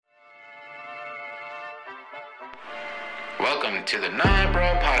Welcome to the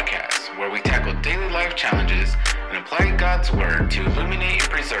BrO podcast, where we tackle daily life challenges and apply God's word to illuminate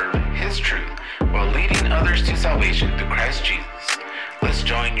and preserve His truth while leading others to salvation through Christ Jesus. Let's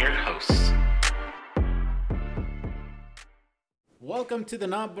join your hosts. Welcome to the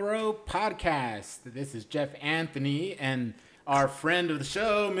BrO podcast. This is Jeff Anthony and our friend of the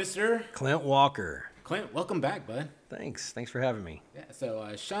show, Mr. Clint Walker. Clint, welcome back, bud. Thanks for having me. Yeah, so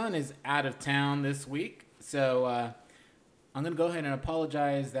Sean is out of town this week, so I'm going to go ahead and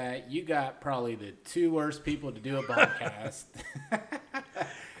apologize that you got probably the two worst people to do a podcast.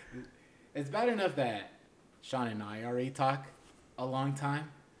 It's bad enough that Sean and I already talk a long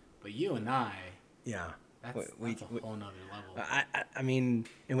time, but you and I, that's a whole nother level. I mean,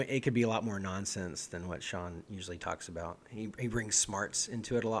 it could be a lot more nonsense than what Sean usually talks about. He brings smarts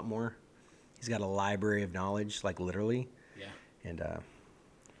into it a lot more. He's got a library of knowledge, like literally. Yeah. And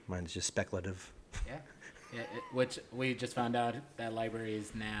mine's just speculative. Yeah. Yeah, which we just found out that library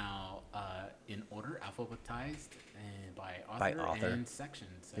is now in order, alphabetized, and by author and section.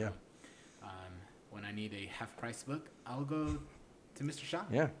 So yeah. When I need a half-price book, I'll go to Mr. Sean.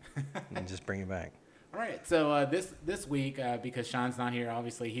 Yeah, and just bring it back. All right, so this week, because Sean's not here,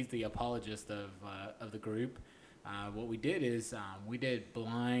 obviously he's the apologist of the group. What we did is we did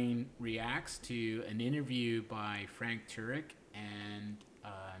blind reacts to an interview by Frank Turek, and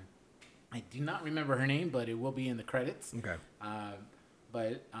I do not remember her name, but it will be in the credits. Okay.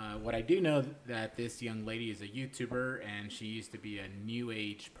 But what I do know that this young lady is a YouTuber, and she used to be a New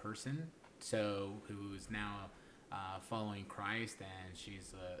Age person, so who's now following Christ, and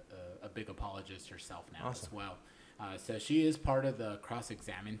she's a big apologist herself now. Awesome. As well. So she is part of the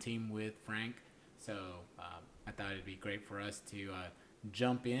cross-examine team with Frank. So I thought it'd be great for us to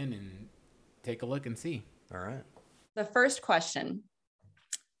jump in and take a look and see. All right. The first question.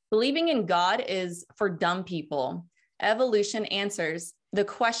 Believing in God is for dumb people. Evolution answers the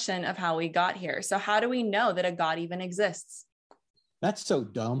question of how we got here. So how do we know that a God even exists? That's so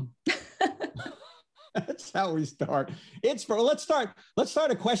dumb. That's how we start. Let's start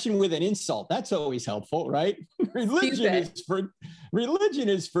a question with an insult. That's always helpful, right? Religion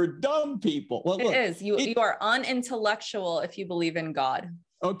is for dumb people. Well, look, it is. You are unintellectual if you believe in God.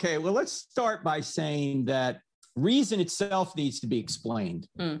 Okay, well, let's start by saying that reason itself needs to be explained.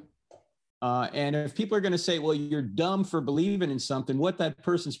 And if people are going to say, well, you're dumb for believing in something, what that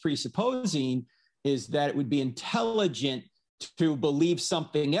person's presupposing is that it would be intelligent to believe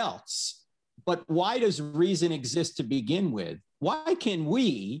something else. But why does reason exist to begin with? Why can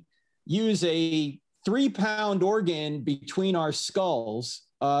we use a 3-pound organ between our skulls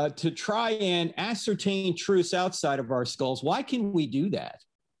to try and ascertain truths outside of our skulls? Why can we do that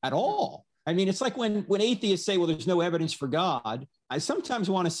at all? I mean, it's like when atheists say, well, there's no evidence for God. I sometimes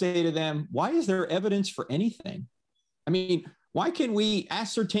want to say to them, why is there evidence for anything? I mean, why can we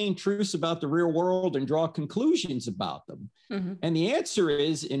ascertain truths about the real world and draw conclusions about them? Mm-hmm. And the answer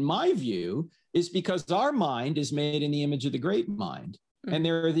is, in my view, is because our mind is made in the image of the great mind. Mm-hmm. And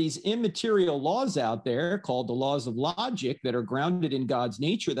there are these immaterial laws out there called the laws of logic that are grounded in God's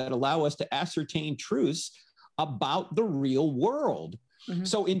nature that allow us to ascertain truths about the real world. Mm-hmm.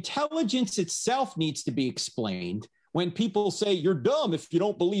 So intelligence itself needs to be explained. When people say you're dumb if you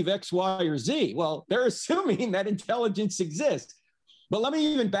don't believe X, Y, or Z, well, they're assuming that intelligence exists. But let me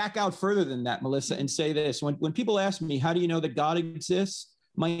even back out further than that, Melissa, and say this. When people ask me, how do you know that God exists?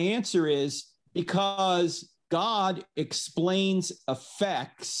 My answer is because God explains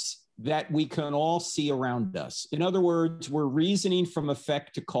effects that we can all see around us. In other words, we're reasoning from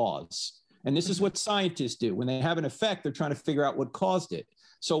effect to cause. And this is what scientists do. When they have an effect, they're trying to figure out what caused it.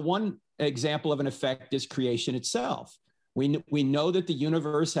 So one example of an effect is creation itself. We know that the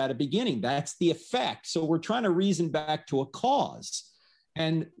universe had a beginning. That's the effect. So we're trying to reason back to a cause.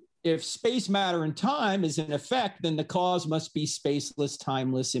 And if space, matter, and time is an effect, then the cause must be spaceless,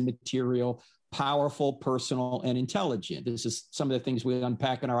 timeless, immaterial, powerful, personal, and intelligent. This is some of the things we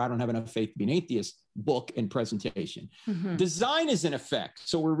unpack in our I Don't Have Enough Faith to Be an Atheist book and presentation. Mm-hmm. Design is an effect.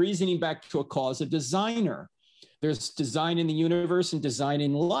 So we're reasoning back to a cause, a designer. There's design in the universe and design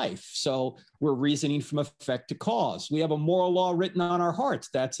in life. So we're reasoning from effect to cause. We have a moral law written on our hearts.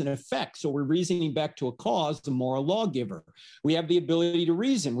 That's an effect. So we're reasoning back to a cause, the moral lawgiver. We have the ability to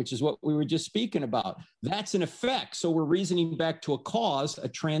reason, which is what we were just speaking about. That's an effect. So we're reasoning back to a cause, a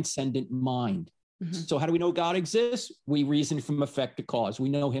transcendent mind. Mm-hmm. So how do we know God exists? We reason from effect to cause. We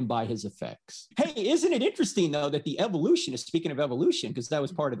know him by his effects. Hey, isn't it interesting, though, that the evolutionists, speaking of evolution, because that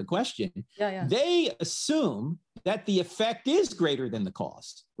was part of the question, they assume that the effect is greater than the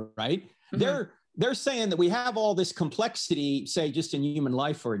cause, right? Mm-hmm. They're saying that we have all this complexity, say, just in human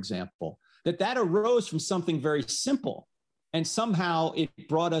life, for example, that arose from something very simple. and somehow it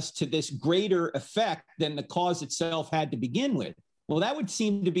brought us to this greater effect than the cause itself had to begin with. Well, that would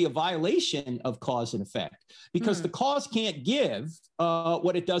seem to be a violation of cause and effect, because the cause can't give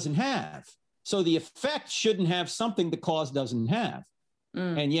what it doesn't have. So the effect shouldn't have something the cause doesn't have.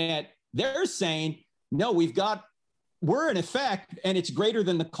 And yet they're saying, no, we're an effect, and it's greater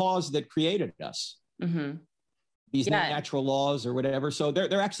than the cause that created us. These natural laws or whatever. So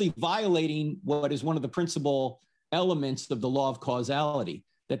they're actually violating what is one of the principal elements of the law of causality,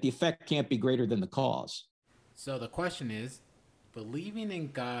 that the effect can't be greater than the cause. So the question is, believing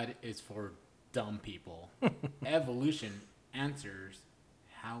in God is for dumb people. Evolution answers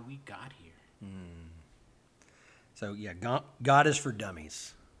how we got here. So yeah, God is for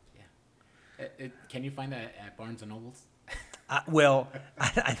dummies. Yeah. Can you find that at Barnes & Nobles? Well,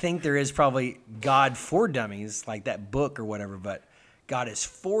 I think there is probably God for dummies, like that book or whatever, but God is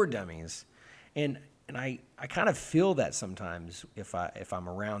for dummies. And I kind of feel that sometimes if I'm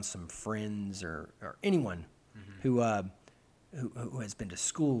around some friends or anyone who has been to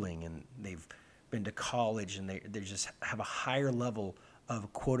schooling and they've been to college and they just have a higher level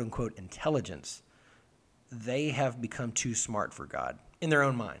of quote unquote intelligence. They have become too smart for God in their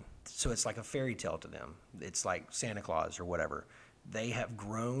own mind. So it's like a fairy tale to them. It's like Santa Claus or whatever. They have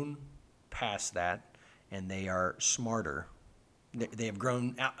grown past that, and they are smarter. They have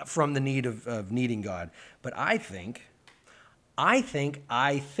grown out from the need of needing God. But I think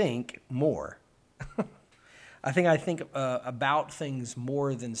more. I think about things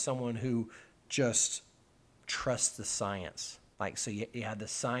more than someone who just trusts the science. Like, so you have the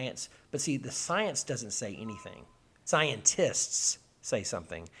science, but see, the science doesn't say anything. Scientists say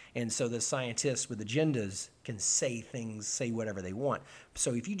something. And so the scientists with agendas can say things, say whatever they want.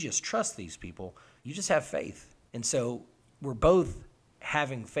 So if you just trust these people, you just have faith. And so we're both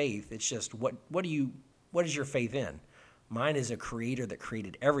having faith. It's just what is your faith in? Mine is a creator that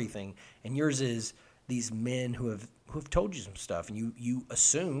created everything, and yours is these men who have told you some stuff, and you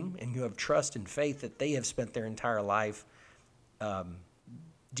assume and you have trust and faith that they have spent their entire life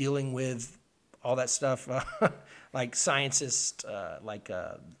dealing with all that stuff, like scientists,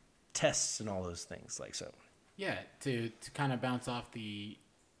 tests and all those things, like so. Yeah, to kind of bounce off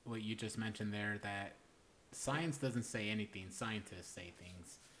what you just mentioned there, that science doesn't say anything, scientists say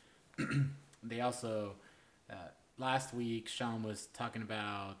things. They also, last week, Sean was talking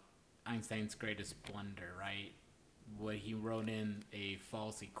about Einstein's greatest blunder, right? What he wrote in a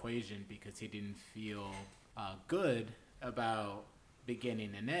false equation because he didn't feel good about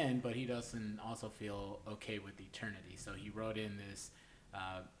beginning and end, but he doesn't also feel okay with eternity. So he wrote in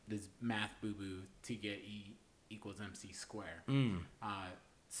this math boo-boo to get E equals MC square.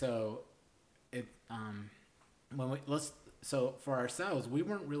 So it so for ourselves, we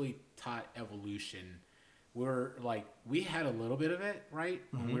weren't really taught evolution. We had a little bit of it, right,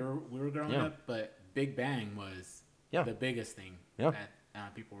 when we were growing up, but Big Bang was the biggest thing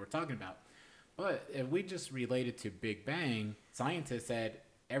that people were talking about. But if we just related to Big Bang, scientists said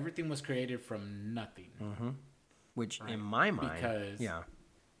everything was created from nothing. Which, right? In my mind,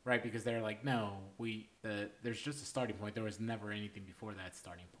 because they're like, no, there's just a starting point. There was never anything before that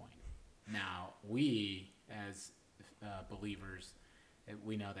starting point. Now, we, as believers,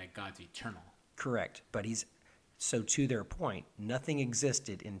 we know that God's eternal. Correct. But so to their point, nothing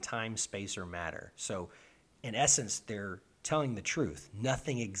existed in time, space, or matter. So in essence, they're telling the truth.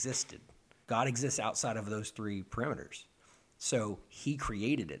 Nothing existed. God exists outside of those three perimeters. So he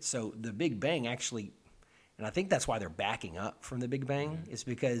created it. So the Big Bang actually, and I think that's why they're backing up from the Big Bang, is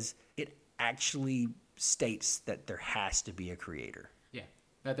because it actually states that there has to be a creator. Yeah,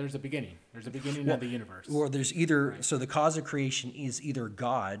 that there's a beginning. There's a beginning of the universe. Or there's either, so the cause of creation is either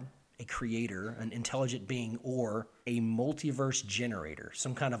God, a creator, an intelligent being, or a multiverse generator,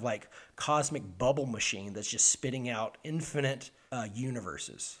 some kind of like cosmic bubble machine that's just spitting out infinite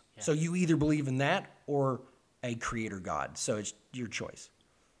universes. Yeah. So you either believe in that or a creator God. So it's your choice.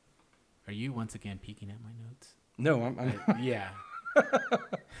 Are you once again peeking at my notes? No, I'm yeah.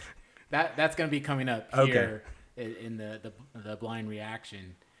 That's going to be coming up here in the blind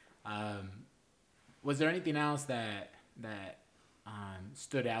reaction. Was there anything else that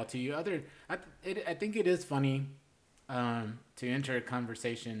stood out to you? I think it is funny to enter a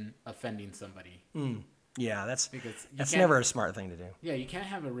conversation offending somebody. Yeah, that's never a smart thing to do. Yeah, you can't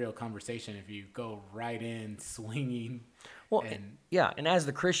have a real conversation if you go right in swinging. Well, and as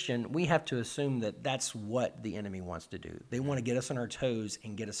the Christian, we have to assume that that's what the enemy wants to do. They want to get us on our toes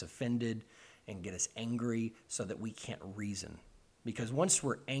and get us offended and get us angry so that we can't reason. Because once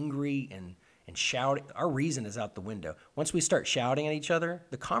we're angry and shouting. Our reason is out the window. Once we start shouting at each other,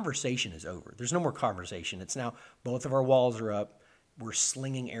 the conversation is over. There's no more conversation. It's now both of our walls are up. We're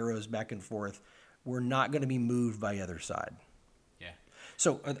slinging arrows back and forth. We're not going to be moved by either side. Yeah.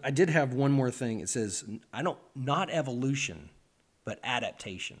 So I did have one more thing. It says, not evolution, but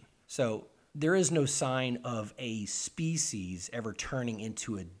adaptation. So there is no sign of a species ever turning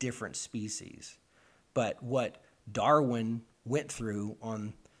into a different species. But what Darwin went through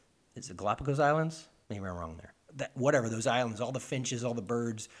on, is it Galapagos Islands? Maybe I'm wrong there. Whatever, those islands, all the finches, all the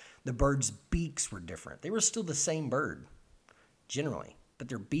birds' beaks were different. They were still the same bird, generally. But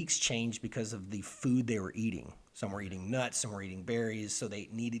their beaks changed because of the food they were eating. Some were eating nuts, some were eating berries, so they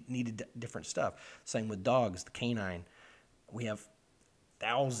needed different stuff. Same with dogs, the canine. We have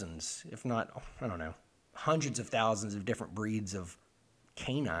thousands, if not, I don't know, hundreds of thousands of different breeds of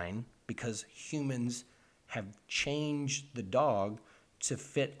canine because humans have changed the dog to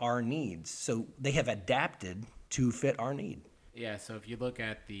fit our needs. So they have adapted to fit our need. Yeah, so if you look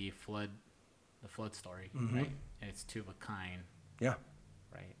at the flood story, right? And it's two of a kind. Yeah.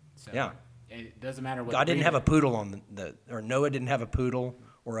 Right. So yeah. It doesn't matter what God didn't have a poodle on or Noah didn't have a poodle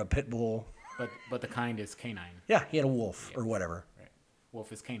or a pit bull. But the kind is canine. Yeah, he had a wolf or whatever. Right.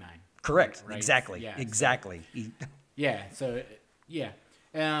 Wolf is canine. Correct. Right? Exactly. Yeah, exactly. So, yeah. So yeah.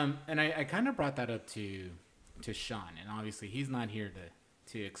 And I kind of brought that up to Sean, and obviously he's not here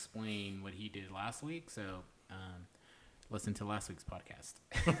to explain what he did last week. So listen to last week's podcast.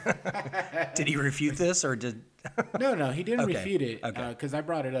 Did he refute this or did? No, he didn't refute it. Okay. Because I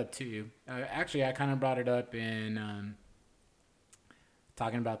brought it up too. Actually, I kind of brought it up in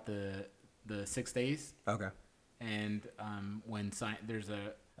talking about the 6 days. Okay. And when there's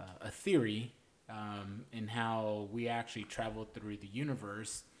a theory in how we actually travel through the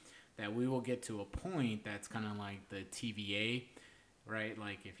universe, that we will get to a point that's kind of like the TVA, right?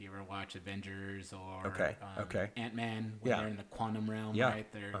 Like if you ever watch Avengers or Ant-Man, when they're in the quantum realm, right?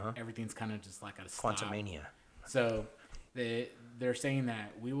 Everything's kind of just like at a stop. Quantumania. So they're saying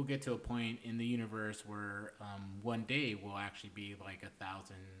that we will get to a point in the universe where one day will actually be like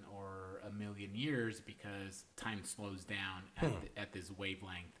 1,000 or 1,000,000 years because time slows down at this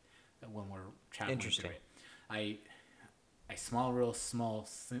wavelength when we're traveling through it. I real small,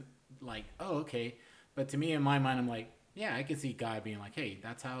 like, oh, okay. But to me, in my mind, I'm like, yeah, I can see God being like, hey,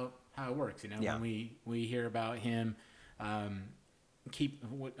 that's how it works. You know, when we hear about him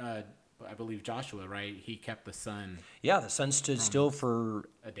I believe Joshua, right? He kept the sun. Yeah, the sun stood still for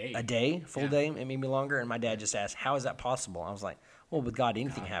a day, full day, and maybe longer. And my dad just asked, how is that possible? I was like, well, with God,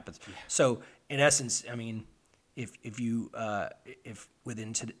 anything happens. Yeah. So in essence, I mean, if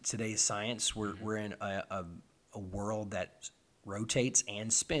within today's science, we're in a world that rotates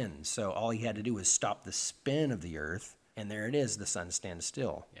and spins. So all he had to do was stop the spin of the earth, and there it is. The sun stands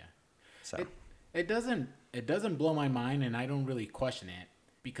still. Yeah. So it doesn't blow my mind, and I don't really question it.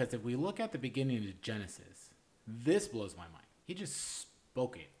 Because if we look at the beginning of Genesis, this blows my mind. He just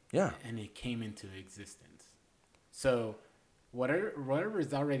spoke it. Yeah. And it came into existence. So whatever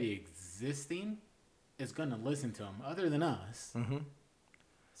is already existing is going to listen to him. Other than us,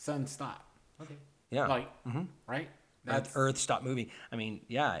 sun stop. Okay. Yeah. Like, right? Earth stopped moving. I mean,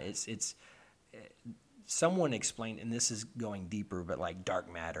 yeah, it's someone explained, and this is going deeper, but like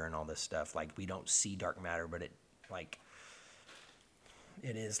dark matter and all this stuff. Like we don't see dark matter, but it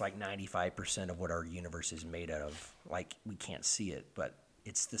is like 95% of what our universe is made out of. Like we can't see it, but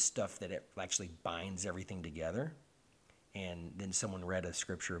it's the stuff that it actually binds everything together. And then someone read a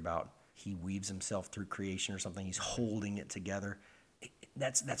scripture about he weaves himself through creation or something. He's holding it together.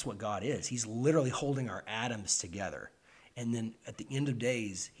 That's what God is. He's literally holding our atoms together. And then at the end of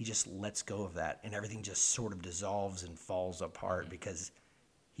days, he just lets go of that, and everything just sort of dissolves and falls apart because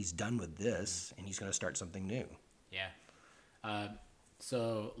he's done with this, and he's going to start something new. Yeah.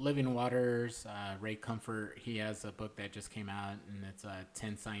 So Living Waters, Ray Comfort, he has a book that just came out, and it's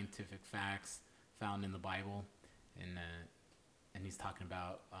 10 scientific facts found in the Bible, and he's talking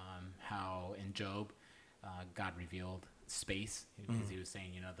about how in Job, God revealed space, because he was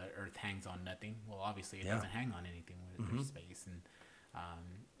saying, the earth hangs on nothing. Well, obviously it doesn't hang on anything when there's space. And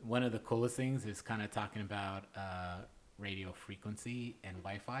one of the coolest things is kind of talking about radio frequency and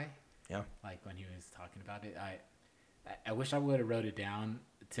Wi-Fi. Yeah. Like when he was talking about it, I wish I would have wrote it down.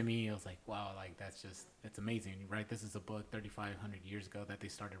 To me, it was like, wow, like it's amazing, right? This is a book 3,500 years ago that they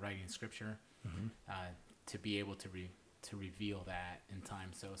started writing scripture to be able to reveal that in time.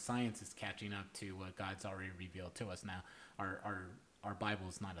 So science is catching up to what God's already revealed to us now. Our Bible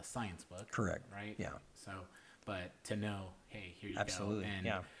is not a science book. Correct. Right? Yeah. So, but to know, hey, here you go.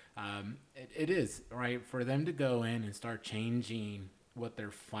 And it is, right, for them to go in and start changing what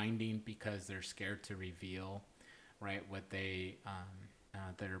they're finding because they're scared to reveal, right? What they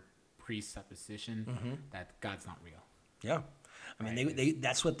their presupposition that God's not real. Yeah, I mean, right? they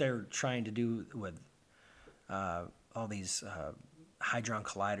that's what they're trying to do with all these hadron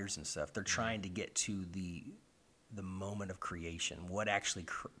colliders and stuff. They're trying to get to the moment of creation, what actually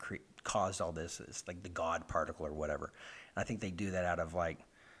caused all this, is like the God particle or whatever. And I think they do that out of, like,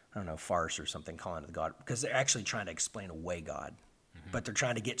 I don't know, farce or something, calling it the God, because they're actually trying to explain away God, but they're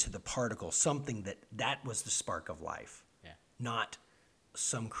trying to get to the particle, something that was the spark of life, not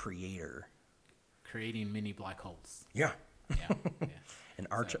some creator creating mini black holes. Yeah. Yeah. And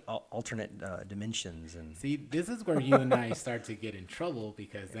alternate dimensions. And see, this is where you and I start to get in trouble,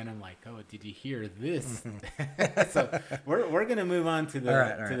 because then I'm like, oh, did you hear this? So we're gonna move on to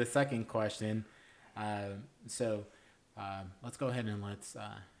the the second question. So let's go ahead and let's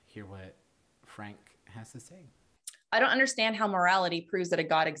hear what Frank has to say. I don't understand how morality proves that a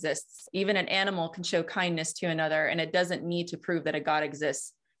God exists. Even an animal can show kindness to another, and it doesn't need to prove that a God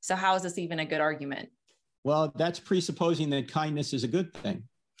exists. So how is this even a good argument? Well, that's presupposing that kindness is a good thing.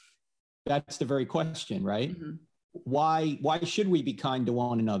 That's the very question, right? Why should we be kind to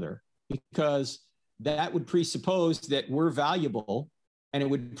one another? Because that would presuppose that we're valuable, and it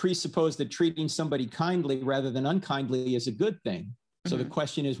would presuppose that treating somebody kindly rather than unkindly is a good thing. So the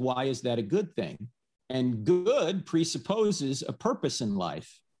question is, why is that a good thing? And good presupposes a purpose in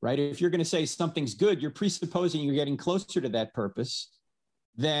life, right? If you're going to say something's good, you're presupposing you're getting closer to that purpose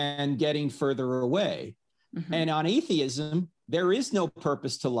than getting further away. And on atheism, there is no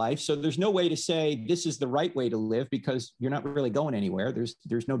purpose to life. So there's no way to say this is the right way to live, because you're not really going anywhere.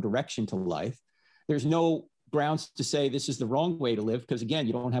 There's no direction to life. There's no grounds to say this is the wrong way to live, because, again,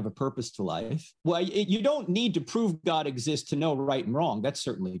 you don't have a purpose to life. Well, you don't need to prove God exists to know right and wrong. That's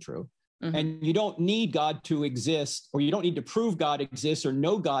certainly true. And you don't need God to exist, or you don't need to prove God exists or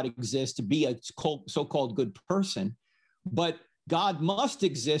know God exists to be a so-called good person. But God must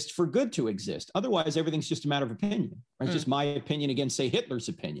exist for good to exist. Otherwise, everything's just a matter of opinion. Right? It's just my opinion against, say, Hitler's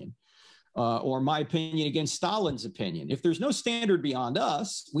opinion, or my opinion against Stalin's opinion. If there's no standard beyond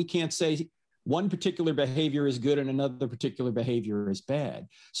us, we can't say one particular behavior is good and another particular behavior is bad.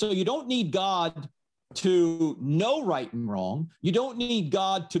 So you don't need God to know right and wrong. You don't need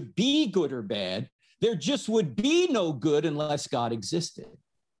God to be good or bad. There just would be no good unless God existed.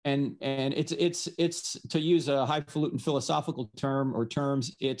 And it's to use a highfalutin philosophical term or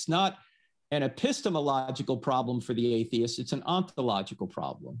terms, it's not an epistemological problem for the atheist. It's an ontological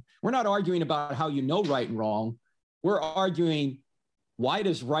problem. We're not arguing about how you know right and wrong. We're arguing, why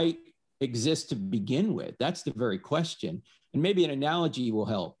does right exist to begin with? That's the very question. And maybe an analogy will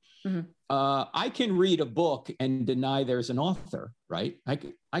help. I can read a book and deny there's an author, right?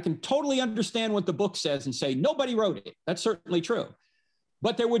 I can totally understand what the book says and say, nobody wrote it. That's certainly true.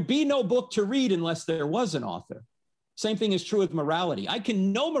 But there would be no book to read unless there was an author. Same thing is true with morality. I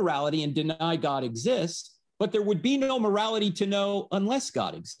can know morality and deny God exists, but there would be no morality to know unless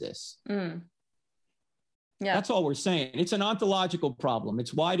God exists. Yeah. That's all we're saying. It's an ontological problem.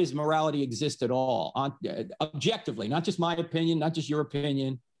 It's, why does morality exist at all? Objectively, not just my opinion, not just your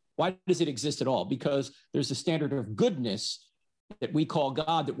opinion. Why does it exist at all? Because there's a standard of goodness that we call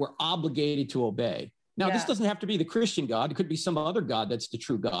God that we're obligated to obey. Now, this doesn't have to be the Christian God. It could be some other God that's the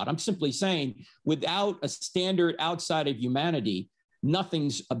true God. I'm simply saying, without a standard outside of humanity,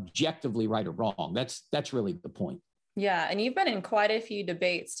 nothing's objectively right or wrong. That's really the point. Yeah. And you've been in quite a few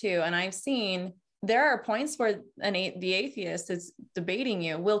debates too. And I've seen there are points where the atheist is debating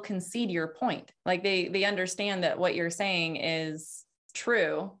you will concede your point. Like they understand that what you're saying is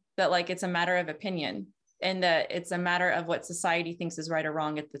true, that like it's a matter of opinion and that it's a matter of what society thinks is right or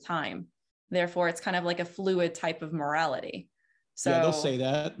wrong at the time. Therefore, it's kind of like a fluid type of morality. So yeah, they'll say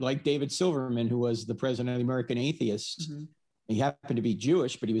that, like David Silverman, who was the president of the American Atheists. He happened to be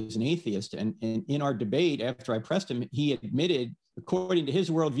Jewish, but he was an atheist. And in our debate, after I pressed him, he admitted, according to his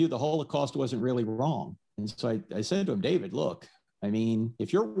worldview, the Holocaust wasn't really wrong. And so I said to him, David, look, I mean,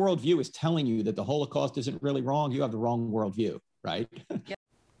 if your worldview is telling you that the Holocaust isn't really wrong, you have the wrong worldview, right?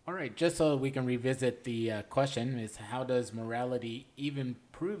 All right, just so we can revisit the question is, how does morality even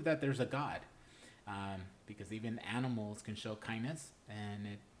prove that there's a God? Because even animals can show kindness, and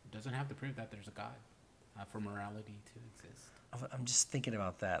it doesn't have to prove that there's a God for morality to exist. I'm just thinking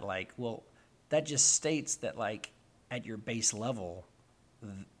about that. Like, well, that just states that, like, at your base level,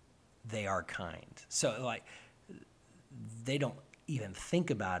 they are kind. So, like, they don't even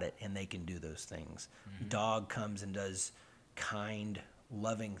think about it, and they can do those things. Dog comes and does kind,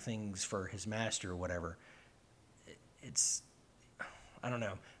 loving things for his master or whatever. It's, I don't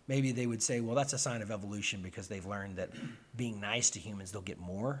know. maybe they would say, well, that's a sign of evolution because they've learned that being nice to humans, they'll get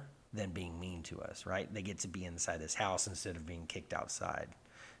more than being mean to us, right? They get to be inside this house instead of being kicked outside.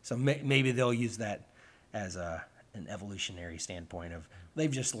 So maybe they'll use that as an evolutionary standpoint of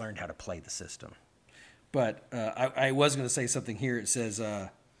they've just learned how to play the system. But I was going to say something here. It says,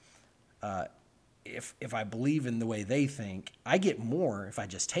 if I believe in the way they think, I get more if I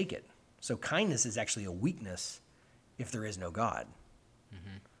just take it. So kindness is actually a weakness if there is no God.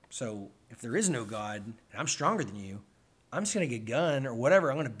 Mm-hmm. So if there is no God and I'm stronger than you, I'm just going to get a gun or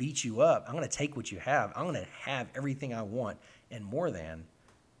whatever. I'm going to beat you up. I'm going to take what you have. I'm going to have everything I want and more than,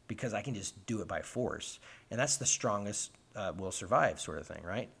 because I can just do it by force. And that's the strongest will survive sort of thing,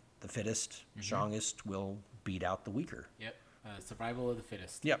 right? The fittest, strongest will beat out the weaker. Yep. Survival of the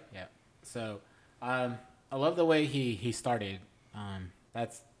fittest. Yep. Yep. So I love the way he started.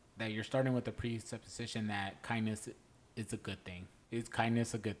 That you're starting with the presupposition that kindness is a good thing. Is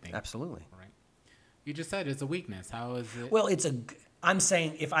kindness a good thing? Absolutely. Right. You just said it's a weakness. How is it? Well, I'm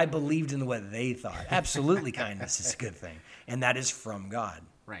saying if I believed in the way they thought, absolutely kindness is a good thing. And that is from God.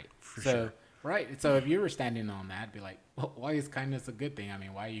 Right. For sure. Right. So if you were standing on that, it'd be like, well, why is kindness a good thing? I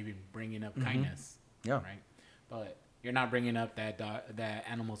mean, why are you even bringing up kindness? Yeah. Right. But you're not bringing up that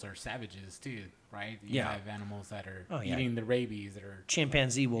animals are savages too, right? You have animals that are eating the rabies that are.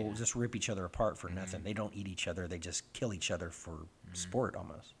 Chimpanzee will just rip each other apart for nothing. They don't eat each other. They just kill each other for sport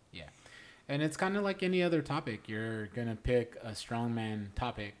almost. Yeah. And it's kind of like any other topic. You're going to pick a strongman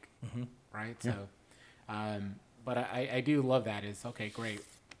topic, right? Yeah. So, but I do love that. It's okay, great.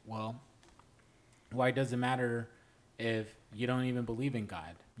 Well, why does it matter if you don't even believe in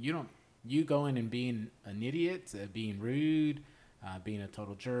God? You go in and being an idiot, being rude, being a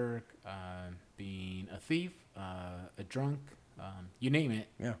total jerk, being a thief, a drunk, you name it.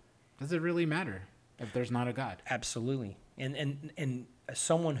 Yeah. Does it really matter if there's not a God? Absolutely. And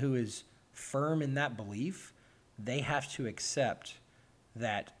someone who is firm in that belief, they have to accept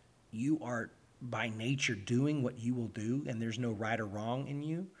that you are by nature doing what you will do, and there's no right or wrong in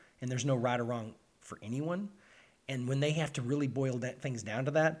you, and there's no right or wrong for anyone. And when they have to really boil things down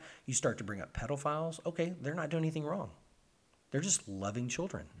to that, you start to bring up pedophiles. Okay, they're not doing anything wrong. They're just loving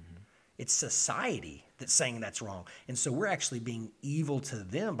children. It's society that's saying that's wrong. And so we're actually being evil to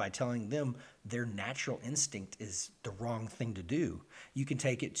them by telling them their natural instinct is the wrong thing to do. You can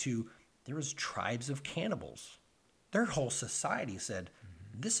take it to, there was tribes of cannibals. Their whole society said,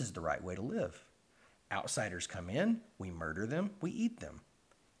 this is the right way to live. Outsiders come in, we murder them, we eat them.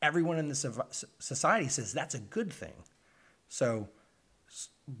 Everyone in the society says that's a good thing. So,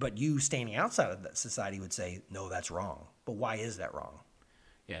 but you standing outside of that society would say, no, that's wrong. But why is that wrong?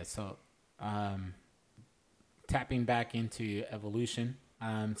 Yeah, so tapping back into evolution.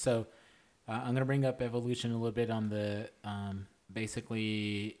 I'm going to bring up evolution a little bit on the,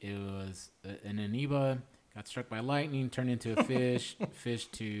 basically it was an amoeba, got struck by lightning, turned into a fish, fish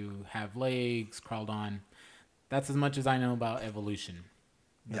to have legs, crawled on. That's as much as I know about evolution.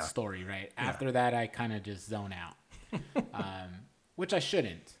 The story, right? Yeah. After that, I kind of just zone out, which I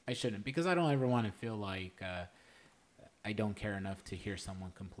shouldn't because I don't ever want to feel like I don't care enough to hear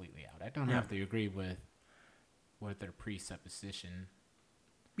someone completely out. I don't have to agree with their presupposition.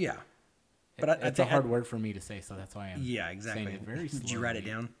 Yeah. But it's a hard word for me to say, so that's why I'm exactly. saying it very slowly. Did you write it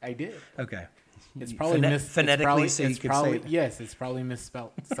down? I did. Okay. It's probably phonetically, so you could say it. Yes, it's probably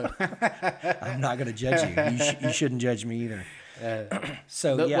misspelled. So. I'm not going to judge you. You shouldn't judge me either.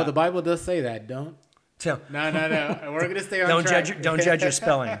 Well, the Bible does say that. Don't. No. We're going to stay on track. Don't judge your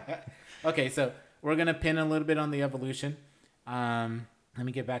spelling. Okay, so we're going to pin a little bit on the evolution. Let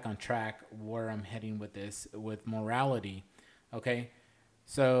me get back on track where I'm heading with this, with morality. Okay,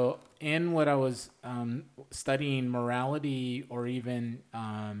 so in what I was studying morality or even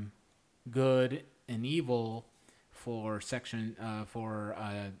good and evil for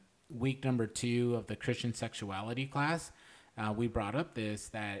week number 2 of the Christian sexuality class, we brought up this,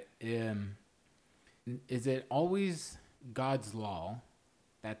 that is it always God's law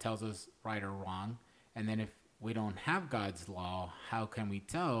that tells us right or wrong? And then if we don't have God's law, how can we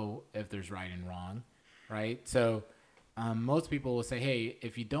tell if there's right and wrong, right? So most people will say, hey,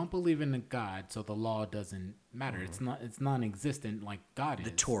 if you don't believe in a God, so the law doesn't matter. It's non-existent like God is.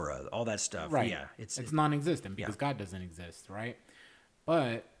 The Torah, all that stuff. Right. Yeah. It's non-existent because God doesn't exist, right?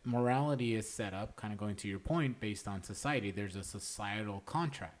 But morality is set up, kind of going to your point, based on society. There's a societal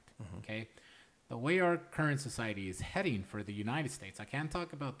contract, okay? The way our current society is heading for the United States, I can't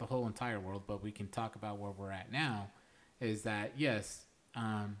talk about the whole entire world, but we can talk about where we're at now, is that, yes,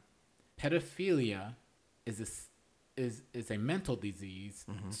 pedophilia is a mental disease,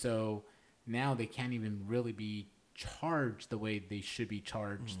 so now they can't even really be charged the way they should be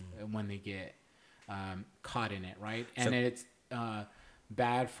charged when they get caught in it, right? And it's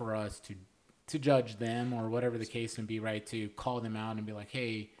bad for us to judge them or whatever the case may be, right? To call them out and be like,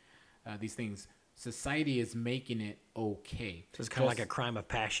 hey, these things, society is making it okay. So it's kind of like a crime of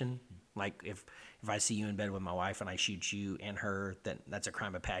passion. Like if I see you in bed with my wife and I shoot you and her, that's a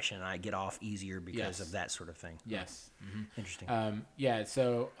crime of passion, and I get off easier because of that sort of thing. Yes. Mm-hmm. Interesting.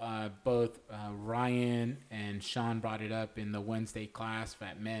 So both Ryan and Sean brought it up in the Wednesday class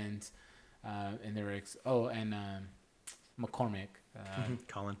at men's, and they were McCormick.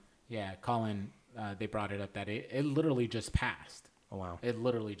 Colin. Yeah, Colin. They brought it up that it literally just passed. Oh wow! It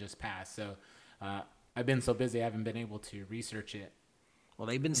literally just passed. So I've been so busy, I haven't been able to research it. Well,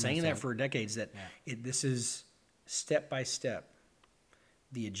 they've been saying that for decades, that this is step by step.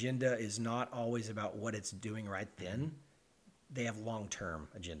 The agenda is not always about what it's doing right then. They have long-term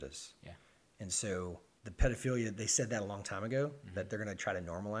agendas. Yeah. And so the pedophilia, they said that a long time ago, that they're going to try to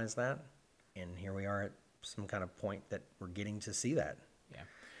normalize that. And here we are at some kind of point that we're getting to see that. Yeah.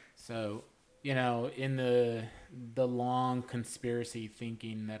 So, in the long conspiracy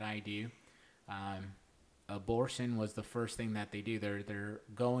thinking that I do, abortion was the first thing that they do. They're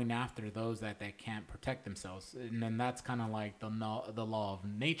going after those that can't protect themselves, and then that's kind of like the law of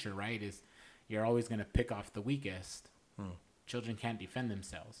nature, right? Is you're always going to pick off the weakest. Children can't defend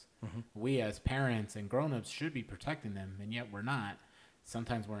themselves. We as parents and grown-ups should be protecting them, and yet we're not.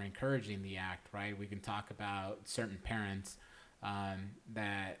 Sometimes we're encouraging the act, right? We can talk about certain parents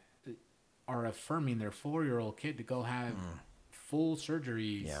that are affirming their 4-year-old kid to go have full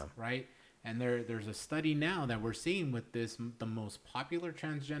surgeries, right? And there's a study now that we're seeing with the most popular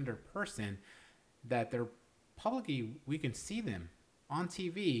transgender person, that they're publicly, we can see them on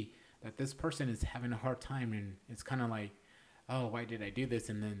TV, that this person is having a hard time, and it's kind of like, oh, why did I do this?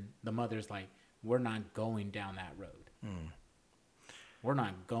 And then the mother's like, we're not going down that road. We're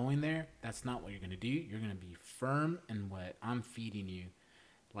not going there. That's not what you're going to do. You're going to be firm in what I'm feeding you.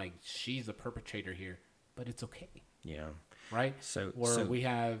 Like, she's a perpetrator here, but it's okay. Yeah. Right? So we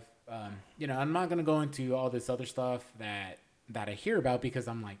have... I'm not going to go into all this other stuff that I hear about, because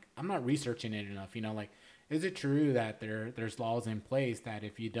I'm not researching it enough. Is it true that there's laws in place that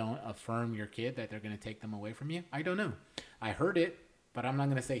if you don't affirm your kid, that they're going to take them away from you? I don't know. I heard it, but I'm not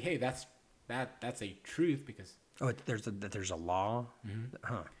going to say, hey, that's a truth, because there's a law.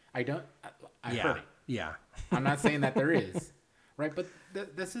 Huh. I heard it. Yeah. I'm not saying that there is, right? But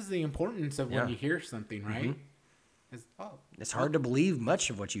this is the importance of when you hear something, right? It's hard to believe much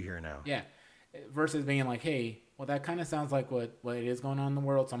of what you hear now. Yeah. Versus being like, hey, well, that kind of sounds like what it is going on in the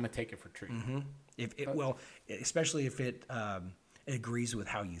world, so I'm going to take it for truth. Especially if it agrees with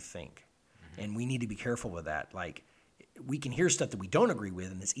how you think. And we need to be careful with that. Like, we can hear stuff that we don't agree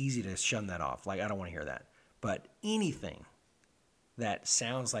with, and it's easy to shun that off. Like, I don't want to hear that. But anything that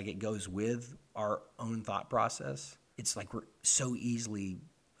sounds like it goes with our own thought process, it's like we're so easily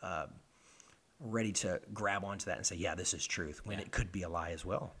ready to grab onto that and say, yeah, this is truth, when it could be a lie as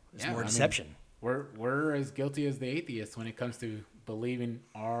well. It's more deception. We're as guilty as the atheists when it comes to believing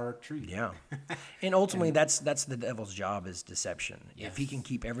our truth. Yeah. And ultimately, that's the devil's job, is deception. Yes. If he can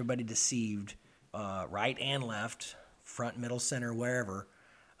keep everybody deceived, right and left, front, middle, center, wherever,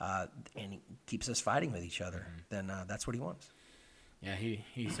 and he keeps us fighting with each other, then that's what he wants. Yeah,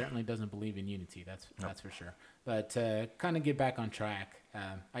 he certainly doesn't believe in unity. That's for sure. But kind of get back on track.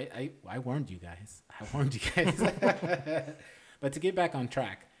 I warned you guys. But to get back on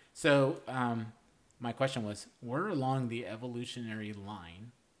track. So my question was, where along the evolutionary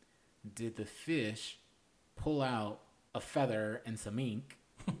line did the fish pull out a feather and some ink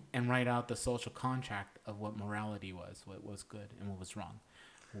and write out the social contract of what morality was, what was good and what was wrong?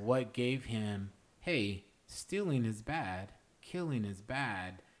 What gave him, hey, stealing is bad, killing is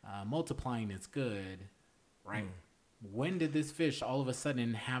bad, multiplying is good, right? When did this fish all of a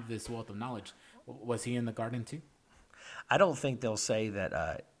sudden have this wealth of knowledge? Was he in the garden too? I don't think they'll say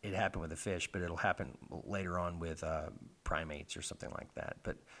that it happened with a fish, but it'll happen later on with primates or something like that.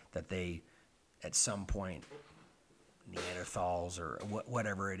 But that they, at some point, Neanderthals or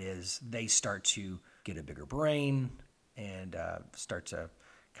whatever it is, they start to get a bigger brain and start to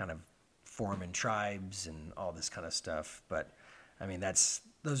kind of form in tribes and all this kind of stuff. But I mean,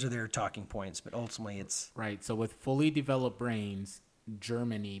 those are their talking points. But ultimately, it's right. So with fully developed brains,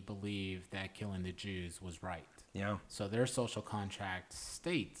 Germany believed that killing the Jews was right. Yeah. So their social contract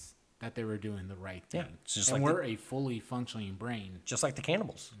states that they were doing the right thing. Yeah. It's just and like we're a fully functioning brain. Just like the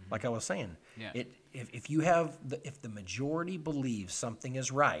cannibals, like I was saying. Yeah. If you have if the majority believes something is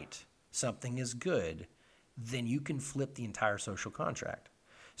right, something is good, then you can flip the entire social contract.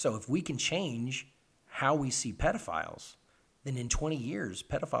 So if we can change how we see pedophiles, then in 20 years,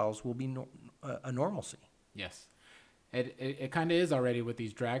 pedophiles will be a normalcy. Yes. It kind of is already with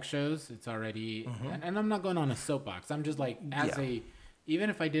these drag shows. It's already, and I'm not going on a soapbox. I'm just like, even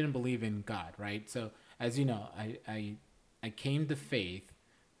if I didn't believe in God, right? So as you know, I came to faith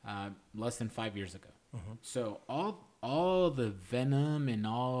less than 5 years ago. So all the venom and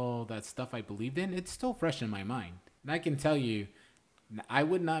all that stuff I believed in, it's still fresh in my mind. And I can tell you, I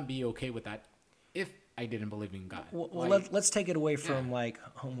would not be okay with that if I didn't believe in God. Well, let's take it away from like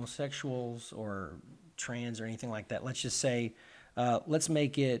homosexuals or trans or anything like that. Let's just say, let's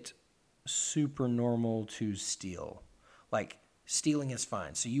make it super normal to steal. Like stealing is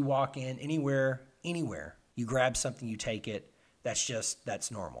fine. So you walk in anywhere, you grab something, you take it.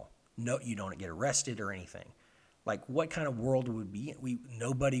 That's normal. No, you don't get arrested or anything. Like what kind of world would be?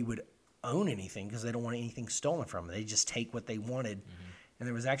 Nobody would own anything because they don't want anything stolen from them. They just take what they wanted. And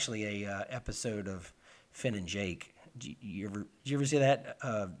there was actually a episode of Finn and Jake. Did you ever see that?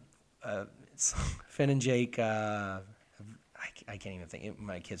 It's Finn and Jake. I can't even think.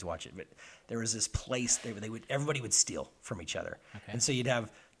 My kids watch it, but there was this place everybody would steal from each other, and so you'd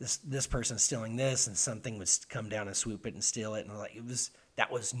have this person stealing this, and something would come down and swoop it and steal it, and like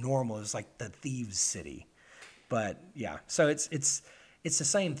that was normal. It was like the thieves' city, but yeah. So it's the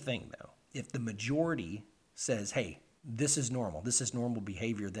same thing though. If the majority says, "Hey, this is normal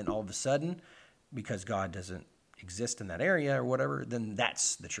behavior," then all of a sudden, because God doesn't exist in that area or whatever, then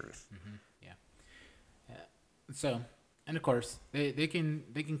that's the truth. So, and of course, they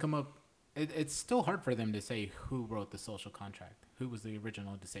can come up. It's still hard for them to say who wrote the social contract, who was the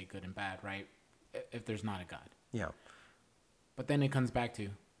original to say good and bad, right? If there's not a God. Yeah. But then it comes back to,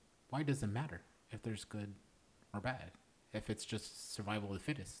 why does it matter if there's good or bad? If it's just survival of the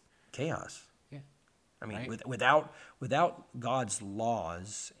fittest. Chaos. Yeah. I mean, right? without God's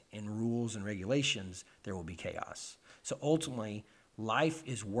laws and rules and regulations, there will be chaos. So ultimately, life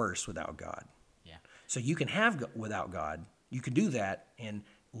is worse without God. Yeah. So you can have without God, you can do that and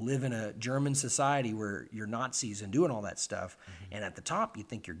live in a German society where you're Nazis and doing all that stuff. And at the top, you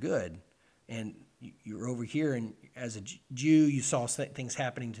think you're good. And you're over here, and as a Jew, you saw things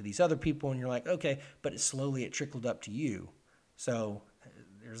happening to these other people, and you're like, okay, but it trickled up to you. So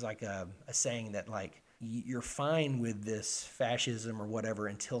there's like a saying that like, you're fine with this fascism or whatever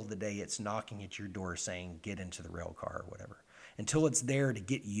until the day it's knocking at your door saying, get into the rail car or whatever. Until it's there to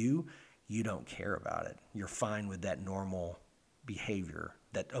get you, you don't care about it. You're fine with that normal behavior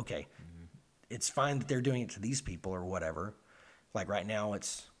that, okay, it's fine that they're doing it to these people or whatever. Like right now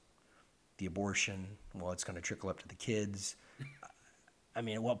it's the abortion. Well, it's going to trickle up to the kids. I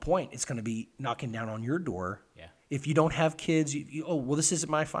mean, at what point it's going to be knocking down on your door? Yeah. If you don't have kids, this isn't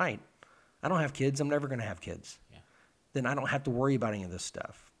my fight. I don't have kids. I'm never going to have kids. Yeah. Then I don't have to worry about any of this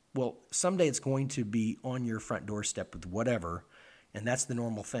stuff. Well, someday it's going to be on your front doorstep with whatever, and that's the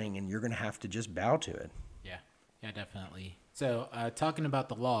normal thing, and you're going to have to just bow to it. Yeah. Yeah, definitely. So talking about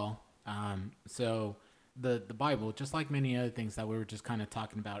the law, so the Bible, just like many other things that we were just kind of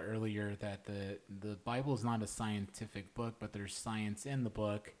talking about earlier, that the Bible is not a scientific book, but there's science in the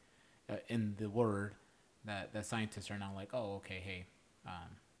book, in the word, that scientists are now like, oh, okay, hey,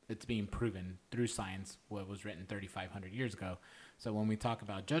 it's being proven through science what was written 3,500 years ago. So when we talk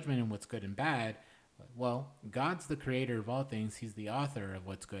about judgment and what's good and bad, well, God's the creator of all things. He's the author of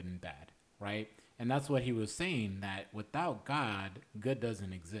what's good and bad, right? And that's what he was saying, that without God, good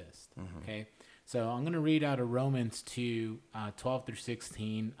doesn't exist, okay? So I'm going to read out of Romans 2, 12 through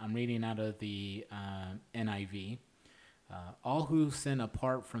 16. I'm reading out of the NIV. All who sin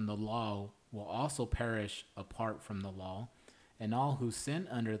apart from the law will also perish apart from the law, and all who sin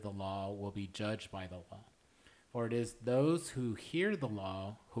under the law will be judged by the law. For it is those who hear the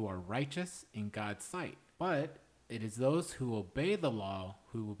law who are righteous in God's sight, but it is those who obey the law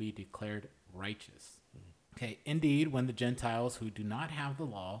who will be declared righteous. Okay, indeed, when the Gentiles who do not have the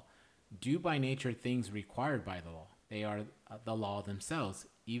law do by nature things required by the law, they are the law themselves,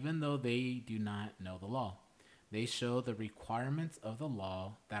 even though they do not know the law. They show the requirements of the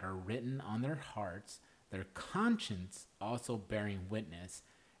law that are written on their hearts, their conscience also bearing witness,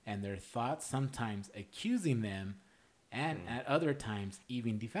 and their thoughts sometimes accusing them, and at other times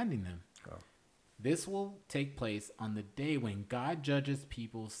even defending them. Oh. This will take place on the day when God judges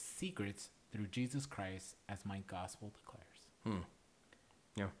people's secrets through Jesus Christ, as my gospel declares.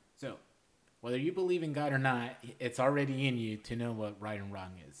 Yeah. So, whether you believe in God or not, it's already in you to know what right and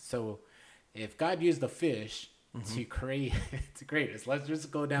wrong is. So, if God used a fish to create us, let's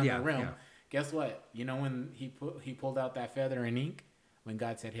just go down that realm. Yeah. Guess what? You know when he pulled out that feather and ink, when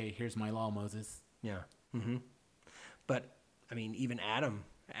God said, "Hey, here's my law, Moses." Yeah. But I mean, even Adam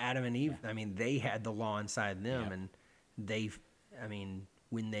Adam and Eve, I mean, they had the law inside them, and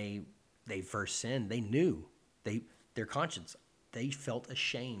when they first sinned, they knew, their conscience, they felt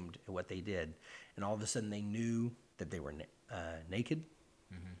ashamed at what they did, and all of a sudden they knew that they were naked,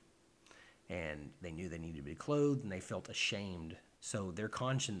 and they knew they needed to be clothed, and they felt ashamed. So their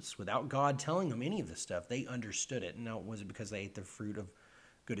conscience, without God telling them any of this stuff, they understood it. Now, was it because they ate the fruit of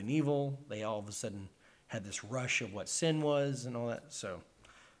good and evil? They all of a sudden had this rush of what sin was and all that. So,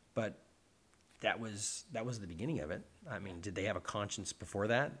 but that was the beginning of it. I mean, did they have a conscience before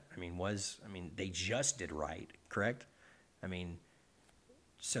that? I mean, they just did right, correct? I mean,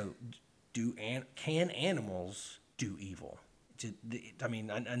 so can animals do evil? I mean,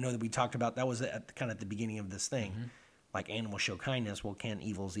 I know that we talked about that was kind of at the beginning of this thing. Like animals show kindness. Well, can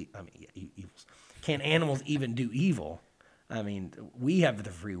animals even do evil? I mean, we have the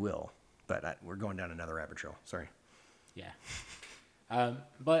free will, but we're going down another rabbit trail. Sorry. Yeah.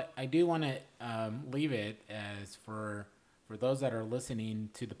 But I do want to leave it as for those that are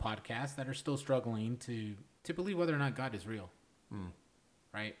listening to the podcast that are still struggling to believe whether or not God is real.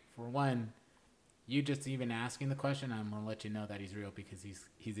 Right? For one, you just even asking the question, I'm going to let you know that he's real because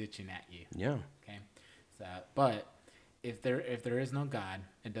he's itching at you. Yeah. Okay. So, but if there is no God,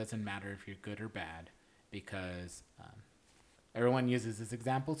 it doesn't matter if you're good or bad, because everyone uses this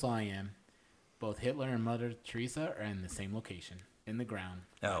example, so I am. Both Hitler and Mother Teresa are in the same location, in the ground.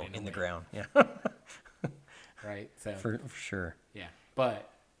 Oh, in the ground, yeah. Right? So for sure. Yeah, but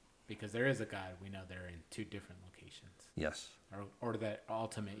because there is a God, we know they're in two different locations. Yes. Or that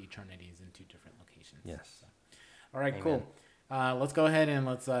ultimate eternity is in two different locations. Yes. So. All right, Amen. Cool. Let's go ahead and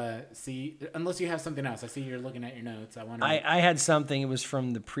let's see. Unless you have something else, I see you're looking at your notes. I had something. It was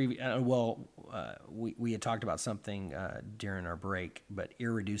from the previous. We had talked about something during our break, but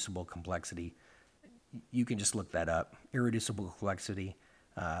irreducible complexity. You can just look that up. Irreducible complexity.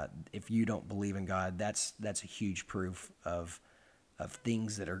 If you don't believe in God, that's a huge proof of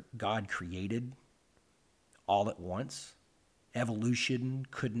things that are God created all at once. Evolution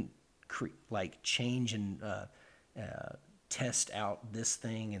couldn't change and test out this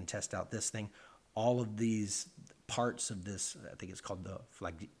thing and test out this thing. All of these parts of this, I think it's called the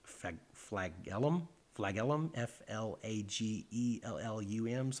flagellum, Flagellum,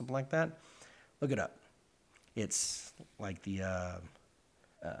 something like that. Look it up. It's like the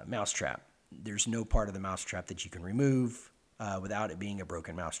mousetrap. There's no part of the mousetrap that you can remove without it being a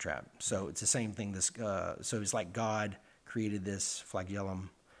broken mousetrap. So it's the same thing. So it's like God created this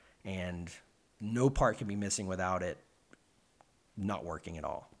flagellum, and no part can be missing without it not working at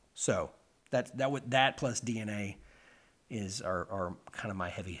all. So that plus DNA are kind of my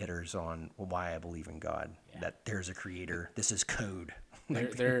heavy hitters on why I believe in God. Yeah. That there's a creator. This is code.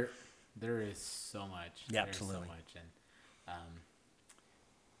 There is so much. Yeah, absolutely. So much, and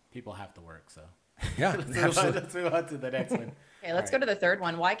people have to work. So yeah, let's move on to the next one. Okay, let's go to the third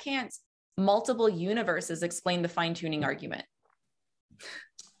one. Why can't multiple universes explain the fine-tuning argument?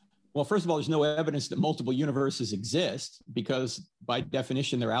 Well, first of all, there's no evidence that multiple universes exist because by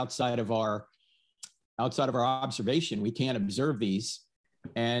definition, they're outside of our observation. We can't observe these.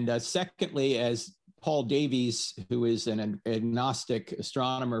 And secondly, as Paul Davies, who is an agnostic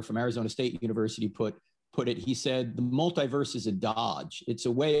astronomer from Arizona State University, put it, he said, the multiverse is a dodge. It's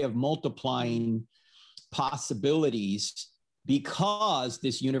a way of multiplying possibilities because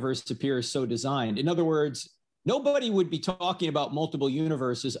this universe appears so designed. In other words, nobody would be talking about multiple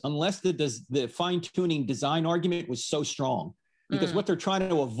universes unless the fine-tuning design argument was so strong. Because what they're trying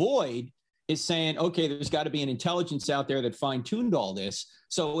to avoid is saying, okay, there's got to be an intelligence out there that fine-tuned all this.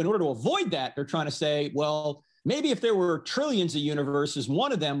 So in order to avoid that, they're trying to say, well, maybe if there were trillions of universes,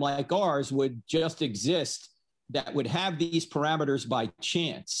 one of them, like ours, would just exist that would have these parameters by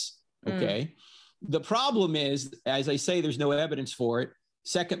chance, okay? The problem is, as I say, there's no evidence for it.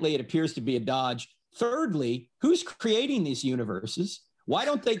 Secondly, it appears to be a dodge. Thirdly, who's creating these universes? Why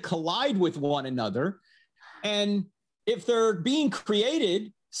don't they collide with one another? And if they're being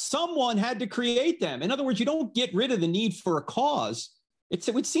created, someone had to create them. In other words, you don't get rid of the need for a cause. It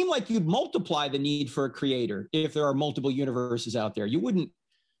would seem like you'd multiply the need for a creator if there are multiple universes out there. You wouldn't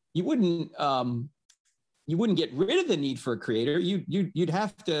get rid of the need for a creator. You'd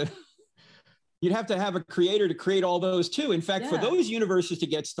have to have a creator to create all those too. In fact, for those universes to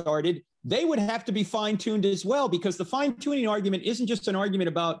get started, they would have to be fine-tuned as well, because the fine-tuning argument isn't just an argument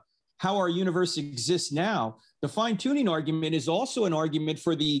about how our universe exists now. The fine-tuning argument is also an argument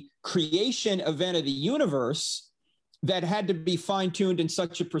for the creation event of the universe that had to be fine-tuned in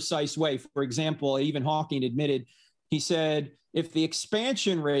such a precise way. For example, even Hawking admitted, he said, if the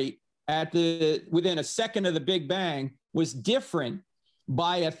expansion rate within a second of the Big Bang was different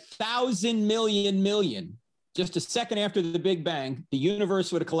by 1,000 million, just a second after the Big Bang, the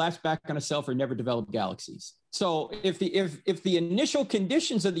universe would have collapsed back on itself or never developed galaxies. So if the initial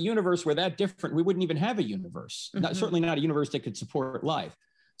conditions of the universe were that different, we wouldn't even have a universe. Certainly not a universe that could support life.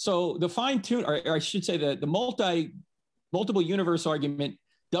 So the fine-tune, or I should say the multiple universe argument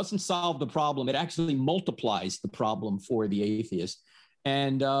doesn't solve the problem. It actually multiplies the problem for the atheist.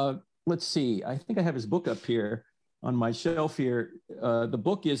 And let's see, I think I have his book up here on my shelf here. The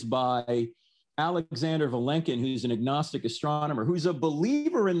book is by Alexander Vilenkin, who's an agnostic astronomer, who's a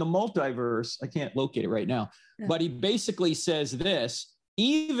believer in the multiverse. I can't locate it right now, but he basically says this: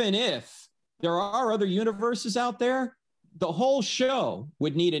 even if there are other universes out there, the whole show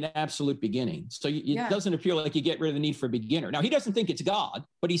would need an absolute beginning. So it doesn't appear like you get rid of the need for a beginner. Now, he doesn't think it's God,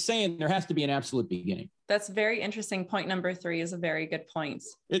 but he's saying there has to be an absolute beginning. That's very interesting. Point number 3 is a very good point.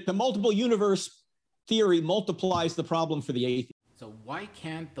 The multiple universe theory multiplies the problem for the atheist. So why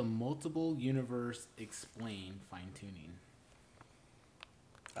can't the multiple universe explain fine-tuning?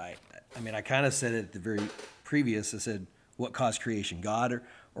 I mean, I kind of said it at the very previous. I said, what caused creation, God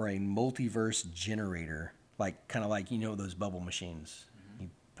or a multiverse generator? Kind of like those bubble machines. Mm-hmm. You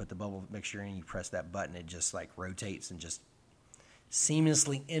put the bubble mixture in, you press that button, it just rotates and just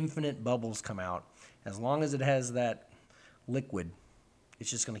seamlessly infinite bubbles come out. As long as it has that liquid, it's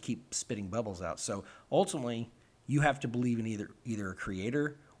just going to keep spitting bubbles out. So ultimately, you have to believe in either a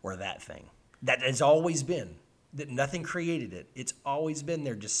creator or that thing. That has always been. That nothing created it. It's always been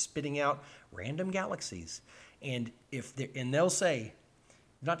there, just spitting out random galaxies. And they'll say,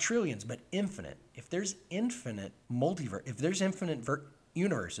 not trillions, but infinite. If there's infinite multiverse, if there's infinite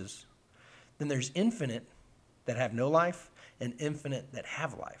universes, then there's infinite that have no life and infinite that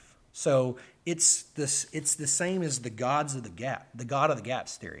have life. So it's the same as the God of the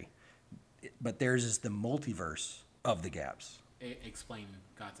gaps theory, but theirs is the multiverse of the gaps. Explain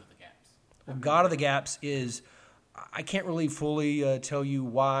gods of the gaps. Well, God of the gaps is, I can't really fully tell you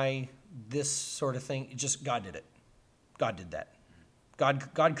why this sort of thing. Just God did it. God did that.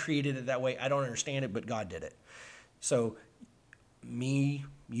 God created it that way. I don't understand it, but God did it. So me,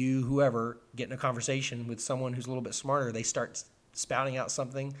 you, whoever, get in a conversation with someone who's a little bit smarter, they start spouting out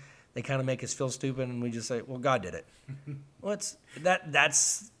something. They kind of make us feel stupid, and we just say, well, God did it. Well,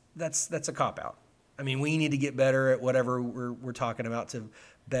 that's a cop-out. I mean, we need to get better at whatever we're talking about to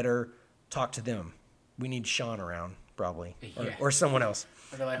better talk to them. We need Sean around, probably, or someone else.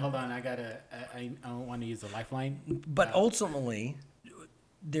 Or they're like, hold on, I don't want to use a lifeline. But ultimately,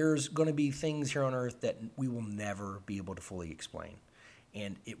 there's going to be things here on Earth that we will never be able to fully explain.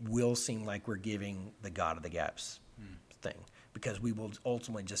 And it will seem like we're giving the God of the gaps thing, because we will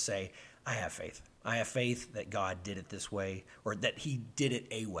ultimately just say, I have faith. I have faith that God did it this way, or that he did it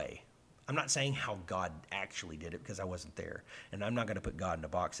a way. I'm not saying how God actually did it, because I wasn't there. And I'm not going to put God in a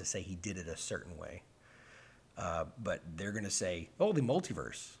box to say he did it a certain way. But they're going to say, oh, the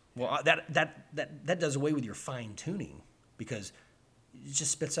multiverse. Well, that does away with your fine-tuning, because it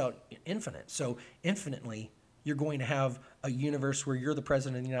just spits out infinite. So infinitely, you're going to have a universe where you're the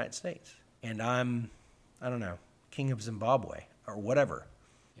president of the United States, and I don't know, king of Zimbabwe or whatever.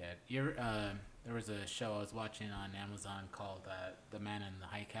 Yeah, there was a show I was watching on Amazon called The Man in the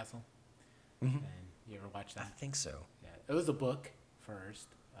High Castle. Mm-hmm. And you ever watch that? I think so. Yeah, it was a book first,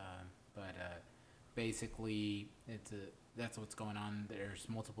 but basically that's what's going on. There's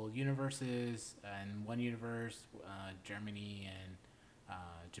multiple universes. In one universe, Germany and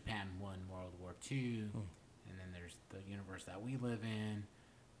Japan won World War II, and then there's the universe that we live in.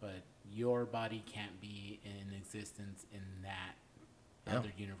 But your body can't be in existence in that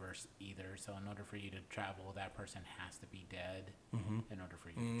other universe either. So in order for you to travel, that person has to be dead in order for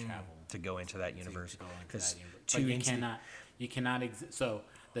you to travel. To go into that universe. Because you cannot exist. So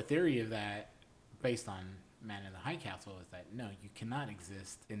the theory of that, based on Man in the High Castle, is that no, you cannot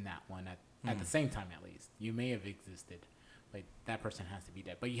exist in that one at the same time. At least you may have existed, but that person has to be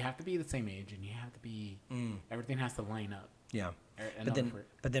dead. But you have to be the same age, and you have to be everything has to line up. Yeah,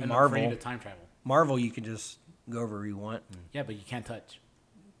 but then Marvel, for you to time travel. Marvel, you can just go wherever you want. Yeah, but you can't touch.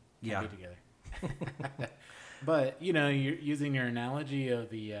 Can't be together. But you're using your analogy of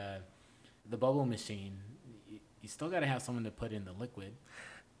the bubble machine. You still got to have someone to put in the liquid.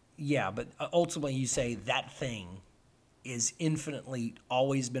 Yeah, but ultimately, you say that thing is infinitely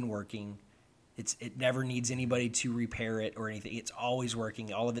always been working. It never needs anybody to repair it or anything. It's always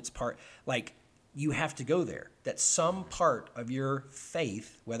working. All of its part, you have to go there. That some part of your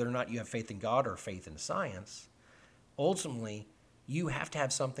faith, whether or not you have faith in God or faith in science, ultimately, you have to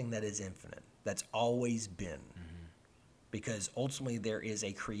have something that is infinite, that's always been. Because ultimately, there is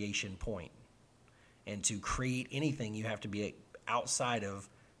a creation point. And to create anything, you have to be outside of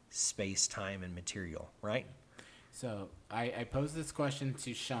space, time, and material, right? So I posed this question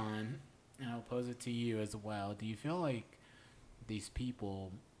to Sean, and I'll pose it to you as well. Do you feel like these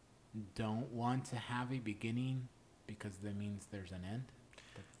people don't want to have a beginning because that means there's an end?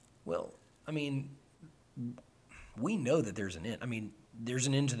 Well, I mean, we know that there's an end. I mean, there's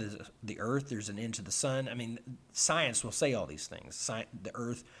an end to the earth. There's an end to the sun. I mean, science will say all these things. The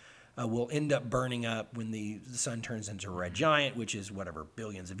earth will end up burning up when the sun turns into a red giant, which is whatever,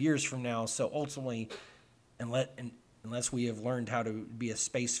 billions of years from now. So ultimately, unless we have learned how to be a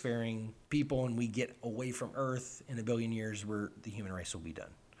spacefaring people and we get away from Earth in a billion years, the human race will be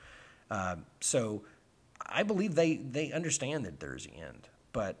done. So I believe they understand that there's an end.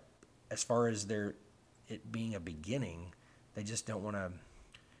 But as far as it being a beginning, they just don't want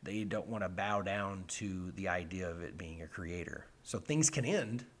to bow down to the idea of it being a creator. So things can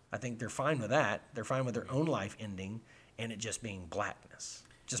end. I think they're fine with that. They're fine with their own life ending and it just being blackness,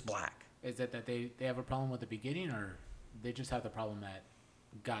 just black. Is it that they have a problem with the beginning, or they just have the problem that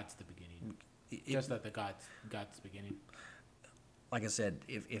God's the beginning? Just that the God's beginning. Like I said,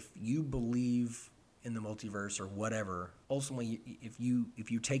 if you believe in the multiverse or whatever, ultimately, if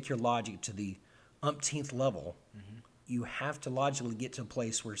you take your logic to the umpteenth level, you have to logically get to a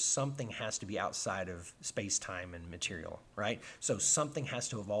place where something has to be outside of space, time, and material, right? So something has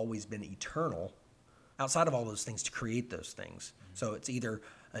to have always been eternal outside of all those things to create those things. So it's either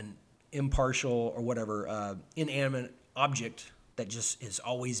an impartial or whatever inanimate object that just has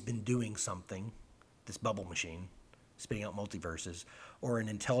always been doing something, this bubble machine, spitting out multiverses, or an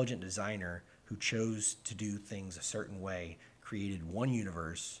intelligent designer who chose to do things a certain way, created one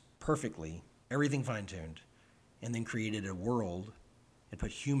universe perfectly, everything fine-tuned, and then created a world and put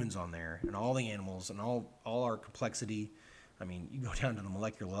humans on there and all the animals and all our complexity. I mean, you go down to the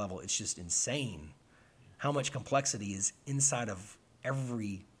molecular level, it's just insane how much complexity is inside of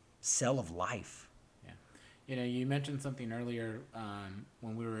every cell of life. Yeah. You know, you mentioned something earlier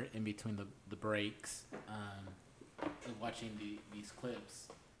when we were in between the breaks, watching these clips.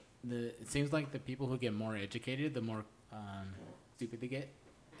 It seems like the people who get more educated, the more stupid they get.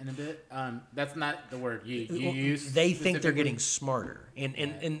 In a bit, that's not the word you use. They think they're getting smarter, and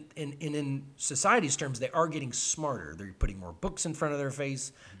in society's terms, they are getting smarter. They're putting more books in front of their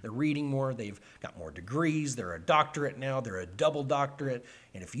face. They're reading more. They've got more degrees. They're a doctorate now. They're a double doctorate.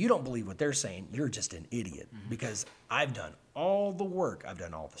 And if you don't believe what they're saying, you're just an idiot. Because I've done all the work. I've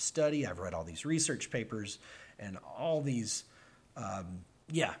done all the study. I've read all these research papers and all these,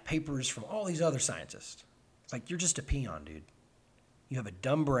 papers from all these other scientists. It's like, you're just a peon, dude. You have a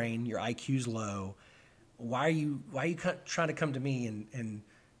dumb brain. Your IQ's low. Why are you trying to come to me and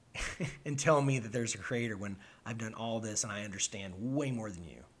and tell me that there's a creator when I've done all this and I understand way more than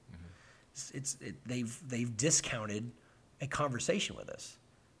you? They've discounted a conversation with us.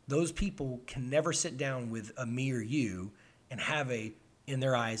 Those people can never sit down with a me or you and have in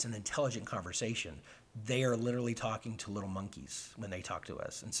their eyes, an intelligent conversation. They are literally talking to little monkeys when they talk to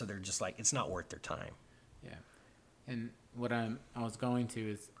us, and so they're just like, it's not worth their time. Yeah, and what I was going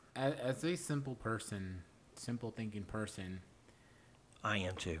to is, as a simple thinking person, I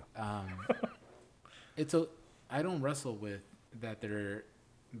am too. I don't wrestle with that there's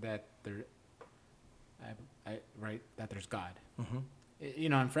God. Mm-hmm. You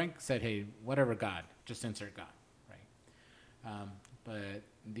know, and Frank said, hey, whatever God, just insert God, right? But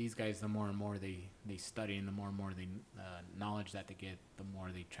these guys, the more and more they study, and the more knowledge that they get, the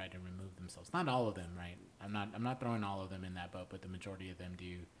more they try to remove themselves. Not all of them, right? I'm not throwing all of them in that boat, but the majority of them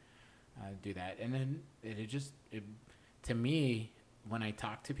do that. And then it to me, when I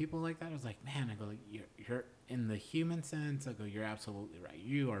talk to people like that, I was like, man, I go, you're in the human sense. I go, you're absolutely right.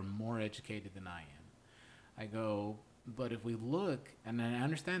 You are more educated than I am. I go, but if we look, and I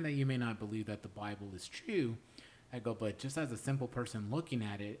understand that you may not believe that the Bible is true. I go, but just as a simple person looking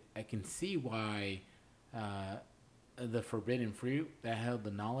at it, I can see why the forbidden fruit that held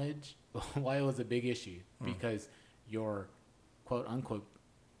the knowledge, why it was a big issue. Because your quote unquote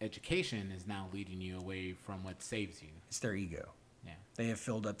education is now leading you away from what saves you. It's their ego. Yeah. They have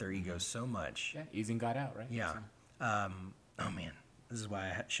filled up their ego so much. Yeah, easing God out, right? Yeah. So. Oh man, this is why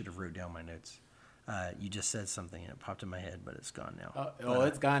I should have wrote down my notes. You just said something and it popped in my head, but it's gone now.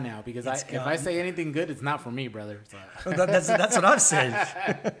 It's gone now because if I say anything good, it's not for me, brother. So. That's what I've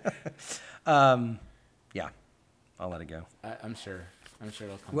said. Yeah, I'll let it go. I'm sure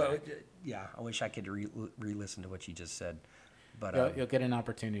it'll come back. Yeah, I wish I could re-listen to what you just said, but you'll get an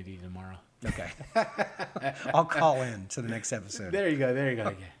opportunity tomorrow. Okay, I'll call in to the next episode. There you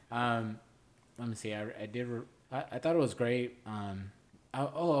go. Yeah. Let me see. I thought it was great. I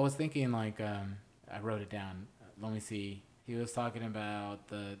was thinking like. I wrote it down. Let me see. He was talking about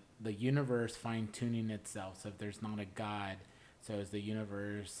the universe fine-tuning itself. So if there's not a God, so is the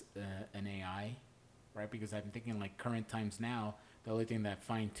universe an AI, right? Because I'm thinking like current times now, the only thing that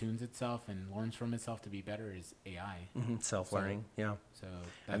fine-tunes itself and learns from itself to be better is AI. Mm-hmm. Self-learning, yeah. So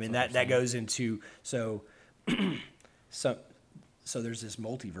I mean, that goes into, so there's this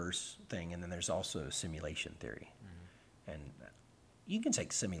multiverse thing, and then there's also simulation theory. Mm-hmm. And you can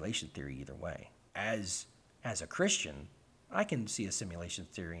take simulation theory either way. As a Christian, I can see a simulation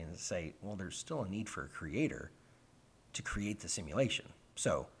theory and say, well, there's still a need for a creator to create the simulation.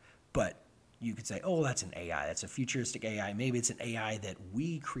 So, but you could say, oh, that's an AI. That's a futuristic AI. Maybe it's an AI that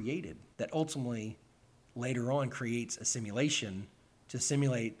we created that ultimately later on creates a simulation to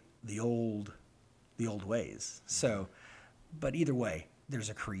simulate the old ways. So, but either way, there's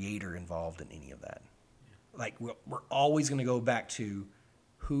a creator involved in any of that. Yeah. Like we're always going to go back to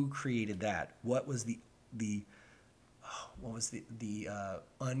who created that. What was the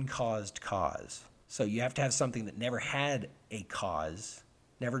uncaused cause? So you have to have something that never had a cause,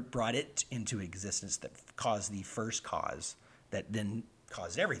 never brought it into existence, that caused the first cause that then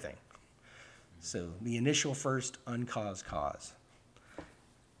caused everything. So the initial first uncaused cause.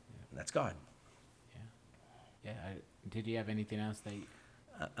 And that's God. Yeah. Did you have anything else that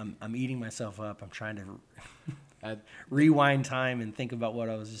I'm eating myself up. I'm trying to rewind time and think about what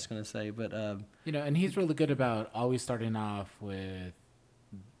I was just going to say. But and he's really good about always starting off with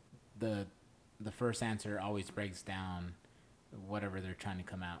the first answer always breaks down whatever they're trying to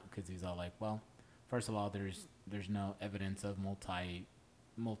come out, because he's all like, well, first of all, there's no evidence of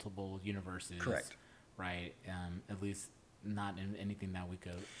multiple universes. Correct. Right. At least not in anything that we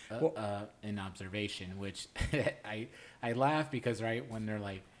go in observation, which I laugh because, right, when they're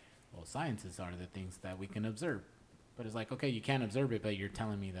like, well, sciences are the things that we can observe, but it's like, okay, you can't observe it, but you're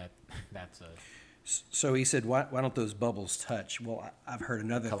telling me that that's a. So he said, why don't those bubbles touch? Well, I've heard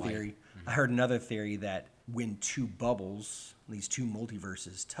another theory. Mm-hmm. I heard another theory that when two bubbles, these two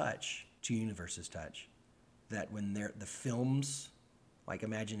multiverses touch, two universes touch, that when the films, like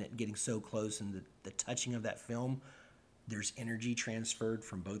imagine it getting so close and the touching of that film, there's energy transferred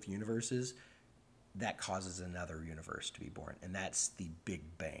from both universes that causes another universe to be born. And that's the Big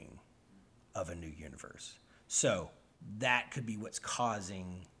Bang of a new universe. So that could be what's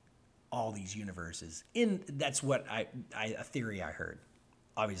causing all these universes. That's what a theory I heard.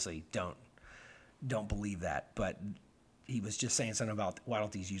 Obviously, don't believe that, but he was just saying something about why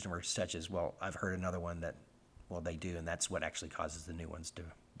don't these universes touch as well. I've heard another one that, well, they do, and that's what actually causes the new ones to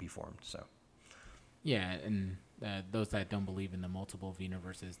be formed. So, yeah, and those that don't believe in the multiple of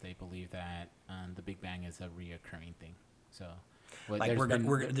universes, they believe that the Big Bang is a reoccurring thing. So, like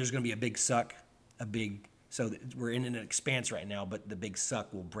there's going to be a big suck, so we're in an expanse right now, but the big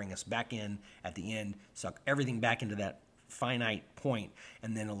suck will bring us back in at the end, suck everything back into that finite point,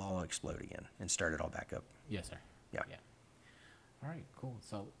 and then it'll all explode again and start it all back up. Yes, sir. Yeah. All right, cool.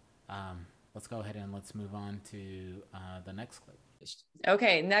 So let's go ahead and let's move on to the next clip.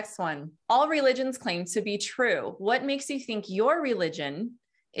 Okay, next one. All religions claim to be true. What makes you think your religion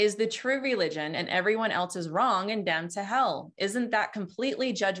is the true religion and everyone else is wrong and damned to hell? Isn't that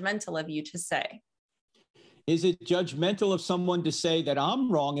completely judgmental of you to say? Is it judgmental of someone to say that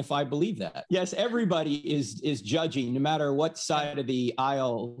I'm wrong if I believe that? Yes, everybody is judging, no matter what side of the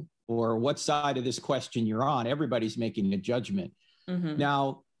aisle or what side of this question you're on. Everybody's making a judgment. Mm-hmm.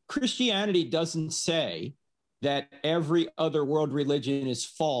 Now, Christianity doesn't say that every other world religion is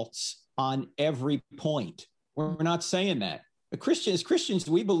false on every point. We're not saying that. As Christians,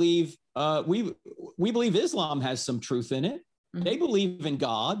 we believe Islam has some truth in it. Mm-hmm. They believe in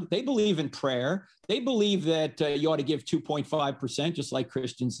God. They believe in prayer. They believe that you ought to give 2.5%, just like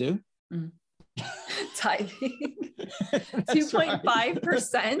Christians do. Mm-hmm. Tithing.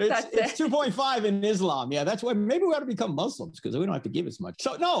 2.5%. That's it's 2.5 in Islam. Yeah, that's why maybe we ought to become Muslims, because we don't have to give as much.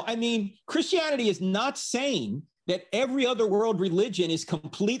 So no, I mean, Christianity is not saying that every other world religion is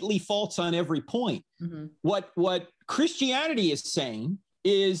completely false on every point. Mm-hmm. What Christianity is saying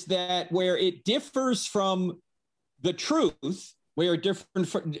is that where it differs from the truth, where it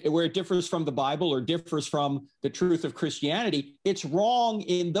differs from the Bible or differs from the truth of Christianity, it's wrong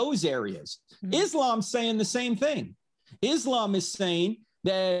in those areas. Mm-hmm. Islam's saying the same thing. Islam is saying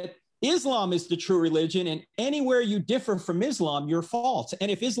that Islam is the true religion, and anywhere you differ from Islam, you're false. And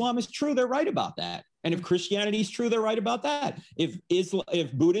if Islam is true, they're right about that. And if Christianity is true, they're right about that.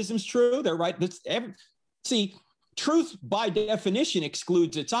 If Buddhism's true, they're right. See, truth by definition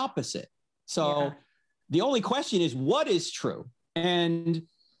excludes its opposite. So the only question is, what is true? And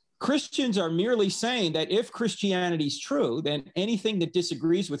Christians are merely saying that if Christianity is true, then anything that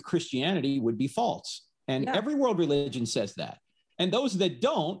disagrees with Christianity would be false. And every world religion says that. And those that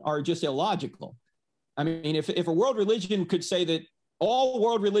don't are just illogical. I mean, if a world religion could say that all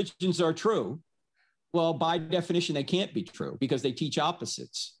world religions are true, well, by definition, they can't be true because they teach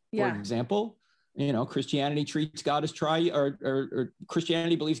opposites. For example, Christianity treats God as or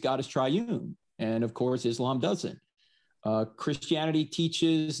Christianity believes God is triune. And of course, Islam doesn't. Christianity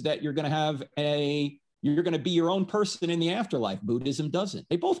teaches that you're going to be your own person in the afterlife. Buddhism doesn't.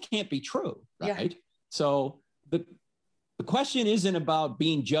 They both can't be true, right? So the question isn't about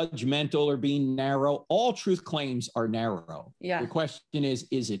being judgmental or being narrow. All truth claims are narrow. The question is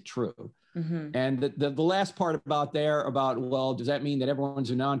it true? And the last part about, well, does that mean that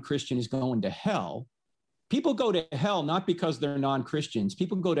everyone's a non-Christian is going to hell? People go to hell not because they're non-Christians.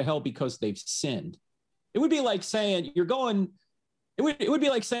 People go to hell because they've sinned. It would be like saying it would be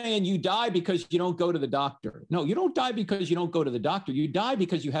like saying you die because you don't go to the doctor. No, you don't die because you don't go to the doctor. You die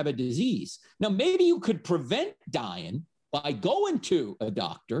because you have a disease. Now, maybe you could prevent dying by going to a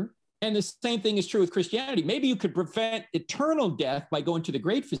doctor. And the same thing is true with Christianity. Maybe you could prevent eternal death by going to the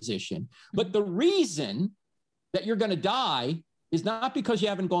great physician. But the reason that you're going to die is not because you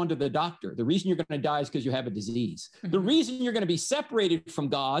haven't gone to the doctor. The reason you're going to die is because you have a disease. The reason you're going to be separated from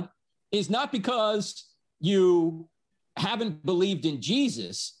God is not because you haven't believed in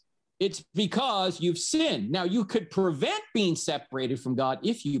Jesus. It's because you've sinned. Now, you could prevent being separated from God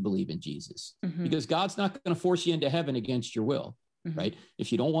if you believe in Jesus, because God's not going to force you into heaven against your will, right?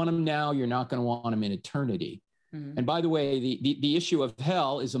 If you don't want him now, you're not going to want him in eternity. And by the way, the issue of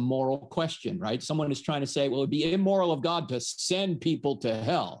hell is a moral question, right? Someone is trying to say, well, it'd be immoral of God to send people to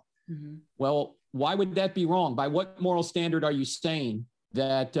hell. Well, why would that be wrong? By what moral standard are you saying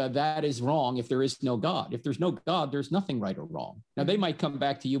that that is wrong if there is no God? If there's no God, there's nothing right or wrong. Now, they might come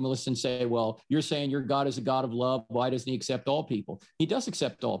back to you, Melissa, and say, well, you're saying your God is a God of love. Why doesn't he accept all people? He does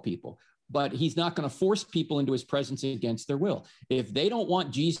accept all people, but he's not going to force people into his presence against their will. If they don't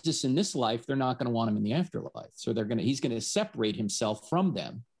want Jesus in this life, they're not going to want him in the afterlife. So he's going to separate himself from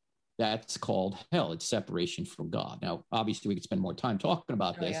them. That's called hell. It's separation from God. Now, obviously, we could spend more time talking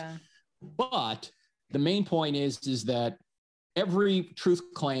about this, but the main point is that every truth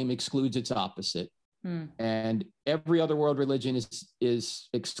claim excludes its opposite. And every other world religion is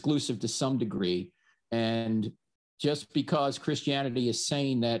exclusive to some degree. And just because Christianity is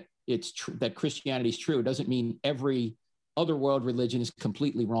saying that that Christianity is true doesn't mean every other world religion is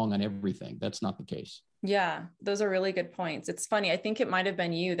completely wrong on everything. That's not the case. Yeah, those are really good points. It's funny. I think it might have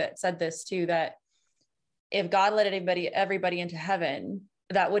been you that said this too, that if God let everybody into heaven,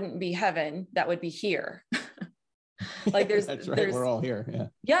 that wouldn't be heaven. That would be here. Like that's right. We're all here.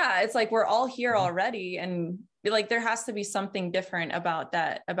 Yeah. It's like, we're all here already. And like, there has to be something different about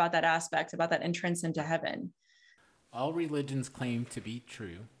that aspect, about that entrance into heaven. All religions claim to be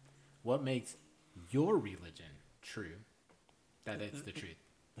true. What makes your religion true? That it's the truth.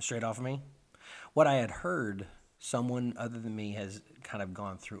 Straight off of me. What I had heard, someone other than me has kind of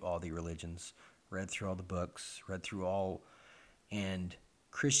gone through all the religions, read through all the books, and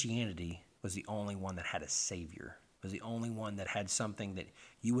Christianity was the only one that had a savior. Was the only one that had something that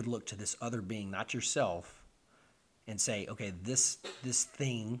you would look to this other being, not yourself, and say, okay, this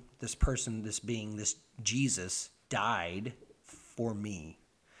thing, this person, this being, this Jesus died for me.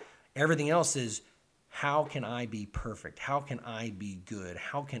 Everything else is, how can I be perfect? How can I be good?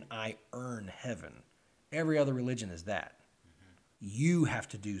 How can I earn heaven? Every other religion is that. You have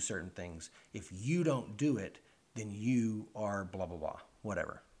to do certain things. If you don't do it, then you are blah, blah, blah,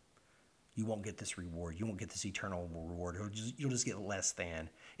 whatever. You won't get this reward. You won't get this eternal reward. You'll just get less than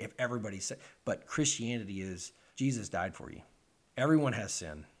if everybody said. But Christianity is, Jesus died for you. Everyone has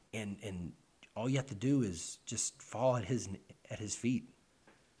sin. And all you have to do is just fall at his feet.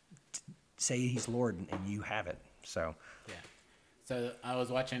 Say he's Lord, and you have it. So yeah. So I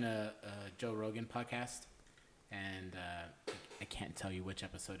was watching a Joe Rogan podcast, and I can't tell you which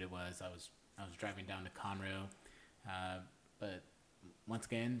episode it was. I was driving down to Conroe, but once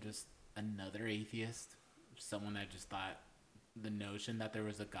again, just another atheist, someone that just thought the notion that there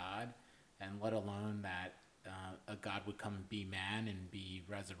was a God, and let alone that a God would come and be man and be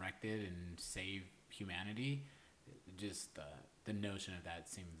resurrected and save humanity. Just the notion of that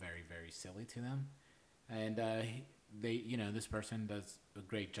seemed very, very silly to them. And this person does a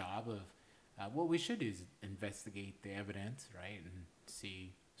great job of what we should do is investigate the evidence, right, and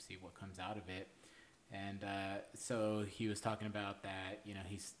see what comes out of it. And so he was talking about that,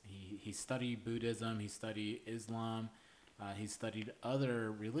 he studied Buddhism, he studied Islam, he studied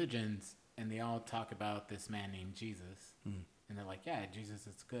other religions, and they all talk about this man named Jesus. And they're like, yeah, Jesus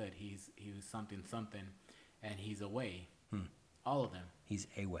is good. He was something, and he's a way. All of them. He's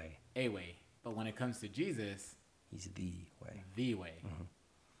a way. A way. But when it comes to Jesus, he's the way. The way.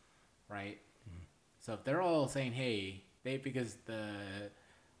 Right? So if they're all saying, hey, because the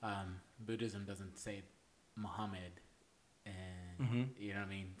Buddhism doesn't say Muhammad, and you know what I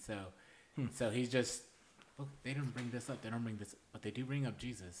mean? So he's just, look, they don't bring this up. They don't bring this, but they do bring up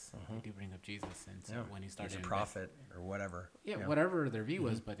Jesus. They do bring up Jesus. And so when he started, he's a prophet or whatever. Yeah, whatever their view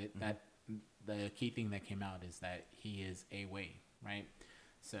was, but that the key thing that came out is that he is a way, right?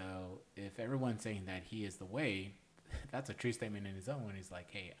 So if everyone's saying that he is the way, that's a true statement in his own when he's like,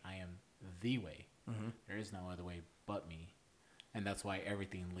 hey, I am the way. There is no other way but me. And that's why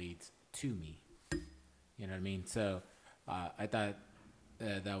everything leads to me. You know what I mean? So I thought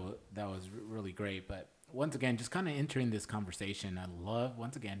that was really great. But once again, just kind of entering this conversation, I love,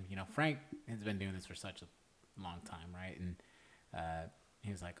 once again, you know, Frank has been doing this for such a long time, right? And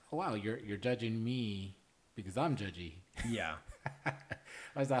he was like, oh, wow, you're judging me because I'm judgy. Yeah.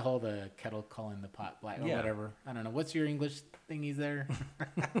 Why's that whole the kettle calling the pot black or whatever? I don't know. What's your English thingies there?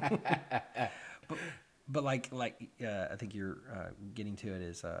 but like I think you're getting to it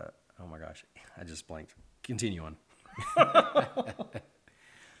is oh my gosh, I just blanked. Continue on.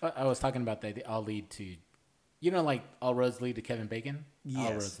 I was talking about that they all lead to, you know, like all roads lead to Kevin Bacon. Yes.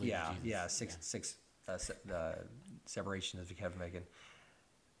 All roads lead to Jesus. Six separation of Kevin Bacon.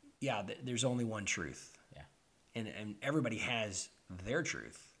 Yeah, there's only one truth. Yeah. And everybody has their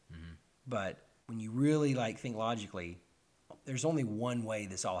truth. But when you really like think logically, there's only one way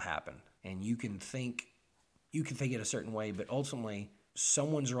this all happened. And you can think it a certain way, but ultimately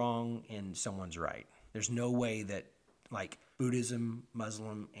someone's wrong and someone's right. There's no way that like Buddhism,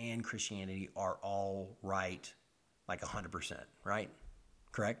 Muslim, and Christianity are all right like 100%, right?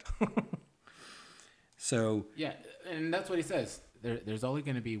 Correct? So yeah, and that's what he says. There's only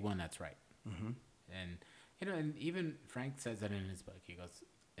going to be one that's right. And you know, and even Frank says that in his book. He goes,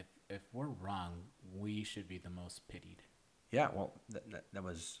 if we're wrong, we should be the most pitied. Yeah, well, that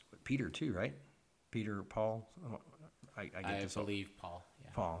was Peter too, right? Peter, Paul. I believe Paul. Yeah.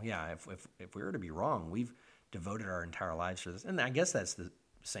 Paul, yeah. If we were to be wrong, we've devoted our entire lives to this, and I guess that's the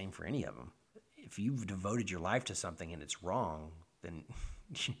same for any of them. If you've devoted your life to something and it's wrong, then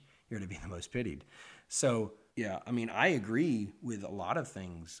you're to be the most pitied. So yeah, I mean, I agree with a lot of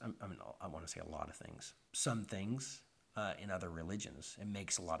things. I mean, I want to say a lot of things. Some things in other religions, it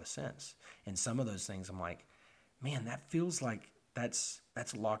makes a lot of sense, and some of those things, I'm like, man, that feels like that's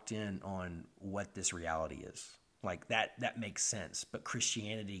locked in on what this reality is. Like that makes sense, but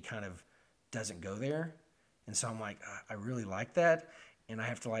Christianity kind of doesn't go there. And so I'm like, I really like that. And I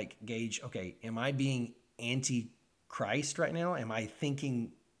have to like gauge, okay, am I being anti-Christ right now? Am I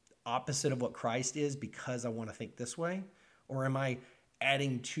thinking opposite of what Christ is because I want to think this way? Or am I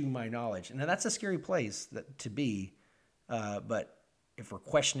adding to my knowledge? And that's a scary place to be. But if we're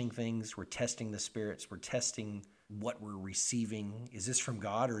questioning things, we're testing the spirits, we're testing what we're receiving. Is this from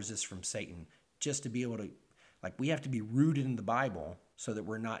God or is this from Satan? Just to be able to, like, we have to be rooted in the Bible so that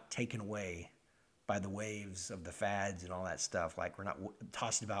we're not taken away by the waves of the fads and all that stuff. Like, we're not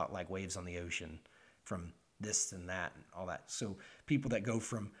tossed about like waves on the ocean from this and that and all that. So people that go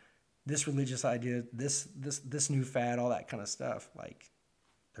from this religious idea, this new fad, all that kind of stuff, like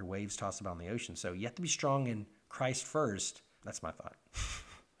they're waves tossed about on the ocean. So you have to be strong in Christ first. That's my thought.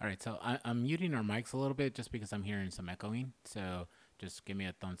 All right, so I'm muting our mics a little bit just because I'm hearing some echoing. So just give me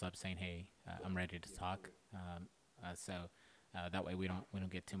a thumbs up saying, "Hey, I'm ready to talk." So that way we don't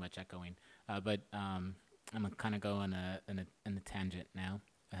get too much echoing. But I'm gonna kind of go on a tangent now.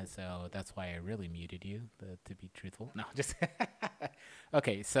 So that's why I really muted you, to be truthful. No, just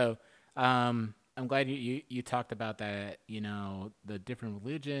okay. So I'm glad you talked about that. You know, the different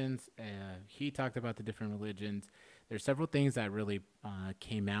religions. He talked about the different religions. There's several things that really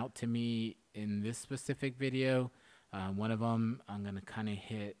came out to me in this specific video. One of them I'm going to kind of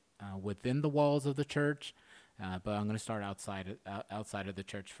hit within the walls of the church, but I'm going to start outside of the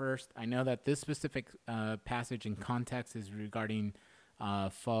church first. I know that this specific passage in context is regarding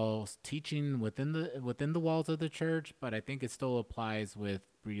false teaching within the walls of the church, but I think it still applies with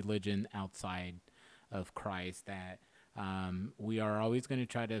religion outside of Christ, that we are always going to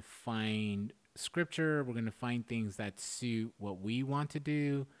try to find scripture. We're going to find things that suit what we want to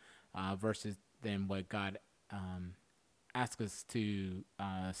do versus then what God asks us to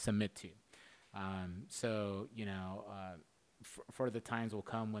submit to. So, you know, for the times will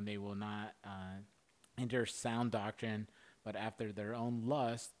come when they will not endure sound doctrine, but after their own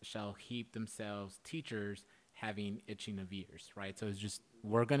lust shall heap themselves teachers having itching of ears, right? So it's just,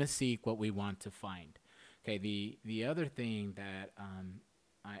 we're going to seek what we want to find. Okay, the other thing that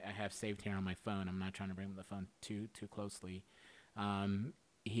I have saved here on my phone, I'm not trying to bring the phone too closely.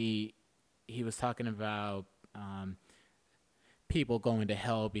 He he was talking about people going to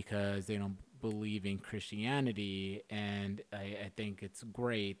hell because they don't believe in Christianity, and I think it's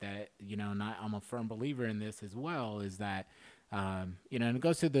great that, you know, I'm a firm believer in this as well, is that you know, and it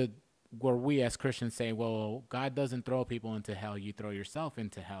goes to where we as Christians say, well, God doesn't throw people into hell, you throw yourself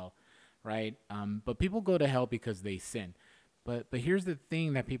into hell, right? But people go to hell because they sin. But here's the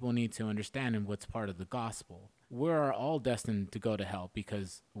thing that people need to understand, and what's part of the gospel. We're all destined to go to hell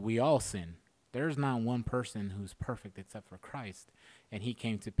because we all sin. There's not one person who's perfect except for Christ, and he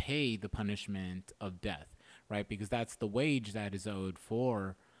came to pay the punishment of death, right? Because that's the wage that is owed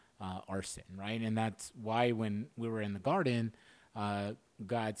for our sin, right? And that's why when we were in the garden,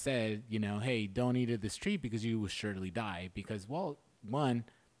 God said, you know, hey, don't eat of this tree because you will surely die. Because, well, one,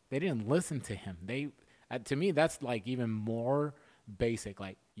 they didn't listen to him. To me, that's like even more basic.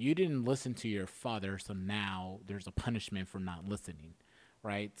 Like, you didn't listen to your father, so now there's a punishment for not listening,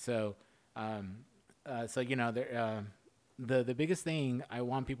 right? So, you know, the biggest thing I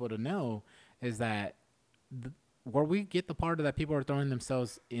want people to know is that where we get the part of that people are throwing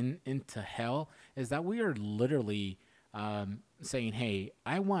themselves into hell is that we are literally saying, hey,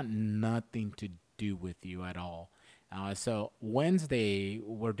 I want nothing to do with you at all. So Wednesday,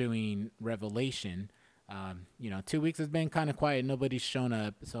 we're doing Revelation. You know, 2 weeks has been kind of quiet. Nobody's shown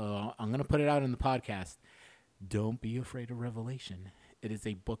up. So I'm going to put it out in the podcast. Don't be afraid of Revelation. It is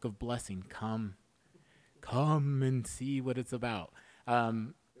a book of blessing. Come and see what it's about. Hold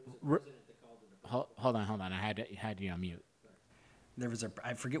on. I had you on mute. There was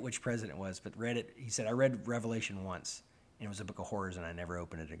I forget which president it was, but read it. He said, I read Revelation once, and it was a book of horrors, and I never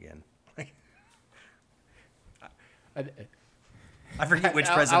opened it again. I forget which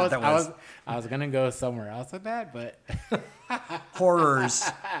president that was. I was going to go somewhere else with that, but...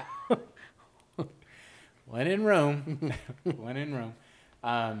 Horrors. When in Rome.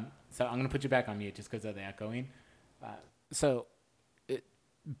 So I'm going to put you back on mute just because of the echoing.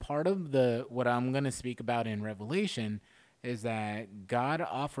 Part of what I'm going to speak about in Revelation is that God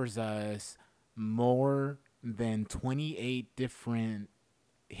offers us more than 28 different,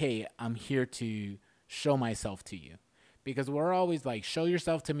 hey, I'm here to show myself to you. Because we're always like, show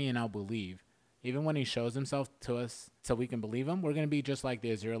yourself to me and I'll believe. Even when he shows himself to us so we can believe him, we're going to be just like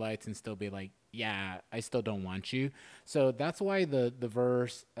the Israelites and still be like, yeah, I still don't want you. So that's why the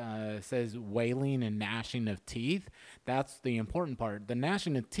verse says wailing and gnashing of teeth. That's the important part. The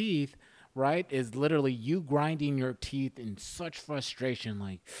gnashing of teeth, right, is literally you grinding your teeth in such frustration.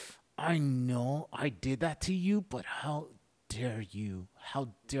 Like, I know I did that to you, but how dare you? How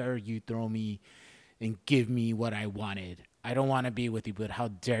dare you throw me and give me what I wanted? I don't want to be with you, but how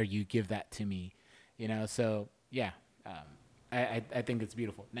dare you give that to me? You know, so yeah, I think it's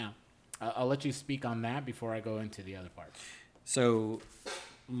beautiful. Now, I'll let you speak on that before I go into the other part. So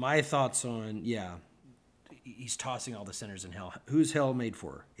my thoughts on, he's tossing all the sinners in hell. Who's hell made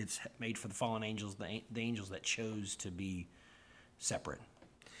for? It's made for the fallen angels, the angels that chose to be separate.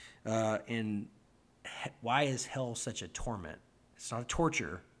 And why is hell such a torment? It's not a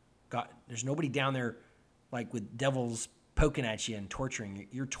torture. God, there's nobody down there like with devils poking at you and torturing you.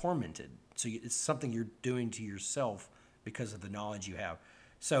 You're tormented. So it's something you're doing to yourself because of the knowledge you have.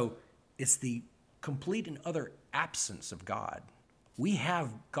 So it's the complete and utter absence of God. We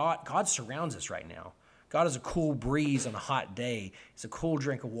have God. God surrounds us right now. God is a cool breeze on a hot day. It's a cool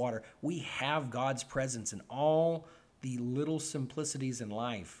drink of water. We have God's presence in all the little simplicities in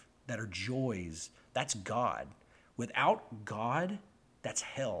life that are joys. That's God. Without God, that's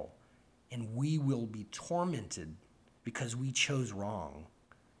hell. And we will be tormented because we chose wrong.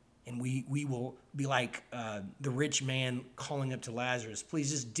 And we will be like the rich man calling up to Lazarus,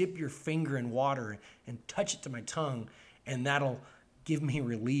 please just dip your finger in water and touch it to my tongue, and that'll give me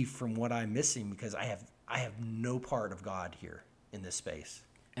relief from what I'm missing because I have no part of God here in this space.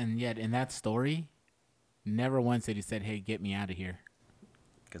 And yet in that story, never once did he said, hey, get me out of here.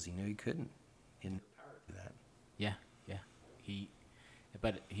 Because he knew he couldn't. He didn't have power to do that. Yeah.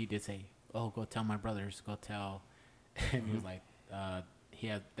 But he did say, oh, go tell my brothers, go tell. And he was like,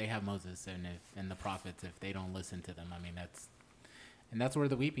 they have Moses and the prophets. If they don't listen to them, I mean, that's where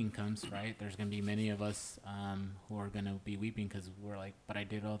the weeping comes, right? There's going to be many of us who are going to be weeping because we're like, but I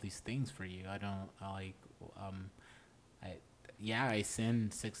did all these things for you. I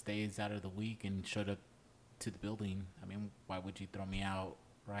sinned 6 days out of the week and showed up to the building. I mean, why would you throw me out,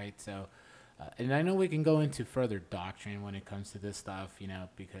 right? So, and I know we can go into further doctrine when it comes to this stuff, you know,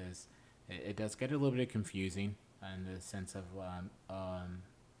 because it does get a little bit confusing in the sense of,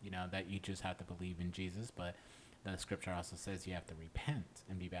 you know, that you just have to believe in Jesus, but the scripture also says you have to repent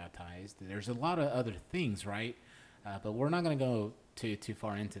and be baptized. There's a lot of other things, right? But we're not going to go too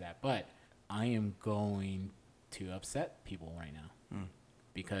far into that. But I am going to upset people right now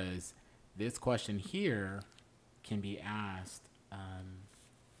because this question here can be asked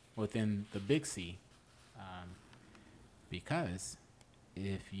within the big C, because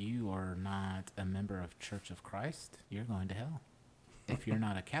if you are not a member of Church of Christ, you're going to hell. If you're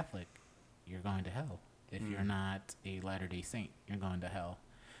not a Catholic, you're going to hell. If you're not a Latter-day Saint, you're going to hell,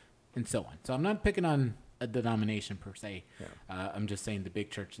 and so on. So I'm not picking on a denomination per se. I'm just saying the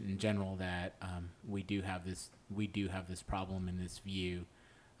big church in general that we do have this problem and this view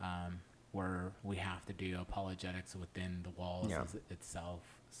where we have to do apologetics within the walls itself.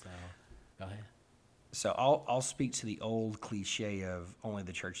 So go ahead. So I'll speak to the old cliche of only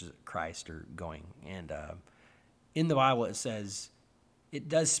the churches of Christ are going. And in the Bible it says it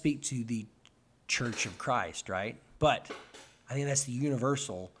does speak to the Church of Christ, right? But I think that's the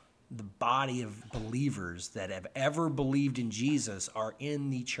universal. The body of believers that have ever believed in Jesus are in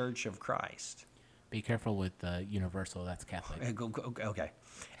the Church of Christ. Be careful with universal. That's Catholic. Okay.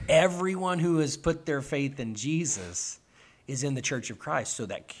 Everyone who has put their faith in Jesus is in the Church of Christ. So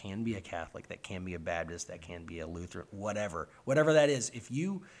that can be a Catholic, that can be a Baptist, that can be a Lutheran, whatever that is. If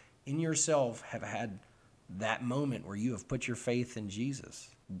you in yourself have had that moment where you have put your faith in Jesus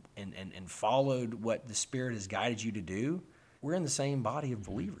and followed what the Spirit has guided you to do, we're in the same body of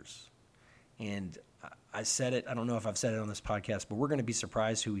believers. And I said it, I don't know if I've said it on this podcast, but we're going to be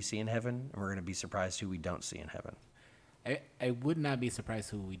surprised who we see in heaven, and we're going to be surprised who we don't see in heaven. I would not be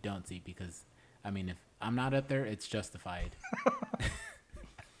surprised who we don't see because, I mean, if I'm not up there, it's justified.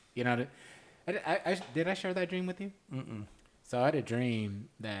 You know, did I share that dream with you? Mm-mm. So I had a dream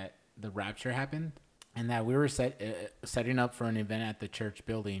that the rapture happened and that we were setting up for an event at the church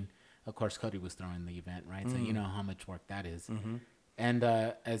building. Of course, Cody was throwing the event, right? So you know how much work that is. Mm-hmm. And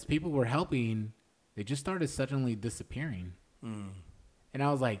as people were helping, they just started suddenly disappearing. And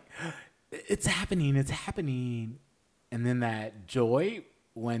I was like, it's happening. And then that joy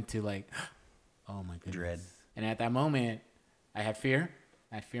went to like, oh my goodness. Dread. And at that moment, I had fear.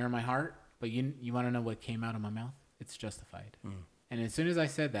 I had fear in my heart. But you want to know what came out of my mouth? It's justified. And as soon as I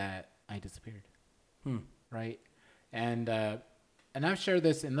said that, I disappeared. Right? And I've shared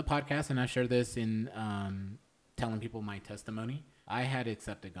this in the podcast, and I've shared this in telling people my testimony. I had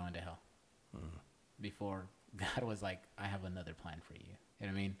accepted going to hell before God was like, I have another plan for you. You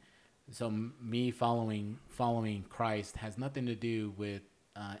know what I mean? So me following Christ has nothing to do with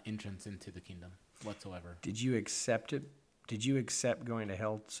entrance into the kingdom whatsoever. Did you accept it? Did you accept going to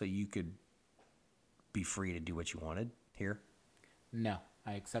hell so you could be free to do what you wanted here? No,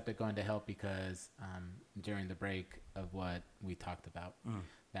 I accepted going to hell because during the break of what we talked about,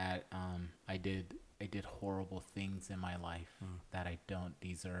 that I did horrible things in my life that I don't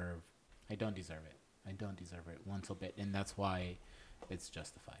deserve. I don't deserve it. I don't deserve it one so bit, and that's why it's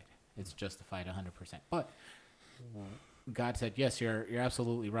justified. It's justified 100%. But God said, "Yes, you're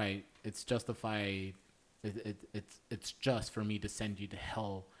absolutely right. It's justified. It's just for me to send you to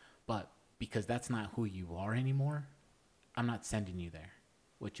hell, but because that's not who you are anymore, I'm not sending you there.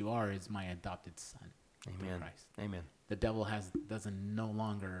 What you are is my adopted son." Amen. Christ. Amen. The devil doesn't no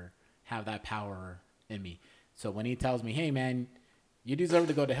longer have that power in me. So when he tells me, "Hey, man, you deserve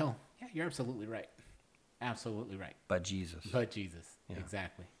to go to hell," yeah, you're absolutely right. Absolutely right. But Jesus. Yeah.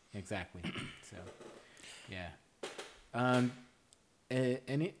 Exactly. So, yeah.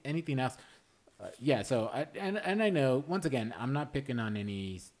 Anything else? Yeah. So I know, once again, I'm not picking on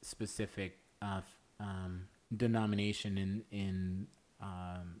any specific denomination in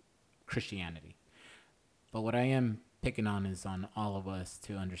Christianity, but what I am picking on is on all of us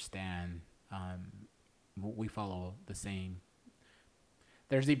to understand we follow the same.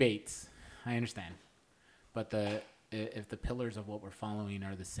 There's debates, I understand, but if the pillars of what we're following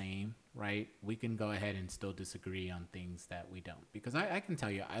are the same, right, we can go ahead and still disagree on things that we don't. Because I can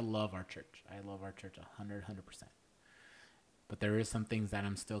tell you, I love our church. I love our church 100%. But there is some things that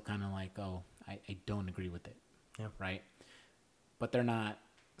I'm still kind of like, oh, I don't agree with it. Yeah. Right? But they're not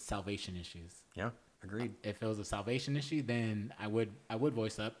salvation issues. Yeah, agreed. If it was a salvation issue, then I would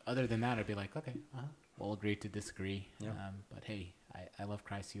voice up. Other than that, I'd be like, okay, we'll agree to disagree. Yeah. But hey, I love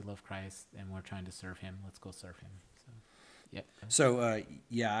Christ, you love Christ, and we're trying to serve him. Let's go serve him. So, yep. So,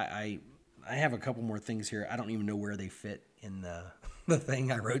 I have a couple more things here. I don't even know where they fit in the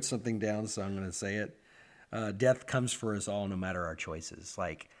thing. I wrote something down, so I'm going to say it. Death comes for us all, no matter our choices.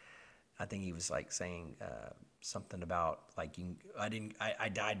 Like, I think he was like saying something about like I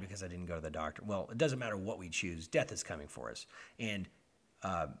died because I didn't go to the doctor. Well, it doesn't matter what we choose. Death is coming for us, and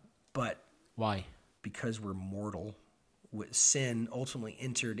but why? Because we're mortal. Sin ultimately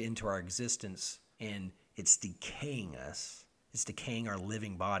entered into our existence, and it's decaying us. It's decaying our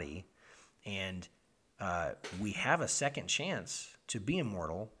living body. and we have a second chance to be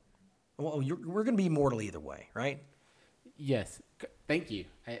immortal. Well, we're going to be immortal either way, right? Yes. Thank you.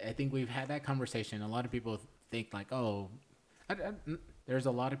 I think we've had that conversation. A lot of people think like, oh, there's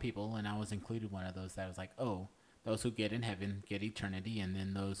a lot of people, and I was included one of those, that was like, oh, those who get in heaven get eternity, and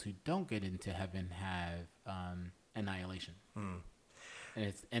then those who don't get into heaven have annihilation. And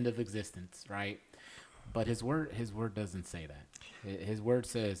it's end of existence, right? But his word doesn't say that. His word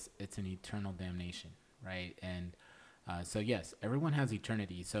says it's an eternal damnation, right? And so yes, everyone has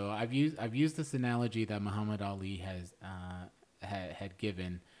eternity. So I've used this analogy that Muhammad Ali has had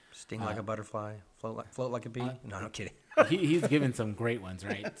given. Sting like a butterfly, float like a bee. No, I'm kidding. He's given some great ones,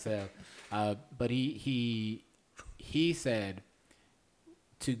 right? So, but he said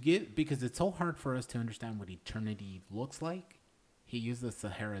to get, because it's so hard for us to understand what eternity looks like. He used the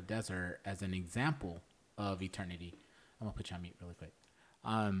Sahara Desert as an example of eternity. I'm gonna put you on mute really quick.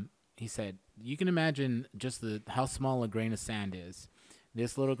 He said, you can imagine just how small a grain of sand is.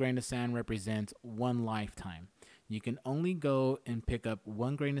 This little grain of sand represents one lifetime. You can only go and pick up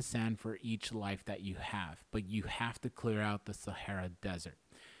one grain of sand for each life that you have, but you have to clear out the Sahara Desert.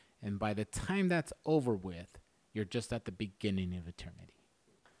 And by the time that's over with, you're just at the beginning of eternity.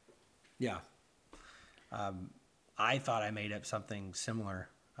 Yeah. I thought I made up something similar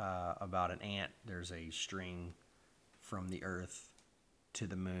about an ant. There's a string from the earth to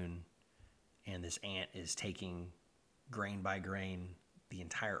the moon, and this ant is taking grain by grain the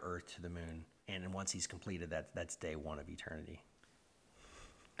entire earth to the moon. And once he's completed that, that's day one of eternity.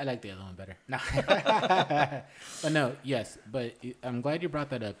 I like the other one better. No. But no, yes. But I'm glad you brought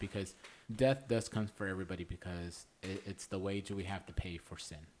that up, because death does come for everybody, because it's the wage we have to pay for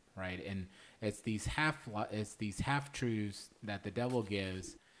sin, right? And it's these half truths that the devil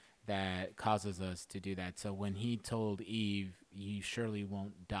gives that causes us to do that. So when he told Eve, "You surely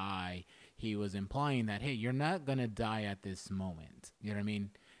won't die," he was implying that, hey, you're not gonna die at this moment. You know what I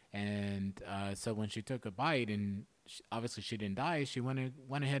mean? And so when she took a bite, and obviously she didn't die, she went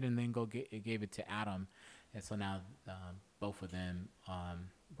ahead and then gave it to Adam, and so now both of them,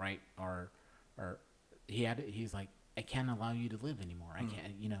 right, are he's like, I can't allow you to live anymore. I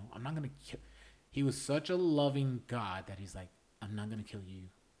can't, I'm not gonna kill. He was such a loving God that he's like, I'm not gonna kill you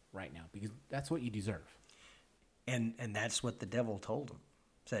right now, because that's what you deserve. And that's what the devil told him.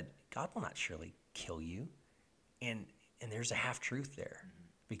 Said, God will not surely kill you, and there's a half truth there.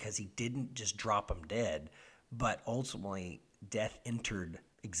 Because he didn't just drop him dead, but ultimately death entered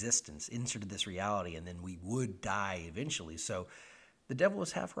existence, entered this reality, and then we would die eventually. So the devil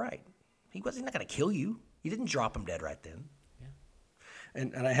was half right. He's not going to kill you. He didn't drop him dead right then. Yeah.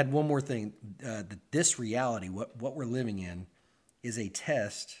 And I had one more thing. This reality, what we're living in, is a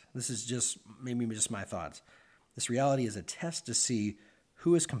test. This is just maybe just my thoughts. This reality is a test to see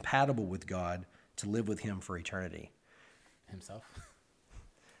who is compatible with God to live with him for eternity. Himself?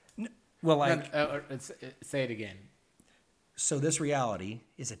 Well, say it again. So this reality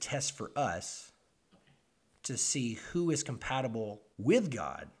is a test for us to see who is compatible with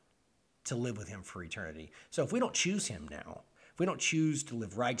God to live with him for eternity. So if we don't choose him now, if we don't choose to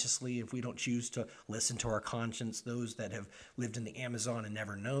live righteously, if we don't choose to listen to our conscience, those that have lived in the Amazon and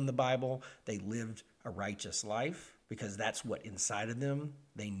never known the Bible, they lived a righteous life because that's what inside of them,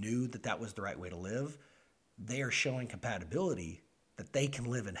 they knew that was the right way to live. They are showing compatibility that they can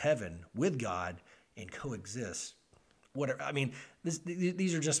live in heaven with God and coexist. Whatever. I mean,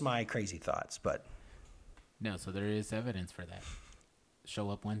 these are just my crazy thoughts, but no. So there is evidence for that. Show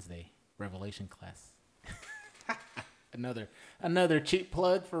up Wednesday, Revelation class. another cheap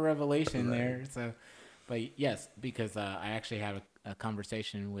plug for Revelation right there. So, but yes, because I actually have a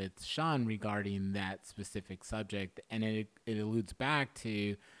conversation with Sean regarding that specific subject, and it alludes back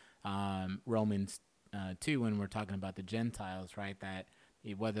to Romans 2, when we're talking about the Gentiles, right? That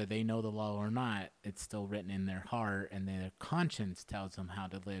whether they know the law or not, it's still written in their heart, and their conscience tells them how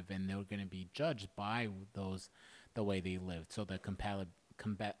to live, and they're going to be judged by the way they lived. So the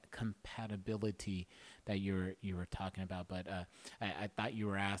compatibility that you were talking about. But I thought you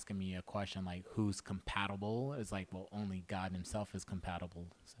were asking me a question like, who's compatible? It's like, well, only God himself is compatible.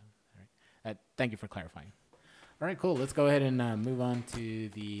 So, all right. Thank you for clarifying. All right, cool. Let's go ahead and move on to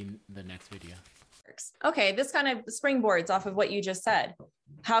the next video. Okay, this kind of springboards off of what you just said.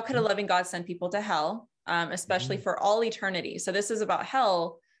 How could a loving God send people to hell, especially for all eternity? So this is about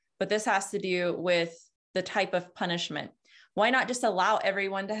hell, but this has to do with the type of punishment. Why not just allow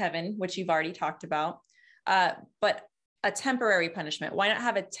everyone to heaven, which you've already talked about, but a temporary punishment? Why not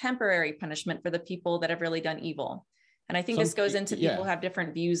have a temporary punishment for the people that have really done evil? And I think this goes into people who have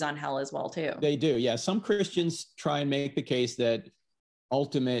different views on hell as well, too. They do, yeah. Some Christians try and make the case that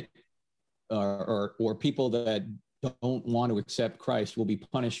ultimate or people that don't want to accept Christ will be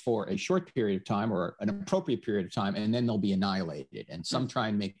punished for a short period of time or an appropriate period of time, and then they'll be annihilated. And some try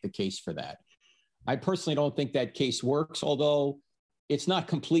and make the case for that. I personally don't think that case works, although it's not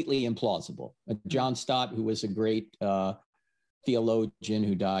completely implausible. John Stott, who was a great theologian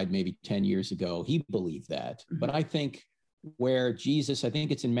who died maybe 10 years ago, he believed that. But I think where Jesus, I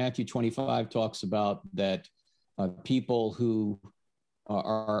think it's in Matthew 25, talks about that people who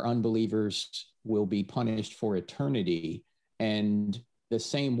are unbelievers will be punished for eternity. And the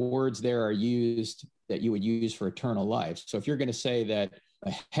same words there are used that you would use for eternal life. So if you're going to say that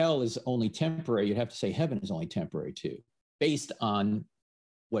hell is only temporary, you'd have to say heaven is only temporary too, based on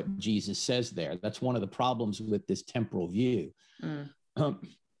what Jesus says there. That's one of the problems with this temporal view.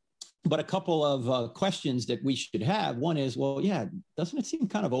 But a couple of questions that we should have. One is, well, yeah, doesn't it seem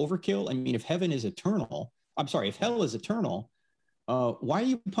kind of overkill? I mean, if hell is eternal, why are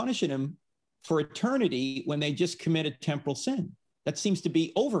you punishing them for eternity when they just committed temporal sin? That seems to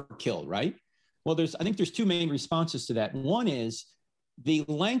be overkill, right? Well, I think there's two main responses to that. One is the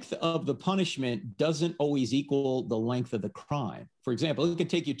length of the punishment doesn't always equal the length of the crime. For example, it can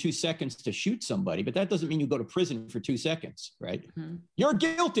take you 2 seconds to shoot somebody, but that doesn't mean you go to prison for 2 seconds, right? You're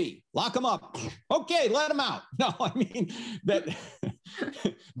guilty, lock them up. Okay, let them out. No, I mean that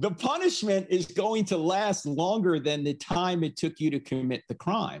the punishment is going to last longer than the time it took you to commit the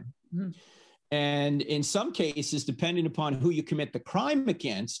crime. And in some cases, depending upon who you commit the crime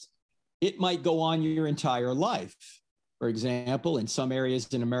against, it might go on your entire life. For example, in some areas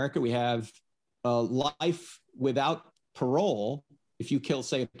in America, we have life without parole. If you kill,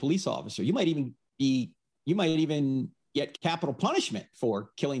 say, a police officer, you might even get capital punishment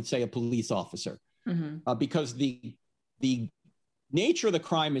for killing, say, a police officer, because the nature of the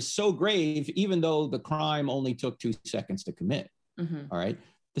crime is so grave, even though the crime only took 2 seconds to commit. All right.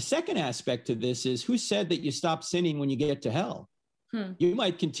 The second aspect to this is, who said that you stop sinning when you get to hell? You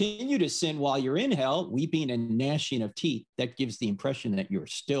might continue to sin while you're in hell, weeping and gnashing of teeth. That gives the impression that you're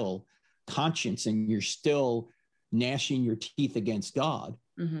still conscious and you're still gnashing your teeth against God.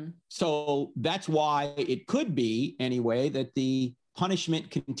 So that's why it could be, anyway, that the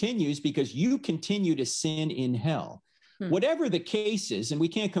punishment continues because you continue to sin in hell. Whatever the case is, and we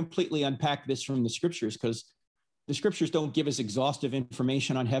can't completely unpack this from the scriptures because the scriptures don't give us exhaustive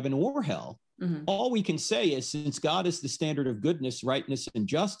information on heaven or hell. All we can say is, since God is the standard of goodness, rightness, and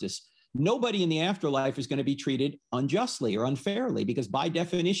justice, nobody in the afterlife is going to be treated unjustly or unfairly, because by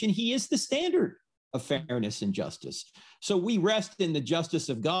definition, he is the standard of fairness and justice. So we rest in the justice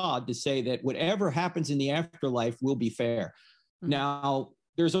of God to say that whatever happens in the afterlife will be fair. Now,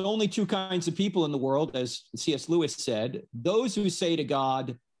 there's only two kinds of people in the world, as C.S. Lewis said: those who say to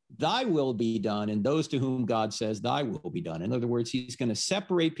God, thy will be done, and those to whom God says, thy will be done. In other words, he's going to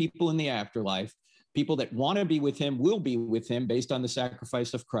separate people in the afterlife. People that want to be with him will be with him based on the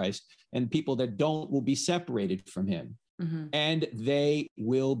sacrifice of Christ, and people that don't will be separated from him. And they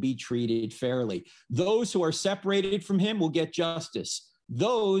will be treated fairly. Those who are separated from him will get justice.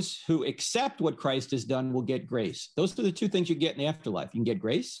 Those who accept what Christ has done will get grace. Those are the two things you get in the afterlife. You can get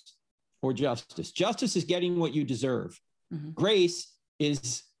grace or justice. Justice is getting what you deserve. Grace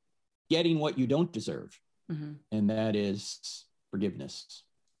is getting what you don't deserve. And that is forgiveness.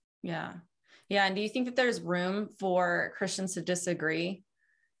 Yeah. And do you think that there's room for Christians to disagree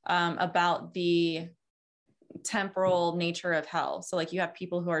about the temporal nature of hell? So like, you have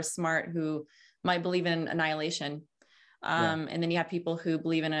people who are smart who might believe in annihilation. And then you have people who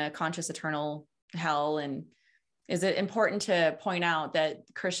believe in a conscious eternal hell. And is it important to point out that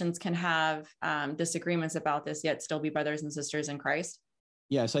Christians can have disagreements about this, yet still be brothers and sisters in Christ?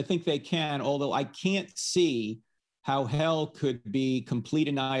 Yes, I think they can, although I can't see how hell could be complete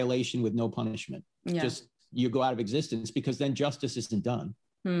annihilation with no punishment. Just you go out of existence, because then justice isn't done.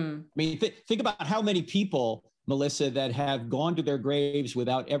 I mean, think about how many people, Melissa, that have gone to their graves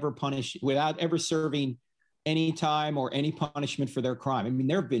without ever serving any time or any punishment for their crime. I mean,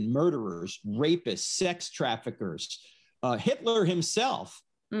 there have been murderers, rapists, sex traffickers. Hitler himself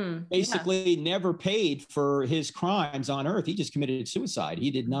basically never paid for his crimes on earth. He just committed suicide.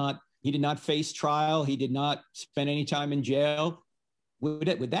 He did not face trial. He did not spend any time in jail.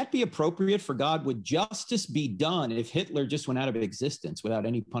 Would that be appropriate for God? Would justice be done if Hitler just went out of existence without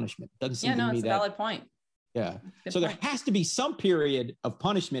any punishment? Doesn't seem to me it's a valid point. Yeah. Good so point. There has to be some period of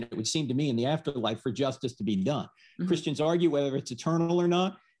punishment, it would seem to me, in the afterlife for justice to be done. Christians argue whether it's eternal or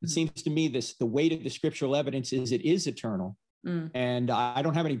not. It seems to me the weight of the scriptural evidence is it is eternal. And I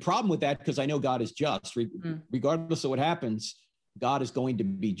don't have any problem with that, because I know God is just. Regardless of what happens, God is going to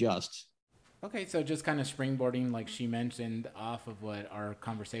be just. Okay, so just kind of springboarding, like she mentioned, off of what our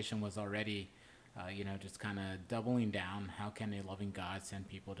conversation was already, just kind of doubling down. How can a loving God send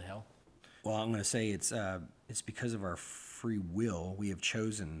people to hell? Well, I'm going to say it's because of our free will. We have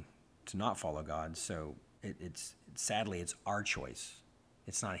chosen to not follow God. So it's sadly it's our choice.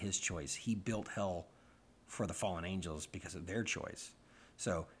 It's not his choice. He built hell for the fallen angels because of their choice.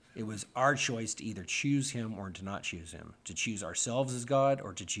 So it was our choice to either choose him or to not choose him, to choose ourselves as God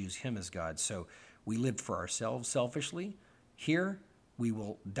or to choose him as God. So we lived for ourselves selfishly. Here, we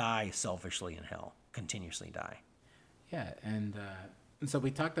will die selfishly in hell, continuously die. Yeah, and so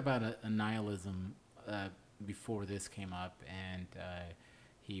we talked about a nihilism before this came up, and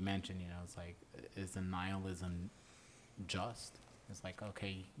he mentioned, it's like, is the nihilism just? It's like,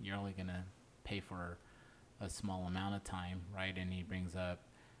 okay, you're only going to pay for a small amount of time, right? And he brings up,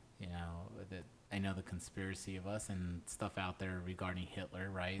 that I know the conspiracy of us and stuff out there regarding Hitler,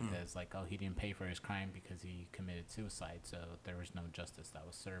 right? That's like, oh, he didn't pay for his crime because he committed suicide, so there was no justice that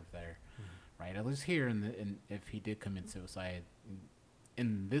was served there, right? At least here, if he did commit suicide,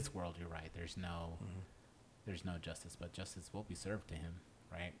 in this world, you're right. There's no justice, but justice will be served to him,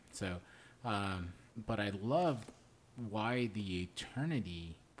 right? So, but I loved why the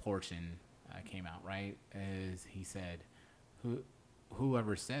eternity portion came out, right? As he said,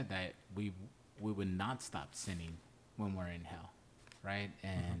 whoever said that we would not stop sinning when we're in hell, right?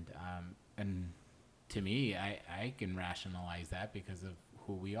 And to me, I can rationalize that because of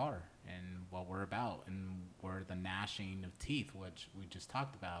who we are and what we're about, and we're the gnashing of teeth, which we just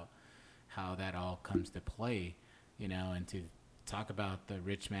talked about, how that all comes to play, and to talk about the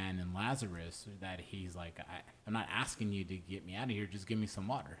rich man and Lazarus, that he's like, I'm not asking you to get me out of here, just give me some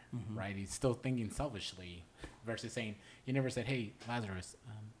water, right? He's still thinking selfishly versus saying, you never said, hey, Lazarus,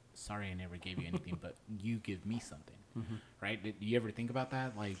 sorry I never gave you anything, but you give me something, right? Did you ever think about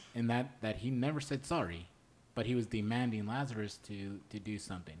that? Like, in that he never said sorry, but he was demanding Lazarus to do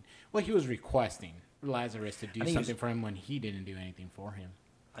something. Well, he was requesting Lazarus to do something for him when he didn't do anything for him.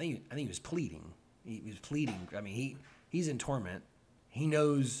 I think he was pleading. He was pleading. I mean, he's in torment. He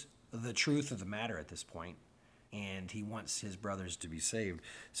knows the truth of the matter at this point, and he wants his brothers to be saved.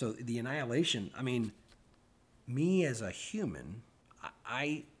 So the annihilation, I mean, me as a human,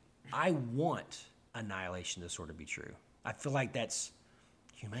 I want annihilation to sort of be true. I feel like that's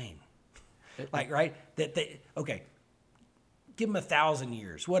humane. Like, right? Okay, give them 1,000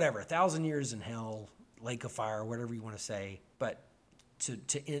 years, whatever, 1,000 years in hell, lake of fire, whatever you want to say, but to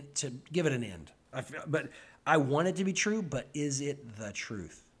give it an end. But I want it to be true, but is it the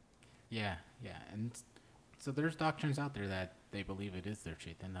truth? Yeah, and so there's doctrines out there that they believe it is their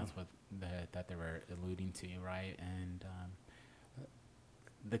truth, and that's what that they were alluding to, right? And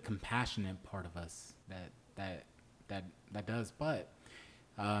the compassionate part of us that does, but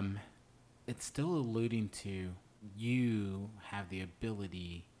it's still alluding to you have the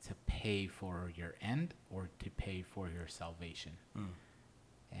ability to pay for your end or to pay for your salvation.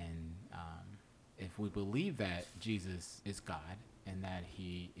 And if we believe that Jesus is God and that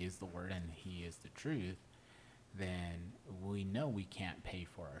he is the Word and he is the truth, then we know we can't pay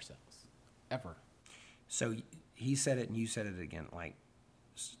for ourselves, ever. So he said it and you said it again, like,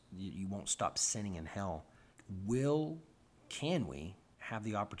 you won't stop sinning in hell. Can we have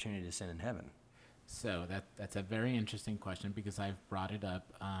the opportunity to sin in heaven? So that's a very interesting question because I've brought it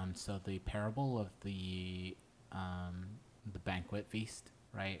up. So the parable of the banquet feast,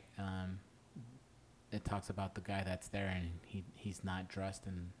 right? It talks about the guy that's there and he's not dressed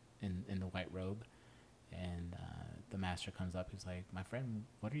in the white robe, and the master comes up. He's like, "My friend,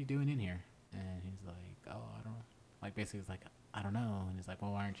 what are you doing in here?" And he's like, "Oh, I don't." Like, basically, he's like, "I don't know." And he's like,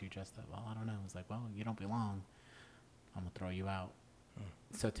 "Well, why aren't you dressed up?" "Well, I don't know." He's like, "Well, you don't belong. I'm gonna throw you out."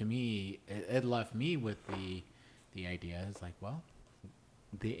 So to me, it left me with the idea. It's like, well,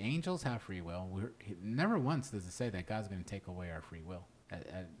 the angels have free will. Never once does it say that God's going to take away our free will.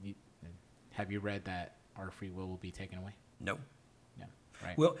 Have you read that our free will be taken away? No. Yeah.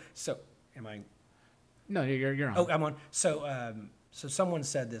 Right. Well, so am I? No, you're on. Oh, I'm on. So someone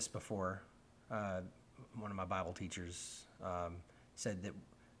said this before. One of my Bible teachers said that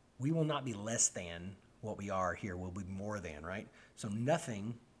we will not be less than what we are here. We'll be more than, right? So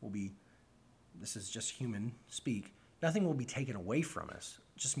nothing will be, this is just human speak, nothing will be taken away from us.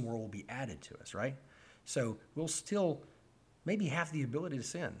 Just more will be added to us, right? So we'll still maybe have the ability to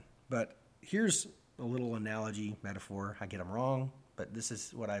sin. But here's a little analogy, metaphor. I get them wrong, but this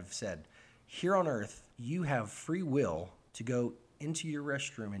is what I've said. Here on earth, you have free will to go into your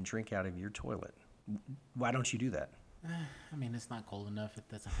restroom and drink out of your toilet. Why don't you do that? I mean, it's not cold enough. It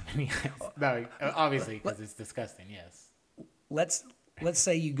doesn't have any ice. No, obviously, because it's disgusting, yes. let's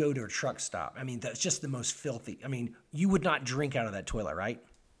say you go to a truck stop. I mean, that's just the most filthy. I mean, you would not drink out of that toilet, right?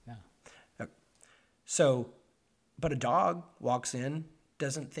 No. So, but a dog walks in,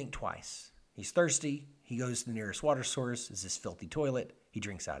 doesn't think twice. He's thirsty. He goes to the nearest water source. Is this filthy toilet? He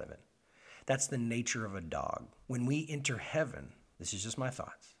drinks out of it. That's the nature of a dog. When we enter heaven, this is just my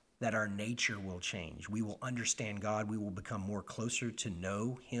thoughts, that our nature will change. We will understand God. We will become more closer to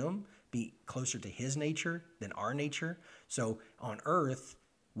know him, be closer to his nature than our nature. So on earth,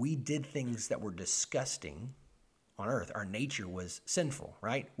 we did things that were disgusting. On earth, our nature was sinful,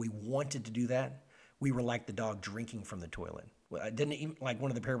 right? We wanted to do that. We were like the dog drinking from the toilet. Well, didn't even, like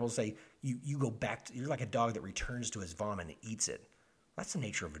one of the parables say, you go back to, you're like a dog that returns to his vomit and eats it. That's the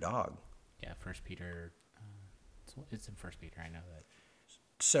nature of a dog. Yeah, First Peter, it's in First Peter, I know that.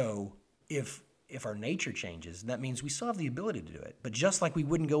 So if our nature changes, that means we still have the ability to do it. But just like we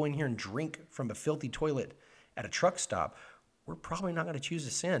wouldn't go in here and drink from a filthy toilet at a truck stop, we're probably not going to choose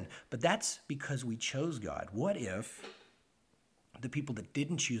to sin. But that's because we chose God. What if the people that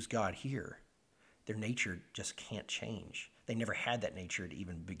didn't choose God here, their nature just can't change? They never had that nature to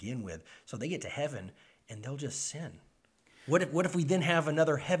even begin with. So they get to heaven and they'll just sin. What if we then have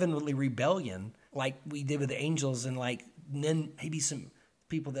another heavenly rebellion like we did with the angels, and then maybe some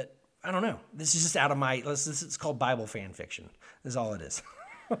people that, I don't know. This is just out of my, it's called Bible fan fiction. That's all it is.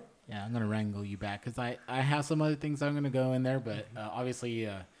 Yeah, I'm going to wrangle you back because I have some other things I'm going to go in there, but obviously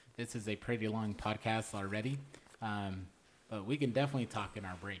this is a pretty long podcast already. But we can definitely talk in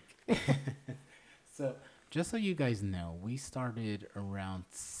our break. So just so you guys know, we started around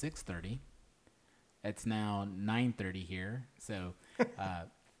 6:30. It's now 9:30 here. So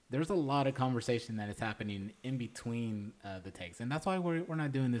there's a lot of conversation that is happening in between the takes. And that's why we're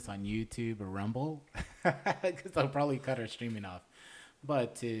not doing this on YouTube or Rumble, because they'll probably cut our streaming off.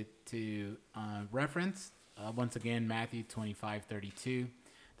 But to reference, once again, Matthew 25:32,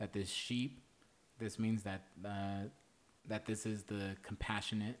 that this sheep, this means that this is the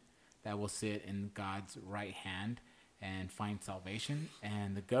compassionate that will sit in God's right hand and find salvation.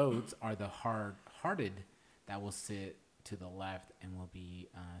 And the goats are the hard-hearted that will sit to the left and will be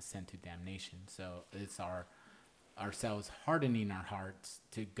sent to damnation. So it's ourselves hardening our hearts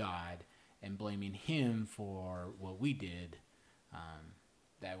to God and blaming him for what we did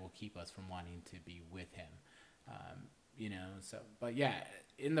that will keep us from wanting to be with him. So, but yeah,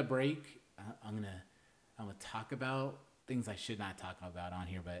 in the break, I'm gonna talk about things I should not talk about on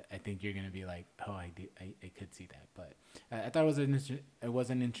here, but I think you're gonna be like, oh, I could see that. But I thought it was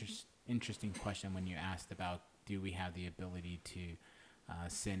an interesting question when you asked about, do we have the ability to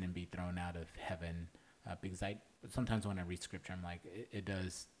sin and be thrown out of heaven? Because sometimes when I read scripture, I'm like, it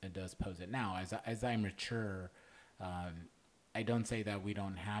does pose it. Now, as I mature, I don't say that we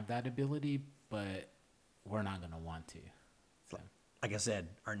don't have that ability, but we're not going to want to. So. Like I said,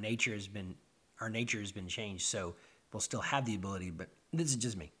 our nature has been changed, so we'll still have the ability, but this is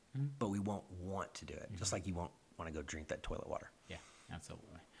just me. Mm-hmm. But we won't want to do it, just like you won't want to go drink that toilet water. Yeah,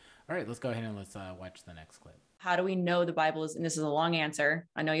 absolutely. All right, let's go ahead and let's watch the next clip. How do we know the Bible is, and this is a long answer,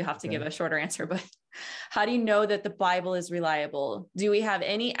 I know you have to give a shorter answer, but how do you know that the Bible is reliable? Do we have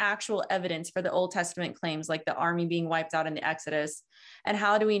any actual evidence for the Old Testament claims, like the army being wiped out in the Exodus? And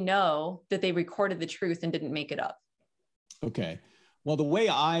how do we know that they recorded the truth and didn't make it up? Okay. Well, the way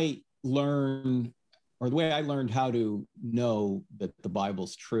I learned how to know that the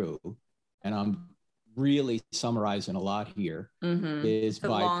Bible's true, and I'm really summarizing a lot here, is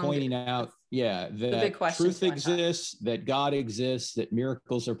by pointing out, that truth exists, that God exists, that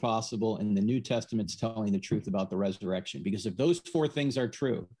miracles are possible, and the New Testament's telling the truth about the resurrection. Because if those four things are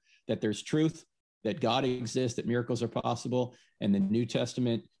true, that there's truth, that God exists, that miracles are possible, and the New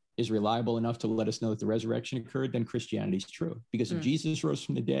Testament is reliable enough to let us know that the resurrection occurred, then Christianity's true. Because if Jesus rose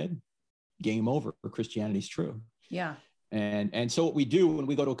from the dead, game over, Christianity's true. Yeah. And so what we do when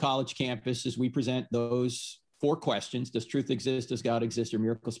we go to a college campus is we present those four questions. Does truth exist? Does God exist? Are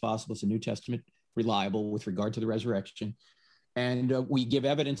miracles possible? Is the New Testament reliable with regard to the resurrection? And we give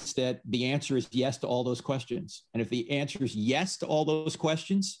evidence that the answer is yes to all those questions. And if the answer is yes to all those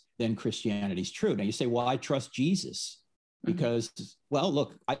questions, then Christianity is true. Now you say, well, I trust Jesus because, well,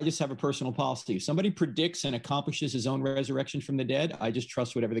 look, I just have a personal policy. If somebody predicts and accomplishes his own resurrection from the dead, I just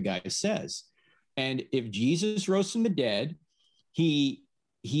trust whatever the guy says. And if Jesus rose from the dead, he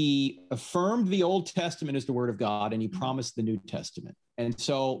affirmed the Old Testament as the word of God, and he promised the New Testament. And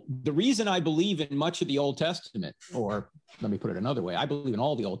so the reason I believe in much of the Old Testament, or let me put it another way, I believe in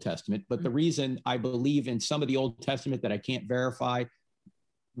all the Old Testament, but the reason I believe in some of the Old Testament that I can't verify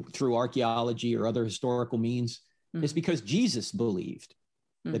through archaeology or other historical means is because Jesus believed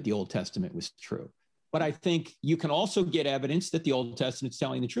that the Old Testament was true. But I think you can also get evidence that the Old Testament's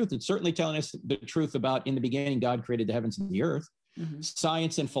telling the truth. It's certainly telling us the truth about in the beginning, God created the heavens and the earth. Mm-hmm.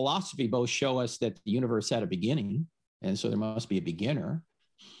 Science and philosophy both show us that the universe had a beginning, and so there must be a beginner.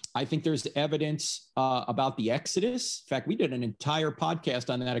 I think there's evidence about the Exodus. In fact, we did an entire podcast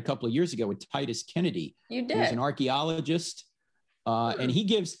on that a couple of years ago with Titus Kennedy. You did. He's an archaeologist, and he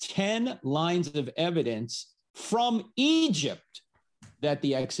gives 10 lines of evidence from Egypt that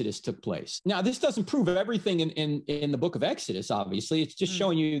the Exodus took place. Now, this doesn't prove everything in the book of Exodus, obviously. It's just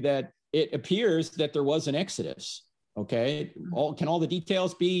showing you that it appears that there was an Exodus, okay? Can all the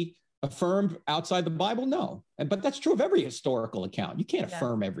details be affirmed outside the Bible? No. But that's true of every historical account. You can't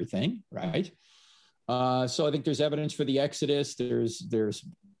affirm everything, right? So I think there's evidence for the Exodus. There's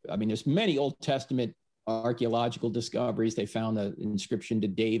many Old Testament archaeological discoveries. They found an inscription to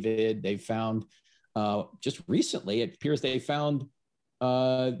David. They found, just recently, it appears they found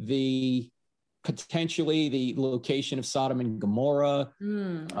potentially the location of Sodom and Gomorrah.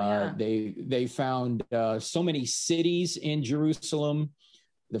 They found so many cities in Jerusalem.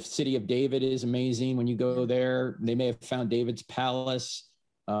 The city of David is amazing. When you go there, they may have found David's palace.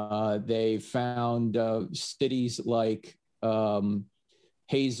 They found cities like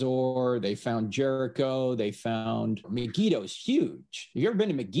Hazor. They found Jericho. They found Megiddo's huge. Have you ever been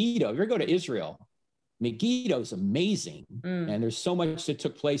to Megiddo? If you ever go to Israel, Megiddo's amazing. And there's so much that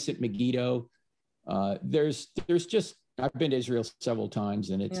took place at Megiddo. There's just, I've been to Israel several times,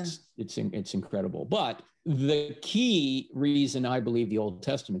 and it's incredible. But the key reason I believe the Old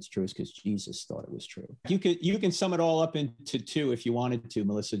Testament's true is because Jesus thought it was true. You can sum it all up into two if you wanted to,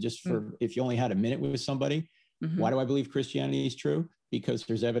 Melissa, just for if you only had a minute with somebody. Why do I believe Christianity is true? Because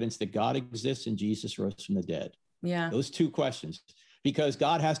there's evidence that God exists and Jesus rose from the dead. Yeah. Those two questions. Because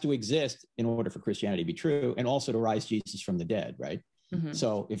God has to exist in order for Christianity to be true, and also to rise Jesus from the dead, right?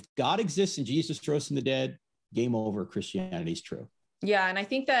 So if God exists and Jesus rose from the dead, game over, Christianity is true. Yeah. And I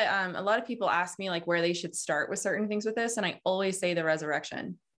think that a lot of people ask me like where they should start with certain things with this. And I always say the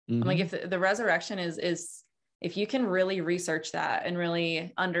resurrection. I'm like, if the resurrection is, if you can really research that and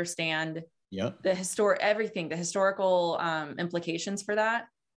really understand the historical implications for that.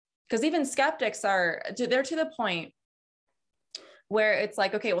 Because even skeptics they're to the point where it's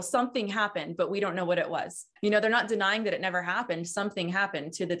like, okay, well, something happened, but we don't know what it was. They're not denying that it never happened. Something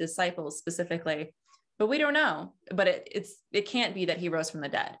happened to the disciples specifically, but we don't know. But it can't be that he rose from the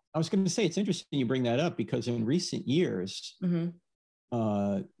dead. I was going to say, it's interesting you bring that up, because in recent years,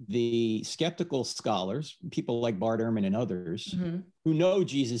 the skeptical scholars, people like Bart Ehrman and others, who know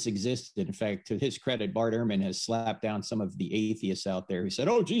Jesus existed. In fact, to his credit, Bart Ehrman has slapped down some of the atheists out there who said,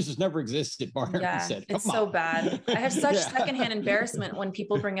 "Oh, Jesus never existed." Bart Ehrman said, "It's so bad." I have such secondhand embarrassment when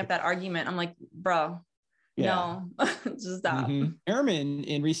people bring up that argument. I'm like, bro, no, just stop. Ehrman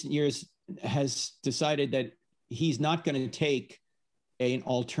in recent years has decided that he's not going to take an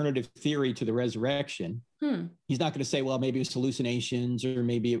alternative theory to the resurrection. He's not going to say, well, maybe it was hallucinations, or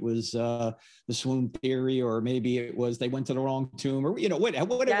maybe it was the swoon theory, or maybe it was they went to the wrong tomb, or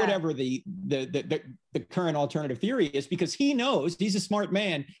whatever the current alternative theory is, because he knows, he's a smart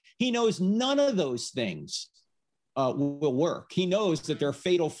man. He knows none of those things will work. He knows that there are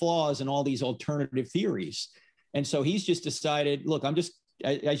fatal flaws in all these alternative theories, and so he's just decided, look, I'm just,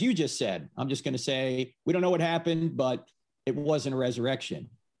 as you just said, I'm just going to say we don't know what happened, but it wasn't a resurrection.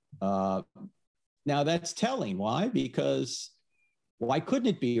 Now that's telling. Why? Because why couldn't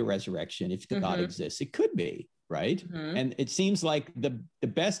it be a resurrection if God exists? It could be, right? And it seems like the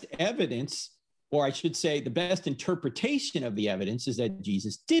best evidence, or I should say the best interpretation of the evidence, is that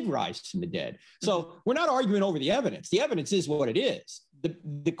Jesus did rise from the dead. So we're not arguing over the evidence. The evidence is what it is.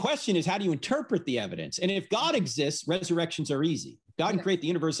 The question is, how do you interpret the evidence? And if God exists, resurrections are easy. God can create the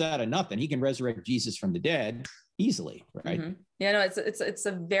universe out of nothing. He can resurrect Jesus from the dead easily, right? Yeah, no, it's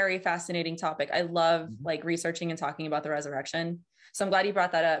a very fascinating topic. I love like researching and talking about the resurrection. So I'm glad you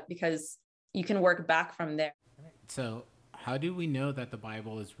brought that up, because you can work back from there. So how do we know that the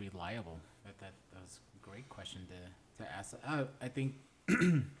Bible is reliable? That was a great question to ask. I think,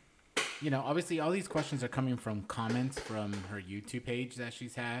 obviously all these questions are coming from comments from her YouTube page that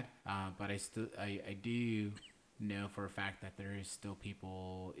she's had. But I do know for a fact that there is still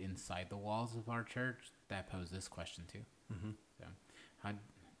people inside the walls of our church that pose this question too. So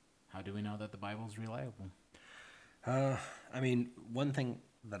how do we know that the Bible is reliable? One thing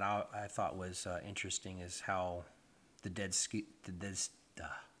that I thought was interesting is how the Dead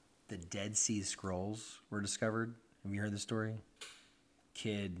Sea Scrolls were discovered. Have you heard the story?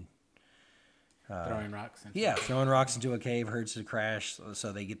 Kid throwing rocks. Throwing rocks into a cave, hurts to crash.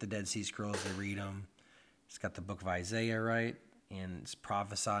 So they get the Dead Sea Scrolls, they read them. It's got the book of Isaiah, right? And it's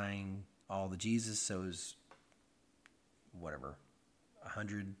prophesying all the Jesus, so is whatever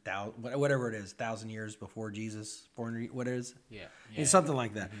 100,000, whatever it is, 1,000 years before Jesus, 400, what it is? Yeah. It's something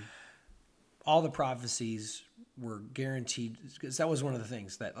like that. Mm-hmm. All the prophecies were guaranteed, because that was one of the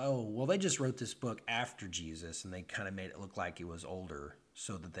things that, they just wrote this book after Jesus, and they kind of made it look like it was older,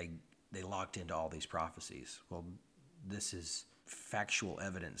 so that they locked into all these prophecies. Well, this is factual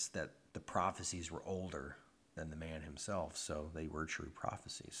evidence that the prophecies were older than the man himself, so they were true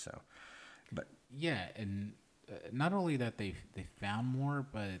prophecies. So, but yeah, and not only that they found more,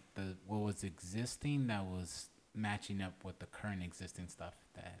 but what was existing that was matching up with the current existing stuff,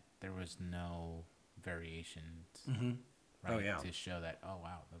 that there was no variations. Mm-hmm. Right, to show that,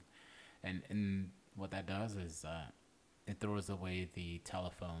 wow, and what that does is it throws away the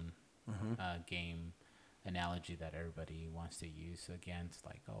telephone game analogy that everybody wants to use against,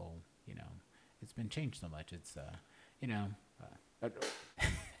 like, it's been changed so much. It's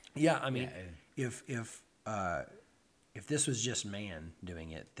yeah, I mean, if this was just man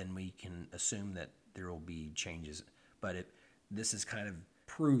doing it, then we can assume that there will be changes. But this is kind of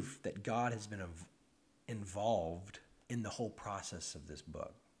proof that God has been involved in the whole process of this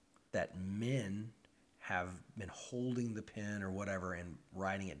book, that men have been holding the pen or whatever and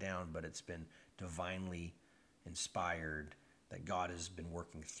writing it down, but it's been divinely inspired, that God has been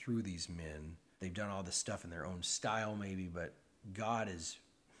working through these men. They've done all this stuff in their own style maybe, but God is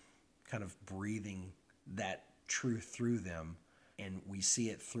kind of breathing that truth through them, and we see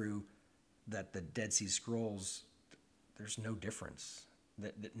it through that the Dead Sea Scrolls, there's no difference.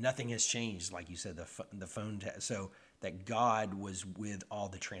 That nothing has changed, like you said, the phone so that God was with all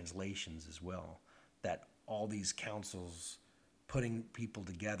the translations as well, that all these councils putting people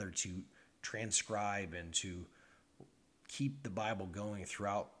together to transcribe and to keep the Bible going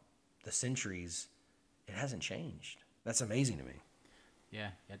throughout the centuries, it hasn't changed. That's amazing to me. Yeah,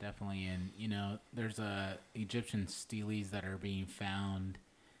 definitely. And, there's Egyptian steles that are being found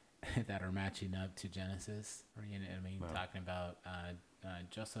that are matching up to Genesis. Or, wow. Talking about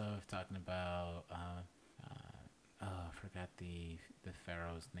Joseph, talking about, I forgot the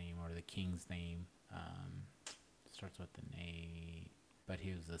pharaoh's name or the king's name. Starts with the name, but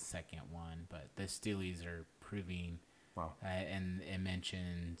he was the second one. But the steles are proving, wow. And it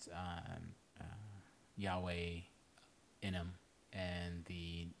mentions Yahweh in them, and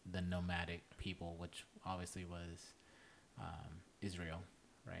the nomadic people, which obviously was Israel,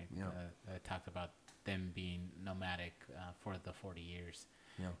 right? Yeah. Talked about them being nomadic for the 40 years.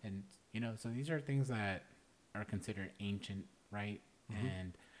 Yeah. And, so these are things that are considered ancient, right? Mm-hmm.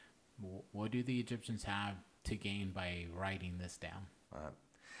 And what do the Egyptians have to gain by writing this down?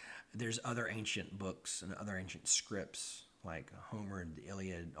 There's other ancient books and other ancient scripts like Homer and the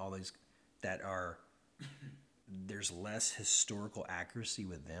Iliad, all these that are, there's less historical accuracy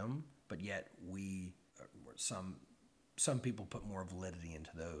with them, but yet some people put more validity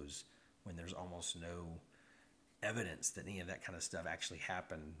into those when there's almost no evidence that any of that kind of stuff actually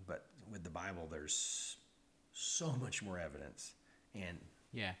happened. But with the Bible, there's so much more evidence. And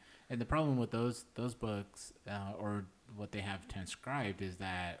yeah, and the problem with those books or what they have transcribed is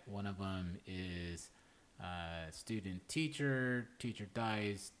that one of them is student teacher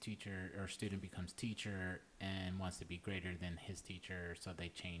dies, teacher or student becomes teacher and wants to be greater than his teacher, so they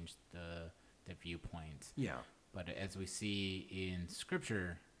change the viewpoints. Yeah. But as we see in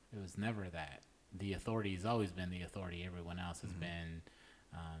Scripture, it was never that. The authority has always been the authority. Everyone else has been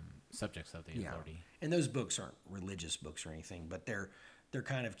subjects of the authority. And those books aren't religious books or anything, but they're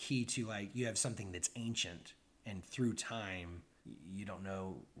kind of key to, like, you have something that's ancient, and through time, you don't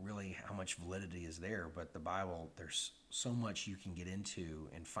know really how much validity is there. But the Bible, there's so much you can get into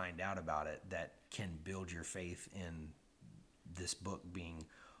and find out about it that can build your faith in this book being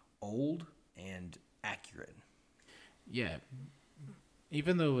old and accurate. Yeah.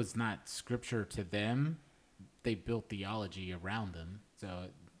 Even though it was not scripture to them, they built theology around them, so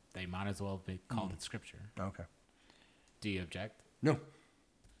they might as well be called it scripture. Okay. Do you object? No,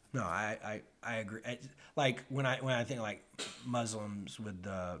 I agree. Like when I think like Muslims with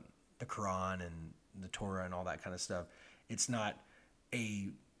the Quran and the Torah and all that kind of stuff, it's not a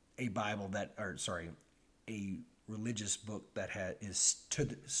Bible a religious book that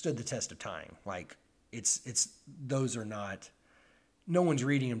stood the test of time. Like it's those are not. No one's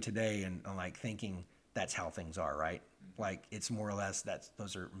reading them today and like thinking that's how things are, right? Like it's more or less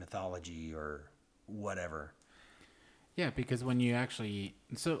those are mythology or whatever. Yeah, because when you actually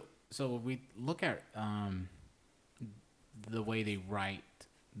so we look at the way they write,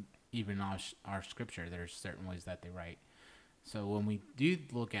 even our scripture, there's certain ways that they write. So when we do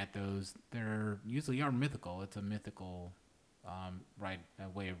look at those, they're usually are mythical. It's a mythical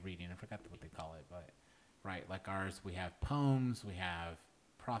way of reading. I forgot what they call it, but right, like ours, we have poems, we have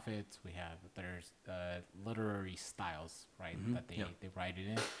prophets, there's literary styles, right, that they write it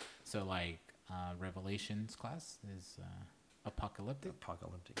in. So like Revelations class is apocalyptic.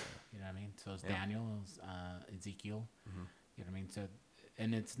 You know what I mean? So it's Daniel, it's, Ezekiel. You know what I mean? So,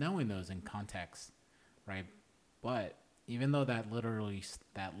 and it's knowing those in context, right? But even though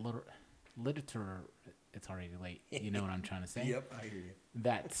literature, it's already late. You know what I'm trying to say? Yep, I hear you.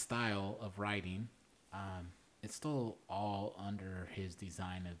 That style of writing, it's still all under his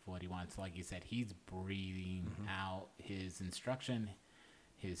design of what he wants. Like you said, he's breathing out his instruction,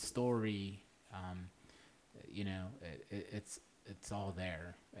 his story. You know, it's all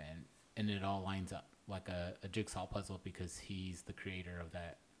there, and it all lines up like a jigsaw puzzle because he's the creator of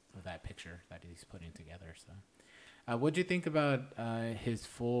that picture that he's putting together. So, what'd you think about his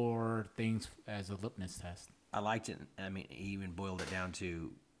 4 things as a litmus test? I liked it. I mean, he even boiled it down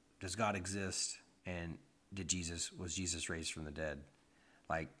to: does God exist, and was Jesus raised from the dead?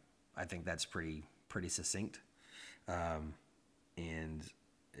 Like, I think that's pretty succinct. And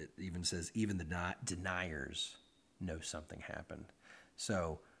it even says even the deniers know something happened.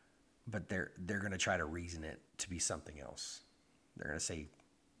 So, but they're going to try to reason it to be something else. They're going to say,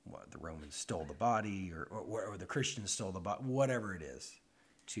 well, the Romans stole the body, or the Christians stole the body, whatever it is.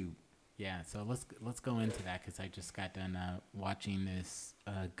 Yeah, so let's go into that because I just got done watching this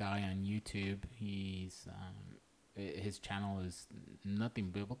guy on YouTube. His channel is nothing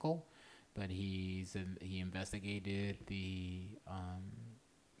biblical, but he investigated the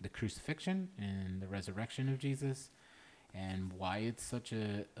crucifixion and the resurrection of Jesus and why it's such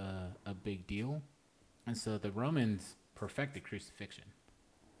a big deal. And so the Romans perfected crucifixion.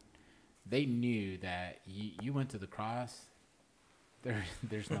 They knew that you went to the cross,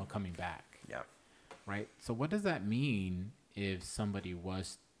 there's no coming back. Yeah. Right? So what does that mean if somebody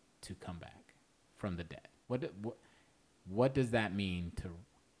was to come back from the dead? What does that mean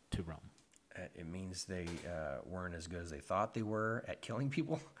to Rome? It means they weren't as good as they thought they were at killing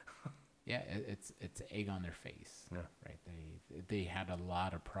people. Yeah, it's egg on their face. Yeah. Right? They had a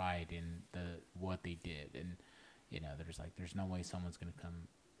lot of pride in what they did, and you know, there's no way someone's gonna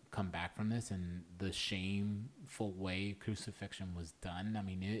come back from this. And the shameful way crucifixion was done, I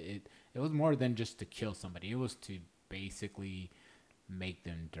mean, it was more than just to kill somebody. It was to basically make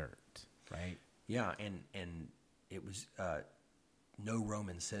them dirt, right? Yeah, and it was no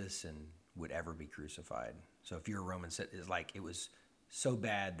Roman citizen would ever be crucified. So if you're a Roman citizen, it's like it was so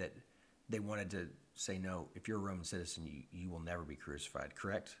bad that they wanted to say, no, if you're a Roman citizen, you will never be crucified,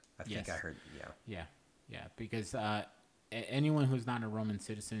 correct? I think I heard, Yeah, because anyone who's not a Roman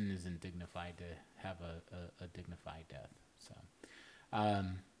citizen isn't dignified to have a dignified death.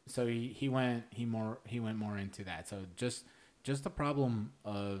 So he went more into that. So just the problem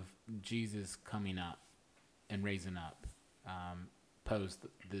of Jesus coming up and raising up posed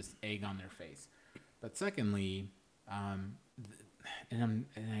this egg on their face. But secondly, and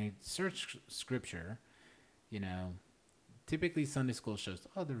I searched scripture, you know, typically Sunday school shows,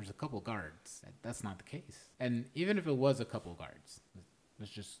 there was a couple guards. That's not the case. And even if it was a couple guards,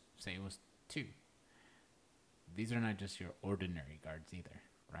 let's just say it was 2. These are not just your ordinary guards either,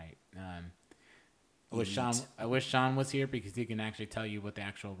 right? I wish Sean was here because he can actually tell you what the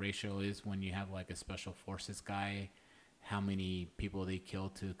actual ratio is when you have like a special forces guy, how many people they kill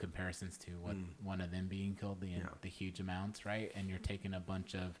to comparisons to what one of them being killed, the huge amounts, right? And you're taking a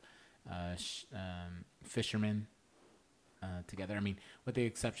bunch of fishermen together. I mean, with the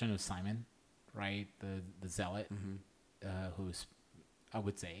exception of Simon, right, the zealot, who's, I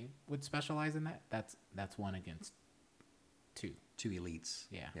would say, would specialize in that. That's 1 against 2. 2 elites.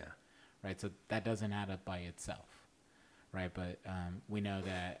 Yeah. Right. So that doesn't add up by itself, right? But we know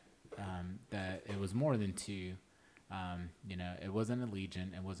that that it was more than 2. You know, it wasn't a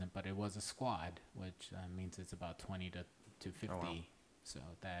legion. But it was a squad, which means it's about 20 to 50. Oh, wow. So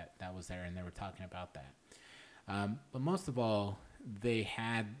that was there, and they were talking about that. But most of all, they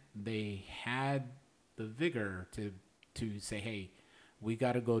had the vigor to say, hey, we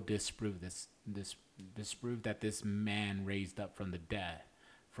got to go disprove disprove that this man raised up from the dead,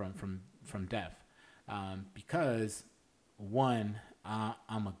 from death, because 1,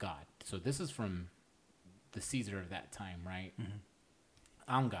 I'm a god. So this is from the Caesar of that time, right? Mm-hmm.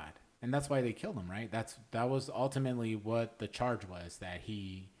 I'm God, and that's why they killed him, right? That was ultimately what the charge was, that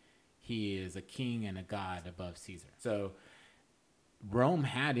he is a king and a god above Caesar. So Rome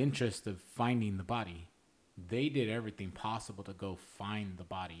had interest of finding the body. They did everything possible to go find the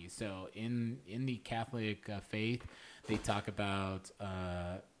body. So in the Catholic faith, they talk about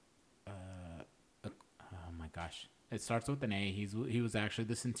oh my gosh, It starts with an A. He was actually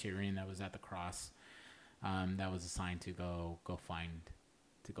the centurion that was at the cross, that was assigned to go find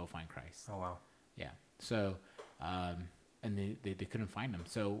Christ. Oh wow. Yeah. So, and they couldn't find him.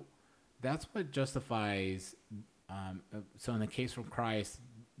 So that's what justifies. So in the case from Christ,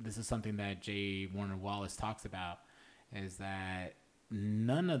 this is something that J. Warner Wallace talks about, is that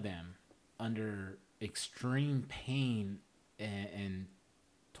none of them, under extreme pain and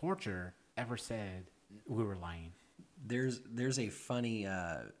torture, ever said we were lying. There's a funny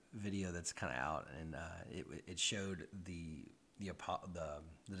video that's kind of out, and it showed the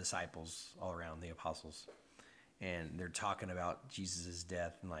disciples all around, the apostles, and they're talking about Jesus'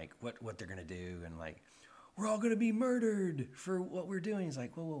 death and like what they're gonna do, and like, we're all gonna be murdered for what we're doing. It's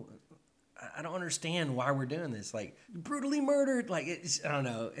like, well, I don't understand why we're doing this. Like, brutally murdered. Like, I don't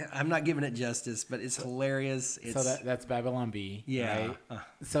know. I'm not giving it justice, but it's hilarious. So that's Babylon B. Yeah. Right?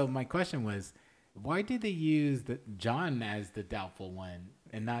 So my question was, why did they use John as the doubtful one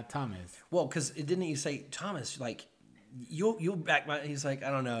and not Thomas? Well, because didn't he say, Thomas, like, you'll back my? He's like, I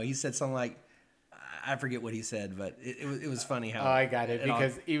don't know. He said something like, I forget what he said, but it was funny how. Oh, I got it,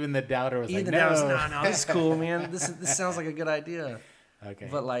 because even the doubter was like, no, this is cool, man. This sounds like a good idea. Okay.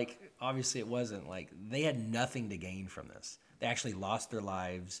 But like, obviously it wasn't. Like, they had nothing to gain from this. They actually lost their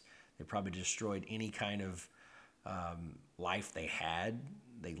lives. They probably destroyed any kind of life they had.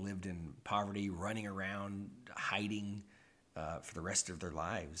 They lived in poverty, running around, hiding for the rest of their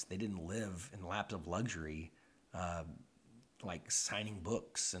lives. They didn't live in laps of luxury, like signing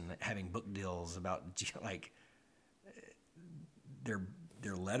books and having book deals about, like,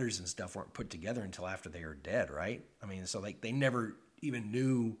 their letters and stuff weren't put together until after they were dead, right? I mean, so like they never even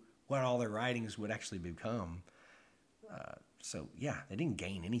knew what all their writings would actually become. So yeah, they didn't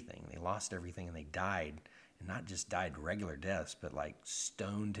gain anything. They lost everything, and they died, and not just died regular deaths, but like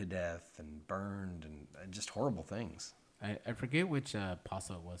stoned to death and burned and just horrible things. I forget which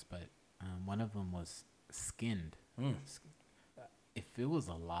apostle it was, but one of them was skinned. If it was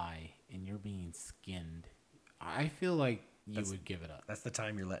a lie and you're being skinned, I feel like you would give it up. That's the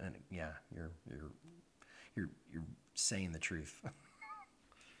time you're letting it. Yeah, you're saying the truth.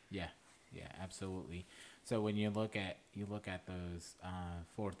 Yeah, absolutely. So when you look at those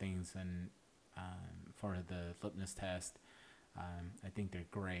 4 things and for the litmus test, I think they're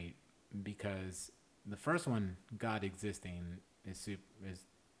great, because the first one, God existing, is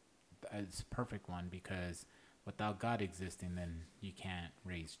a perfect one, because without God existing, then you can't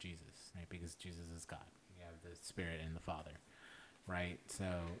raise Jesus, right? Because Jesus is God. You have the Spirit and the Father, right? So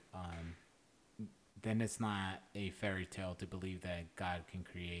then it's not a fairy tale to believe that God can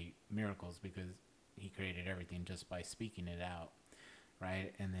create miracles, because he created everything just by speaking it out,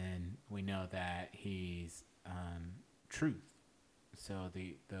 right? And then we know that he's truth. So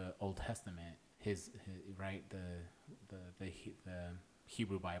the Old Testament, his right, the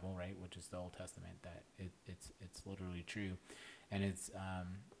Hebrew Bible, right, which is the Old Testament, that it's literally true, and it's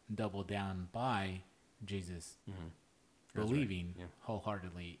doubled down by Jesus believing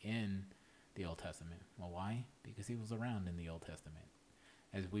wholeheartedly in the Old Testament. Well, why? Because he was around in the Old Testament.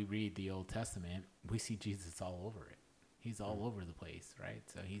 As we read the Old Testament, we see Jesus all over it. He's all over the place, right?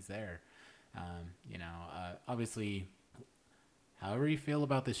 So he's there. Obviously, however you feel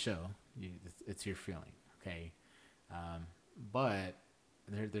about this show, it's your feeling, okay? But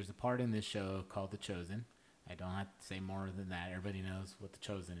there's a part in this show called The Chosen. I don't have to say more than that. Everybody knows what The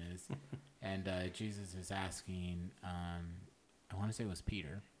Chosen is. And Jesus is asking, I want to say it was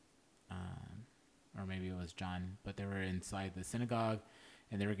Peter, or maybe it was John, but they were inside the synagogue,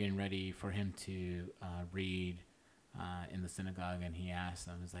 and they were getting ready for him to read in the synagogue, and he asked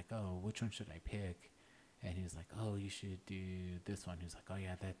them, he's like, oh, which one should I pick? And he was like, oh, you should do this one. He was like, oh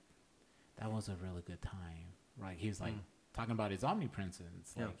yeah, that was a really good time, right? He was like talking about his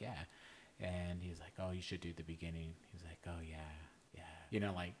omnipresence, like, yeah. And he's like, oh, you should do the beginning. He was like, oh yeah.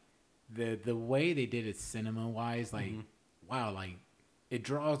 Like the way they did it cinema wise, like, wow, like it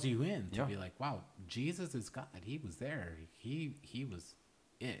draws you in to be like, wow, Jesus is God. He was there. He was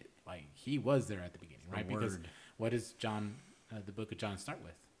it. Like, he was there at the beginning, right? Because what does John, the book of John, start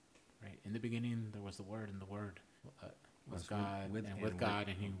with? Right? In the beginning, there was the Word, and the Word was God, with God,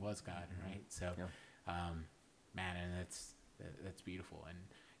 and he was God, right? So, man, and that's beautiful.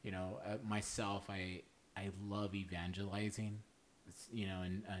 And myself, I love evangelizing.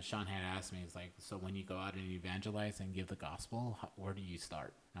 And Sean had asked me, he's like, so when you go out and evangelize and give the gospel, where do you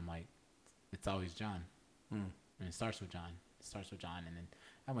start? I'm like, it's always John. And it starts with John. And then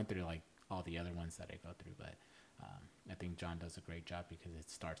I went through like all the other ones that I go through, but I think John does a great job because it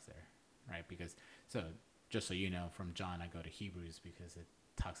starts there, right? Because, so just so you know, from John I go to Hebrews because it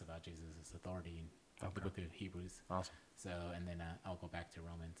talks about Jesus' authority the book of Hebrews. Awesome. So, and then I'll go back to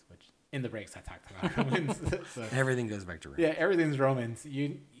Romans, which in the breaks I talked about Romans. So, everything goes back to Romans. Yeah, everything's Romans.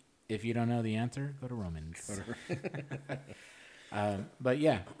 If you don't know the answer, go to Romans. But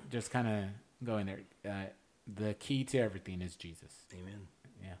yeah, just kind of going there. The key to everything is Jesus. Amen.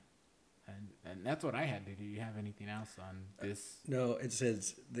 Yeah. And that's what I had. Did you have anything else on this? No, it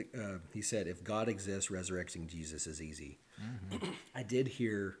says, he said, if God exists, resurrecting Jesus is easy. Mm-hmm. I did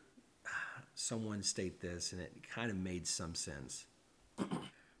hear someone state this, and it kind of made some sense,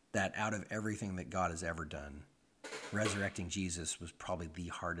 that out of everything that God has ever done, resurrecting Jesus was probably the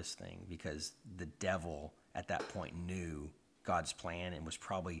hardest thing, because the devil at that point knew God's plan and was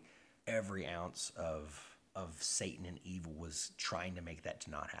probably every ounce of Satan and evil was trying to make that to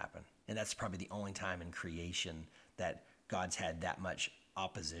not happen. And that's probably the only time in creation that God's had that much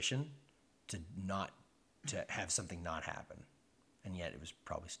opposition to have something not happen. And yet it was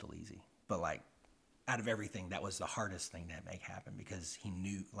probably still easy. But like, out of everything, that was the hardest thing to make happen, because he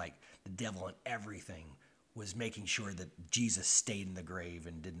knew, like, the devil and everything was making sure that Jesus stayed in the grave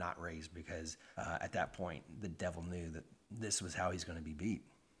and did not raise, because at that point, the devil knew that this was how he's going to be beat.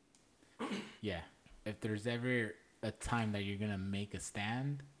 Yeah. If there's ever a time that you're going to make a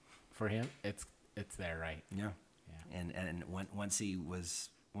stand for him, it's there, right? Yeah. And once he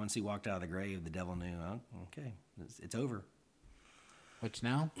walked out of the grave, the devil knew, oh, okay, it's over. Which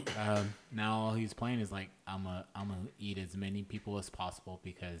now all he's playing is like, I'm gonna eat as many people as possible,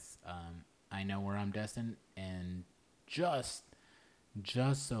 because I know where I'm destined, and just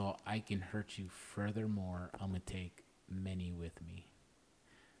so I can hurt you furthermore, I'm gonna take many with me.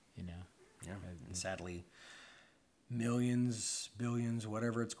 You know. Yeah. And sadly, millions, billions,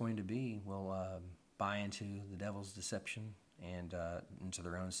 whatever it's going to be, will buy into the devil's deception and into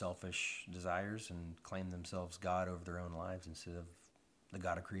their own selfish desires and claim themselves God over their own lives instead of the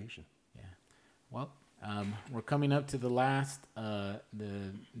God of creation. Yeah. Well, we're coming up to the last the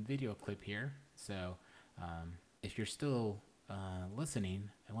video clip here. So if you're still listening,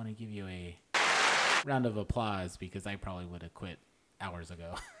 I want to give you a round of applause, because I probably would have quit hours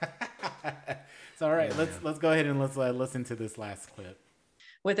ago. So all right, let's go ahead and let's listen to this last clip.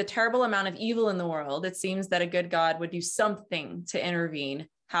 With a terrible amount of evil in the world, it seems that a good God would do something to intervene.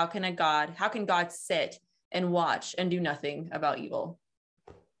 How can God sit and watch and do nothing about evil?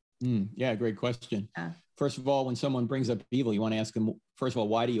 Yeah, great question. First of all, when someone brings up evil, you want to ask them, first of all,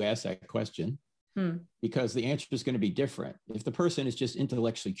 why do you ask that question? Because the answer is going to be different. If the person is just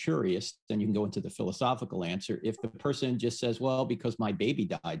intellectually curious, then you can go into the philosophical answer. If the person just says, well, because my baby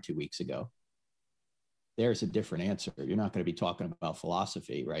died 2 weeks ago, there's a different answer. You're not going to be talking about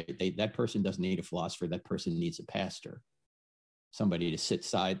philosophy, right? That person doesn't need a philosopher. That person needs a pastor, somebody to sit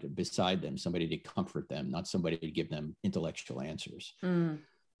beside them, somebody to comfort them, not somebody to give them intellectual answers. Mm-hmm.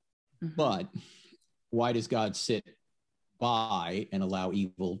 But why does God sit by and allow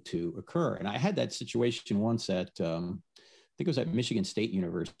evil to occur? And I had that situation once at, I think it was at Michigan State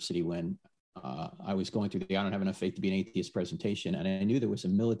University, when I was going through the I Don't Have Enough Faith to Be an Atheist presentation. And I knew there was a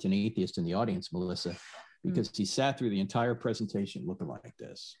militant atheist in the audience, Melissa, because he sat through the entire presentation looking like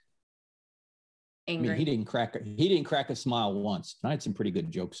this. Angry. I mean, he didn't crack a smile once. And I had some pretty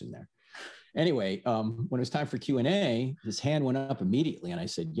good jokes in there. Anyway, when it was time for Q&A, his hand went up immediately. And I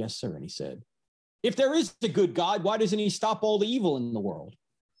said, yes, sir. And he said, if there is a good God, why doesn't he stop all the evil in the world?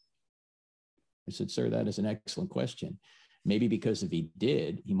 I said, sir, that is an excellent question. Maybe because if he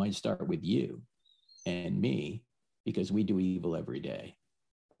did, he might start with you and me, because we do evil every day.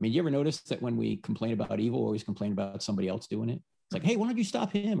 I mean, you ever notice that when we complain about evil, we always complain about somebody else doing it? It's like, hey, why don't you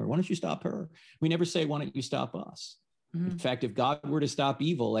stop him? Or why don't you stop her? We never say, why don't you stop us? Mm-hmm. In fact, if God were to stop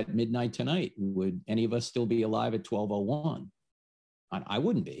evil at midnight tonight, would any of us still be alive at 12:01? I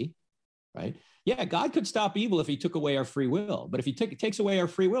wouldn't be, right? Yeah, God could stop evil if he took away our free will. But if he takes away our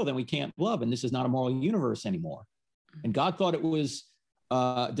free will, then we can't love. And this is not a moral universe anymore. And God thought it was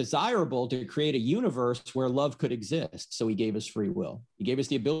desirable to create a universe where love could exist. So he gave us free will. He gave us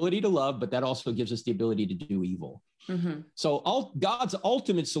the ability to love, but that also gives us the ability to do evil. Mm-hmm. So God's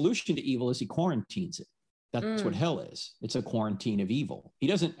ultimate solution to evil is he quarantines it. That's what hell is. It's a quarantine of evil. He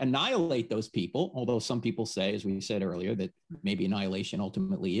doesn't annihilate those people, although some people say, as we said earlier, that maybe annihilation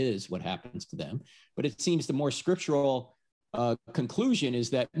ultimately is what happens to them. But it seems the more scriptural conclusion is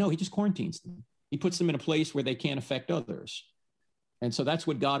that, no, he just quarantines them. He puts them in a place where they can't affect others. And so that's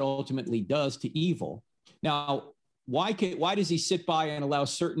what God ultimately does to evil. Now, why does he sit by and allow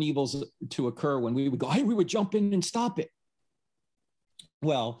certain evils to occur when we would go, hey, we would jump in and stop it?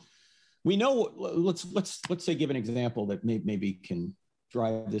 Well, we know, let's say, give an example that maybe can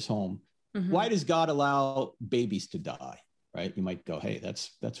drive this home. Mm-hmm. Why does God allow babies to die, right? You might go, hey,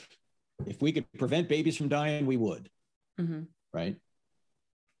 that's If we could prevent babies from dying, we would. Mm-hmm. Right?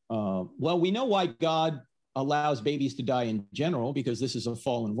 Well, we know why God allows babies to die in general, because this is a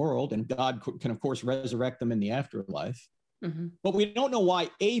fallen world, and God can, of course, resurrect them in the afterlife. Mm-hmm. But we don't know why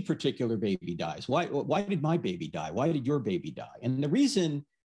a particular baby dies. Why did my baby die? Why did your baby die? And the reason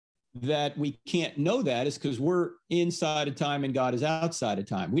that we can't know that is because we're inside of time and God is outside of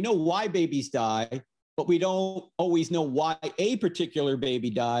time. We know why babies die, but we don't always know why a particular baby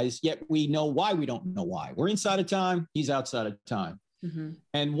dies, yet we know why we don't know why. We're inside of time, he's outside of time. Mm-hmm.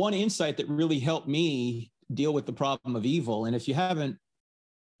 And one insight that really helped me deal with the problem of evil, and if you haven't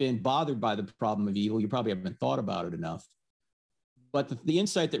been bothered by the problem of evil, you probably haven't thought about it enough. But the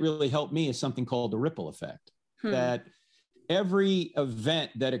insight that really helped me is something called the ripple effect, that every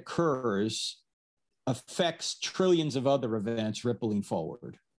event that occurs affects trillions of other events rippling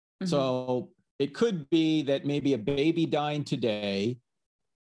forward. Mm-hmm. So it could be that maybe a baby dying today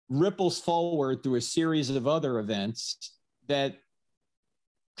ripples forward through a series of other events that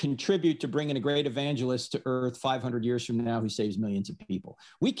contribute to bringing a great evangelist to earth 500 years from now who saves millions of people.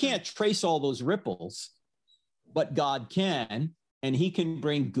 We can't trace all those ripples, but God can. And he can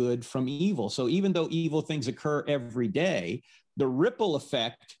bring good from evil. So even though evil things occur every day, the ripple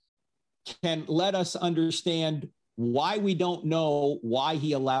effect can let us understand why we don't know why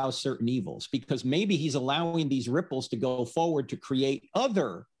he allows certain evils, because maybe he's allowing these ripples to go forward to create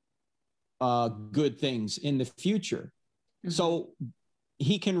other good things in the future. Mm-hmm. So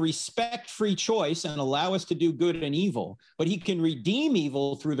he can respect free choice and allow us to do good and evil, but he can redeem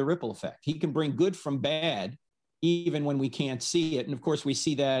evil through the ripple effect. He can bring good from bad, even when we can't see it. And of course, we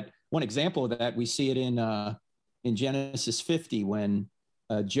see that, one example of that, we see it in Genesis 50, when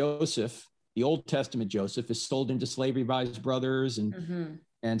Joseph, the Old Testament Joseph, is sold into slavery by his brothers,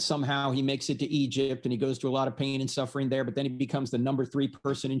 and somehow he makes it to Egypt, and he goes through a lot of pain and suffering there, but then he becomes the number 3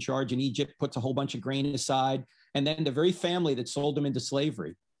 person in charge in Egypt, puts a whole bunch of grain aside, and then the very family that sold him into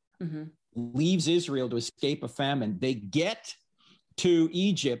slavery leaves Israel to escape a famine. They get to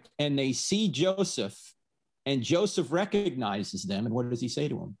Egypt, and they see Joseph, and Joseph recognizes them. And what does he say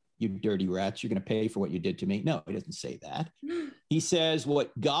to them? You dirty rats, you're going to pay for what you did to me. No, he doesn't say that. He says,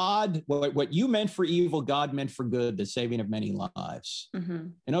 what you meant for evil, God meant for good, the saving of many lives. Mm-hmm.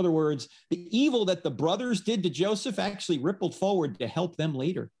 In other words, the evil that the brothers did to Joseph actually rippled forward to help them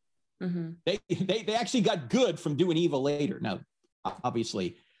later. Mm-hmm. They actually got good from doing evil later. Now,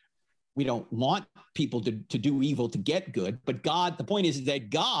 obviously, we don't want people to do evil to get good, but God, the point is that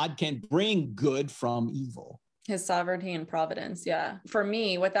God can bring good from evil. His sovereignty and providence. Yeah. For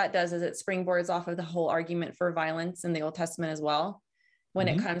me, what that does is it springboards off of the whole argument for violence in the Old Testament as well. When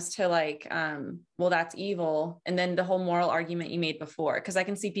it comes to like, well, that's evil. And then the whole moral argument you made before, because I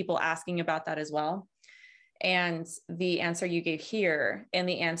can see people asking about that as well. And the answer you gave here and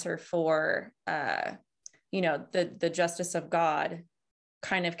the answer for, the justice of God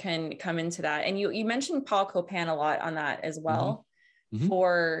kind of can come into that. And you mentioned Paul Copan a lot on that as well. Mm-hmm.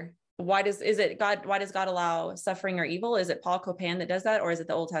 For why does God allow suffering or evil? Is it Paul Copan that does that, or is it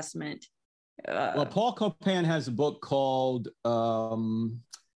the Old Testament? Well, Paul Copan has a book called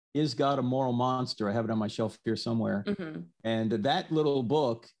Is God a Moral Monster? I have it on my shelf here somewhere. Mm-hmm. And that little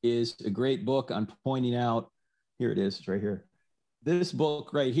book is a great book on pointing out, here it is, it's right here. This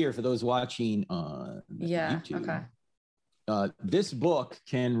book right here, for those watching on YouTube. Okay. This book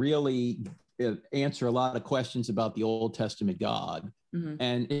can really answer a lot of questions about the Old Testament God. Mm-hmm.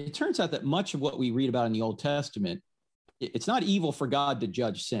 And it turns out that much of what we read about in the Old Testament, it's not evil for God to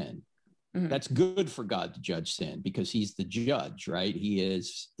judge sin. Mm-hmm. That's good for God to judge sin because he's the judge, right? He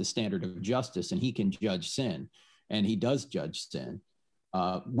is the standard of justice and he can judge sin, and he does judge sin.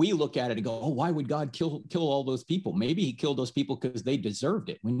 We look at it and go, oh, why would God kill all those people? Maybe he killed those people because they deserved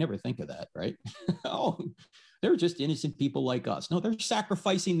it. We never think of that, right? Oh, they're just innocent people like us. No, they're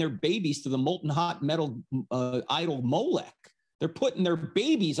sacrificing their babies to the molten hot metal idol Molech. They're putting their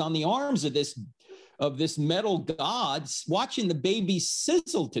babies on the arms of this metal god, watching the babies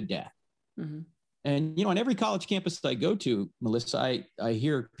sizzle to death. Mm-hmm. And, on every college campus I go to, Melissa, I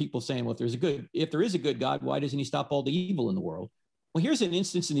hear people saying, well, if there is a good God, why doesn't he stop all the evil in the world? Well, here's an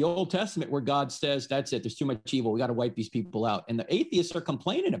instance in the Old Testament where God says, that's it, there's too much evil, we got to wipe these people out. And the atheists are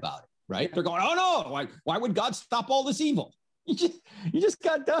complaining about it, right? They're going, oh no, why would God stop all this evil? You just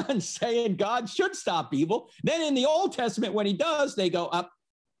got done saying God should stop evil. Then in the Old Testament, when he does, they go up,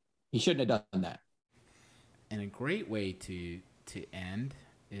 he shouldn't have done that. And a great way to end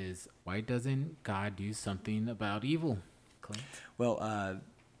is, why doesn't God do something about evil, Clint? Well,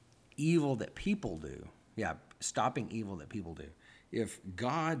 evil that people do. Yeah, stopping evil that people do. If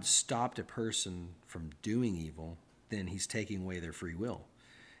God stopped a person from doing evil, then he's taking away their free will.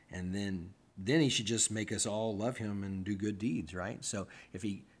 And then he should just make us all love him and do good deeds, right? So if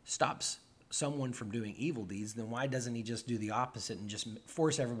he stops someone from doing evil deeds, then why doesn't he just do the opposite and just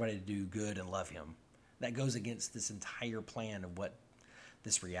force everybody to do good and love him? That goes against this entire plan of what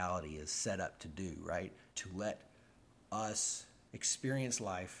this reality is set up to do, right? To let us experience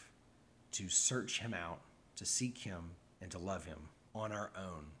life, to search him out, to seek him, and to love him on our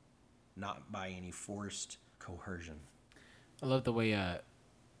own, not by any forced coercion. I love the way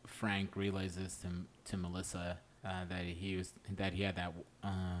Frank relays this to Melissa, that he had that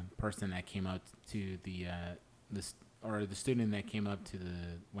person that came up to the student that came up to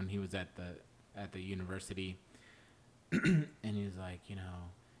when he was at the university, and he was like,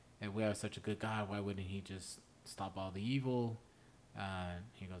 if we have such a good God, why wouldn't he just stop all the evil?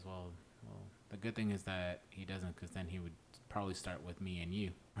 He goes, well, the good thing is that he doesn't, because then he would probably start with me and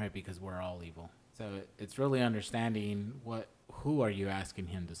you, right? Because we're all evil. So it's really understanding who are you asking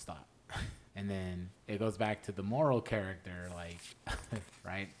him to stop? And then it goes back to the moral character, like,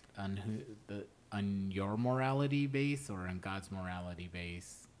 right? On your morality base or on God's morality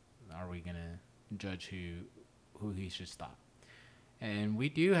base, are we going to judge who he should stop? And we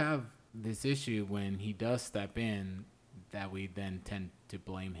do have this issue when he does step in, that we then tend to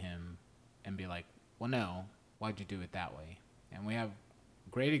blame him and be like, well, no, why'd you do it that way? And we have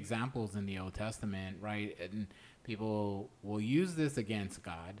great examples in the Old Testament, right? And people will use this against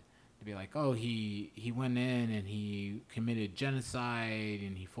God to be like, oh, he went in and he committed genocide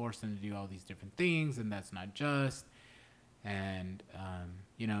and he forced them to do all these different things, and that's not just. And,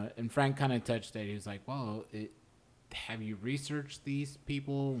 and Frank kind of touched that. He was like, well, have you researched these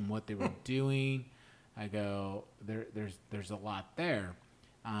people and what they were doing? I go, there's a lot there.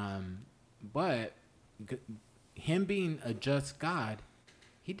 But him being a just God,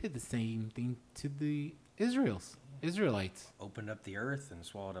 he did the same thing to the Israelites. Opened up the earth and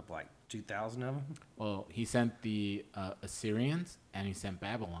swallowed up like 2,000 of them. Well, he sent the Assyrians and he sent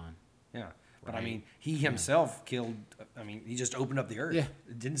Babylon. Yeah. But right? I mean, he himself killed, he just opened up the earth. Yeah.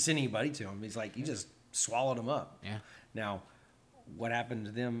 Didn't send anybody to him. He's like, he just swallowed them up. Yeah. Now, what happened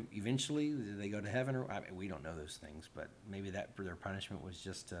to them eventually? Did they go to heaven? Or we don't know those things, but maybe that their punishment was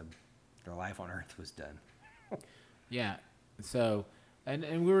just their life on earth was done. Yeah. So,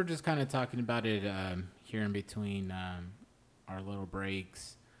 and we were just kind of talking about it here in between our little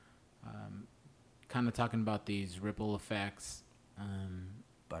breaks, kind of talking about these ripple effects.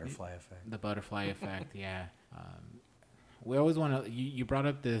 Butterfly effect. The butterfly effect, yeah. We always want to. You brought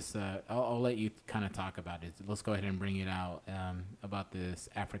up this. I'll let you kind of talk about it. Let's go ahead and bring it out about this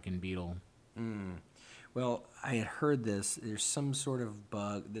African beetle. Well, I had heard this. There's some sort of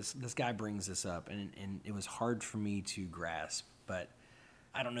bug. This guy brings this up, and it was hard for me to grasp. But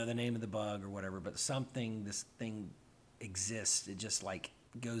I don't know the name of the bug or whatever. But this thing exists. It just like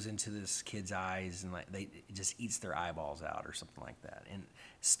goes into this kid's eyes and it just eats their eyeballs out or something like that, and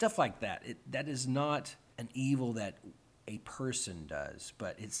stuff like that. That is not an evil that a person does,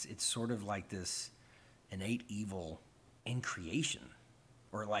 but it's sort of like this innate evil in creation,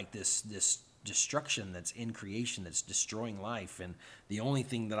 or like this destruction that's in creation that's destroying life. And the only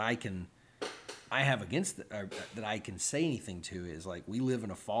thing that I have against that I can say anything to is like, we live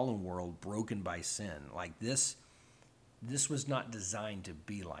in a fallen world broken by sin. Like this was not designed to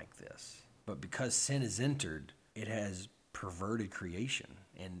be like this, but because sin has entered, it has perverted creation,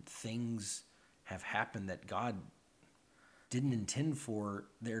 and things have happened that God didn't intend for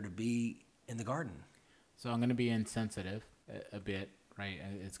there to be in the garden. So I'm going to be insensitive a bit, right?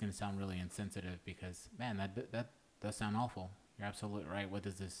 It's going to sound really insensitive because, man, that does sound awful. You're absolutely right. What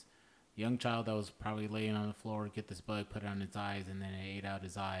does this young child that was probably laying on the floor get this bug, put it on his eyes, and then it ate out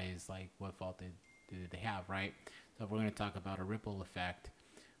his eyes? Like, what fault did they have, right? So if we're going to talk about a ripple effect,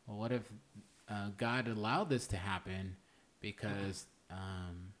 well, what if God allowed this to happen because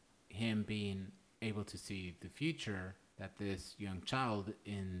him being able to see the future, that this young child,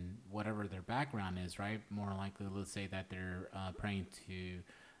 in whatever their background is, right? More likely, let's say that they're praying to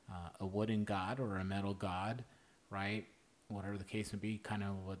a wooden god or a metal god, right? Whatever the case may be, kind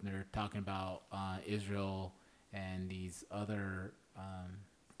of what they're talking about Israel and these other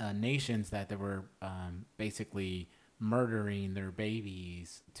nations that they were basically murdering their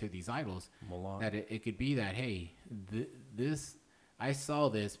babies to these idols. That it could be that, hey, this I saw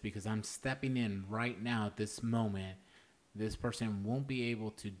this because I'm stepping in right now at this moment. This person won't be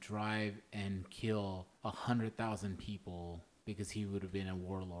able to drive and kill 100,000 people because he would have been a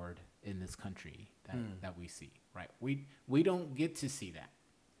warlord in this country that we see, right? We don't get to see that.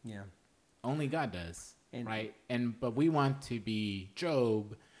 Yeah. Only God does, right? But we want to be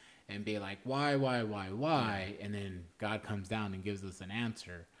Job and be like, why? And then God comes down and gives us an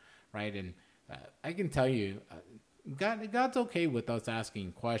answer. right? And I can tell you, God's okay with us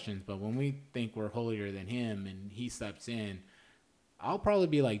asking questions, but when we think we're holier than him and he steps in, I'll probably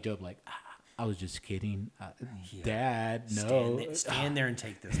be like Job, like, I was just kidding. Dad, no. Stand there and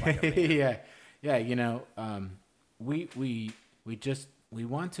take this like a man. Yeah. We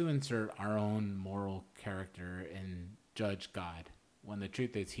want to insert our own moral character and judge God, when the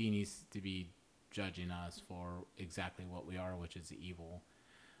truth is he needs to be judging us for exactly what we are, which is evil.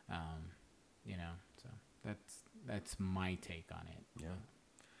 So that's my take on it.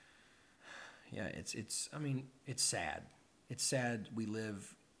 Yeah, I mean, it's sad. It's sad we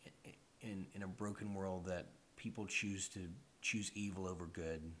live in a broken world that people choose evil over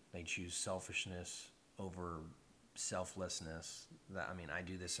good. They choose selfishness over selflessness. I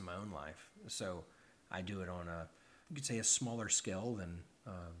do this in my own life. So I do it on you could say a smaller scale than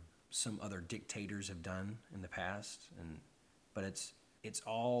some other dictators have done in the past. But it's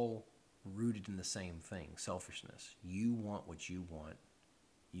all rooted in the same thing, selfishness. You want what you want.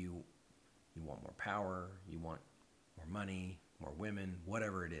 You want more power, you want more money, more women,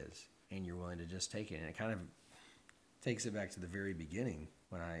 whatever it is, and you're willing to just take it. And it kind of takes it back to the very beginning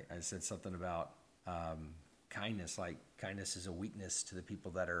when I said something about kindness. Like, kindness is a weakness to the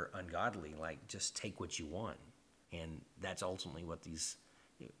people that are ungodly. Like, just take what you want. And that's ultimately what these,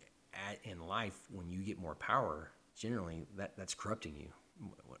 in life, when you get more power, generally that's corrupting you.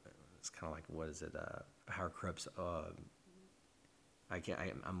 It's kind of like, what is it? Power corrupts.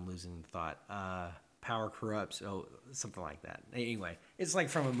 I'm losing thought. Power corrupts. Oh, something like that. Anyway, it's like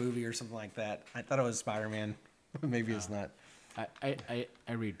from a movie or something like that. I thought it was Spider-Man. Maybe it's not. I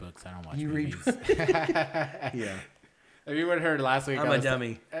read books. I don't watch you movies. Yeah. Have you heard last week? I'm a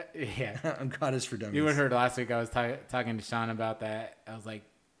dummy. Yeah. I'm God is for dummies. You heard last week I was talking to Sean about that. I was like,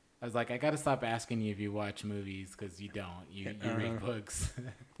 I got to stop asking you if you watch movies, because you don't. You read books.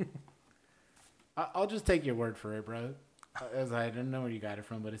 I'll just take your word for it, bro. I don't know where you got it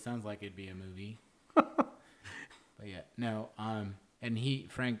from, but it sounds like it'd be a movie. But yeah, no. And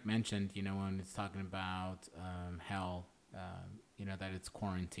Frank mentioned, when it's talking about hell, that it's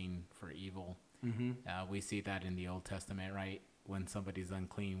quarantine for evil. Mm-hmm. We see that in the Old Testament, right? When somebody's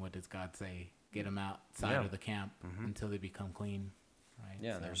unclean, what does God say? Get them outside of the camp until they become clean, right?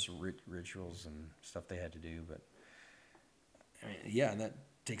 Yeah, so there's rituals and stuff they had to do, but and that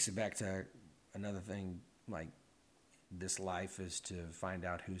takes it back to another thing. Like, this life is to find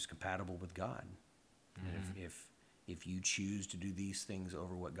out who's compatible with God. Mm-hmm. And if you choose to do these things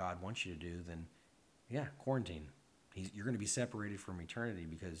over what God wants you to do, then quarantine. You're going to be separated from eternity,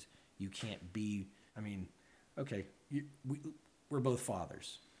 because you can't be. We're both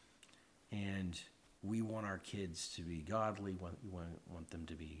fathers, and we want our kids to be godly. We want them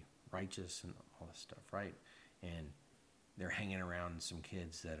to be righteous and all this stuff, right? And they're hanging around some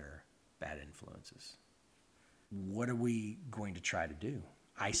kids that are bad influences. What are we going to try to do?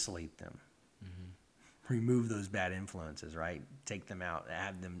 Isolate them. Mm-hmm. Remove those bad influences, right? Take them out,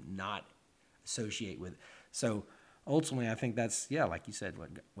 have them not associate with. So ultimately, I think that's, like you said,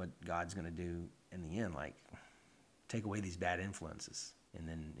 what God's going to do in the end, like, take away these bad influences. And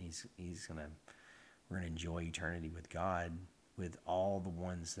then we're going to enjoy eternity with God, with all the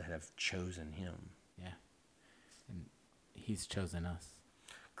ones that have chosen him. Yeah. And he's chosen us.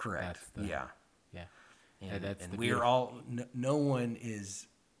 Correct. Yeah. And we are all, no one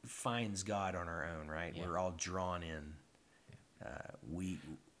finds God on our own, right? Yeah. We're all drawn in.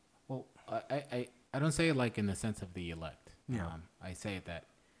 I don't say it like in the sense of the elect. Yeah. I say that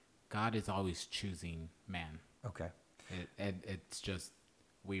God is always choosing man. Okay. It's just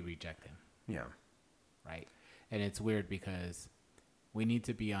we reject him. Yeah. Right? And it's weird because we need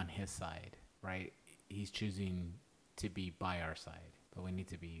to be on his side, right? He's choosing to be by our side, but we need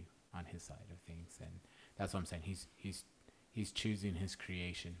to be on his side of things. And that's what I'm saying. He's choosing his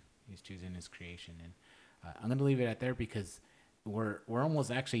creation. He's choosing his creation. And I'm going to leave it at there, because we're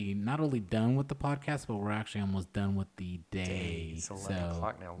almost actually not only done with the podcast, but we're actually almost done with the day. It's 11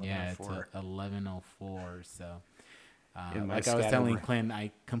 o'clock now. 11:04. Yeah, it's 11:04. So, like I was telling Clint,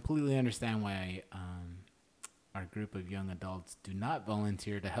 I completely understand why our group of young adults do not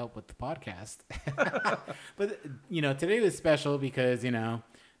volunteer to help with the podcast. But today was special because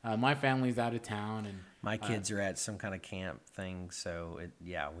my family's out of town, and my kids are at some kind of camp thing, so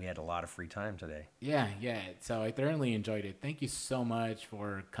we had a lot of free time today. Yeah. So I thoroughly enjoyed it. Thank you so much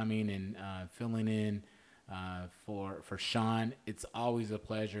for coming and filling in for Sean. It's always a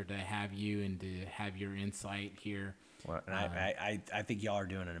pleasure to have you and to have your insight here. Well, and I think y'all are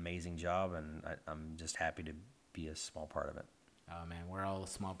doing an amazing job, and I'm just happy to be a small part of it. Oh man, we're all a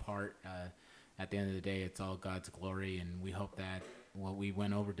small part. At the end of the day, it's all God's glory, and we hope that what we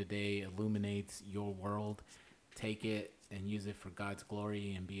went over today illuminates your world, take it and use it for God's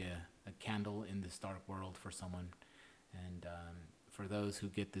glory and be a candle in this dark world for someone. And for those who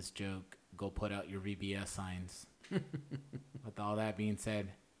get this joke, go put out your VBS signs. With all that being said,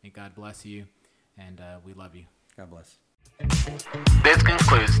 may God bless you, and we love you. God bless. This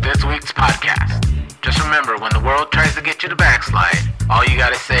concludes this week's podcast. Just remember, when the world tries to get you to backslide, all you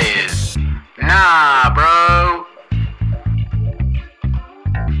gotta say is, nah, bro.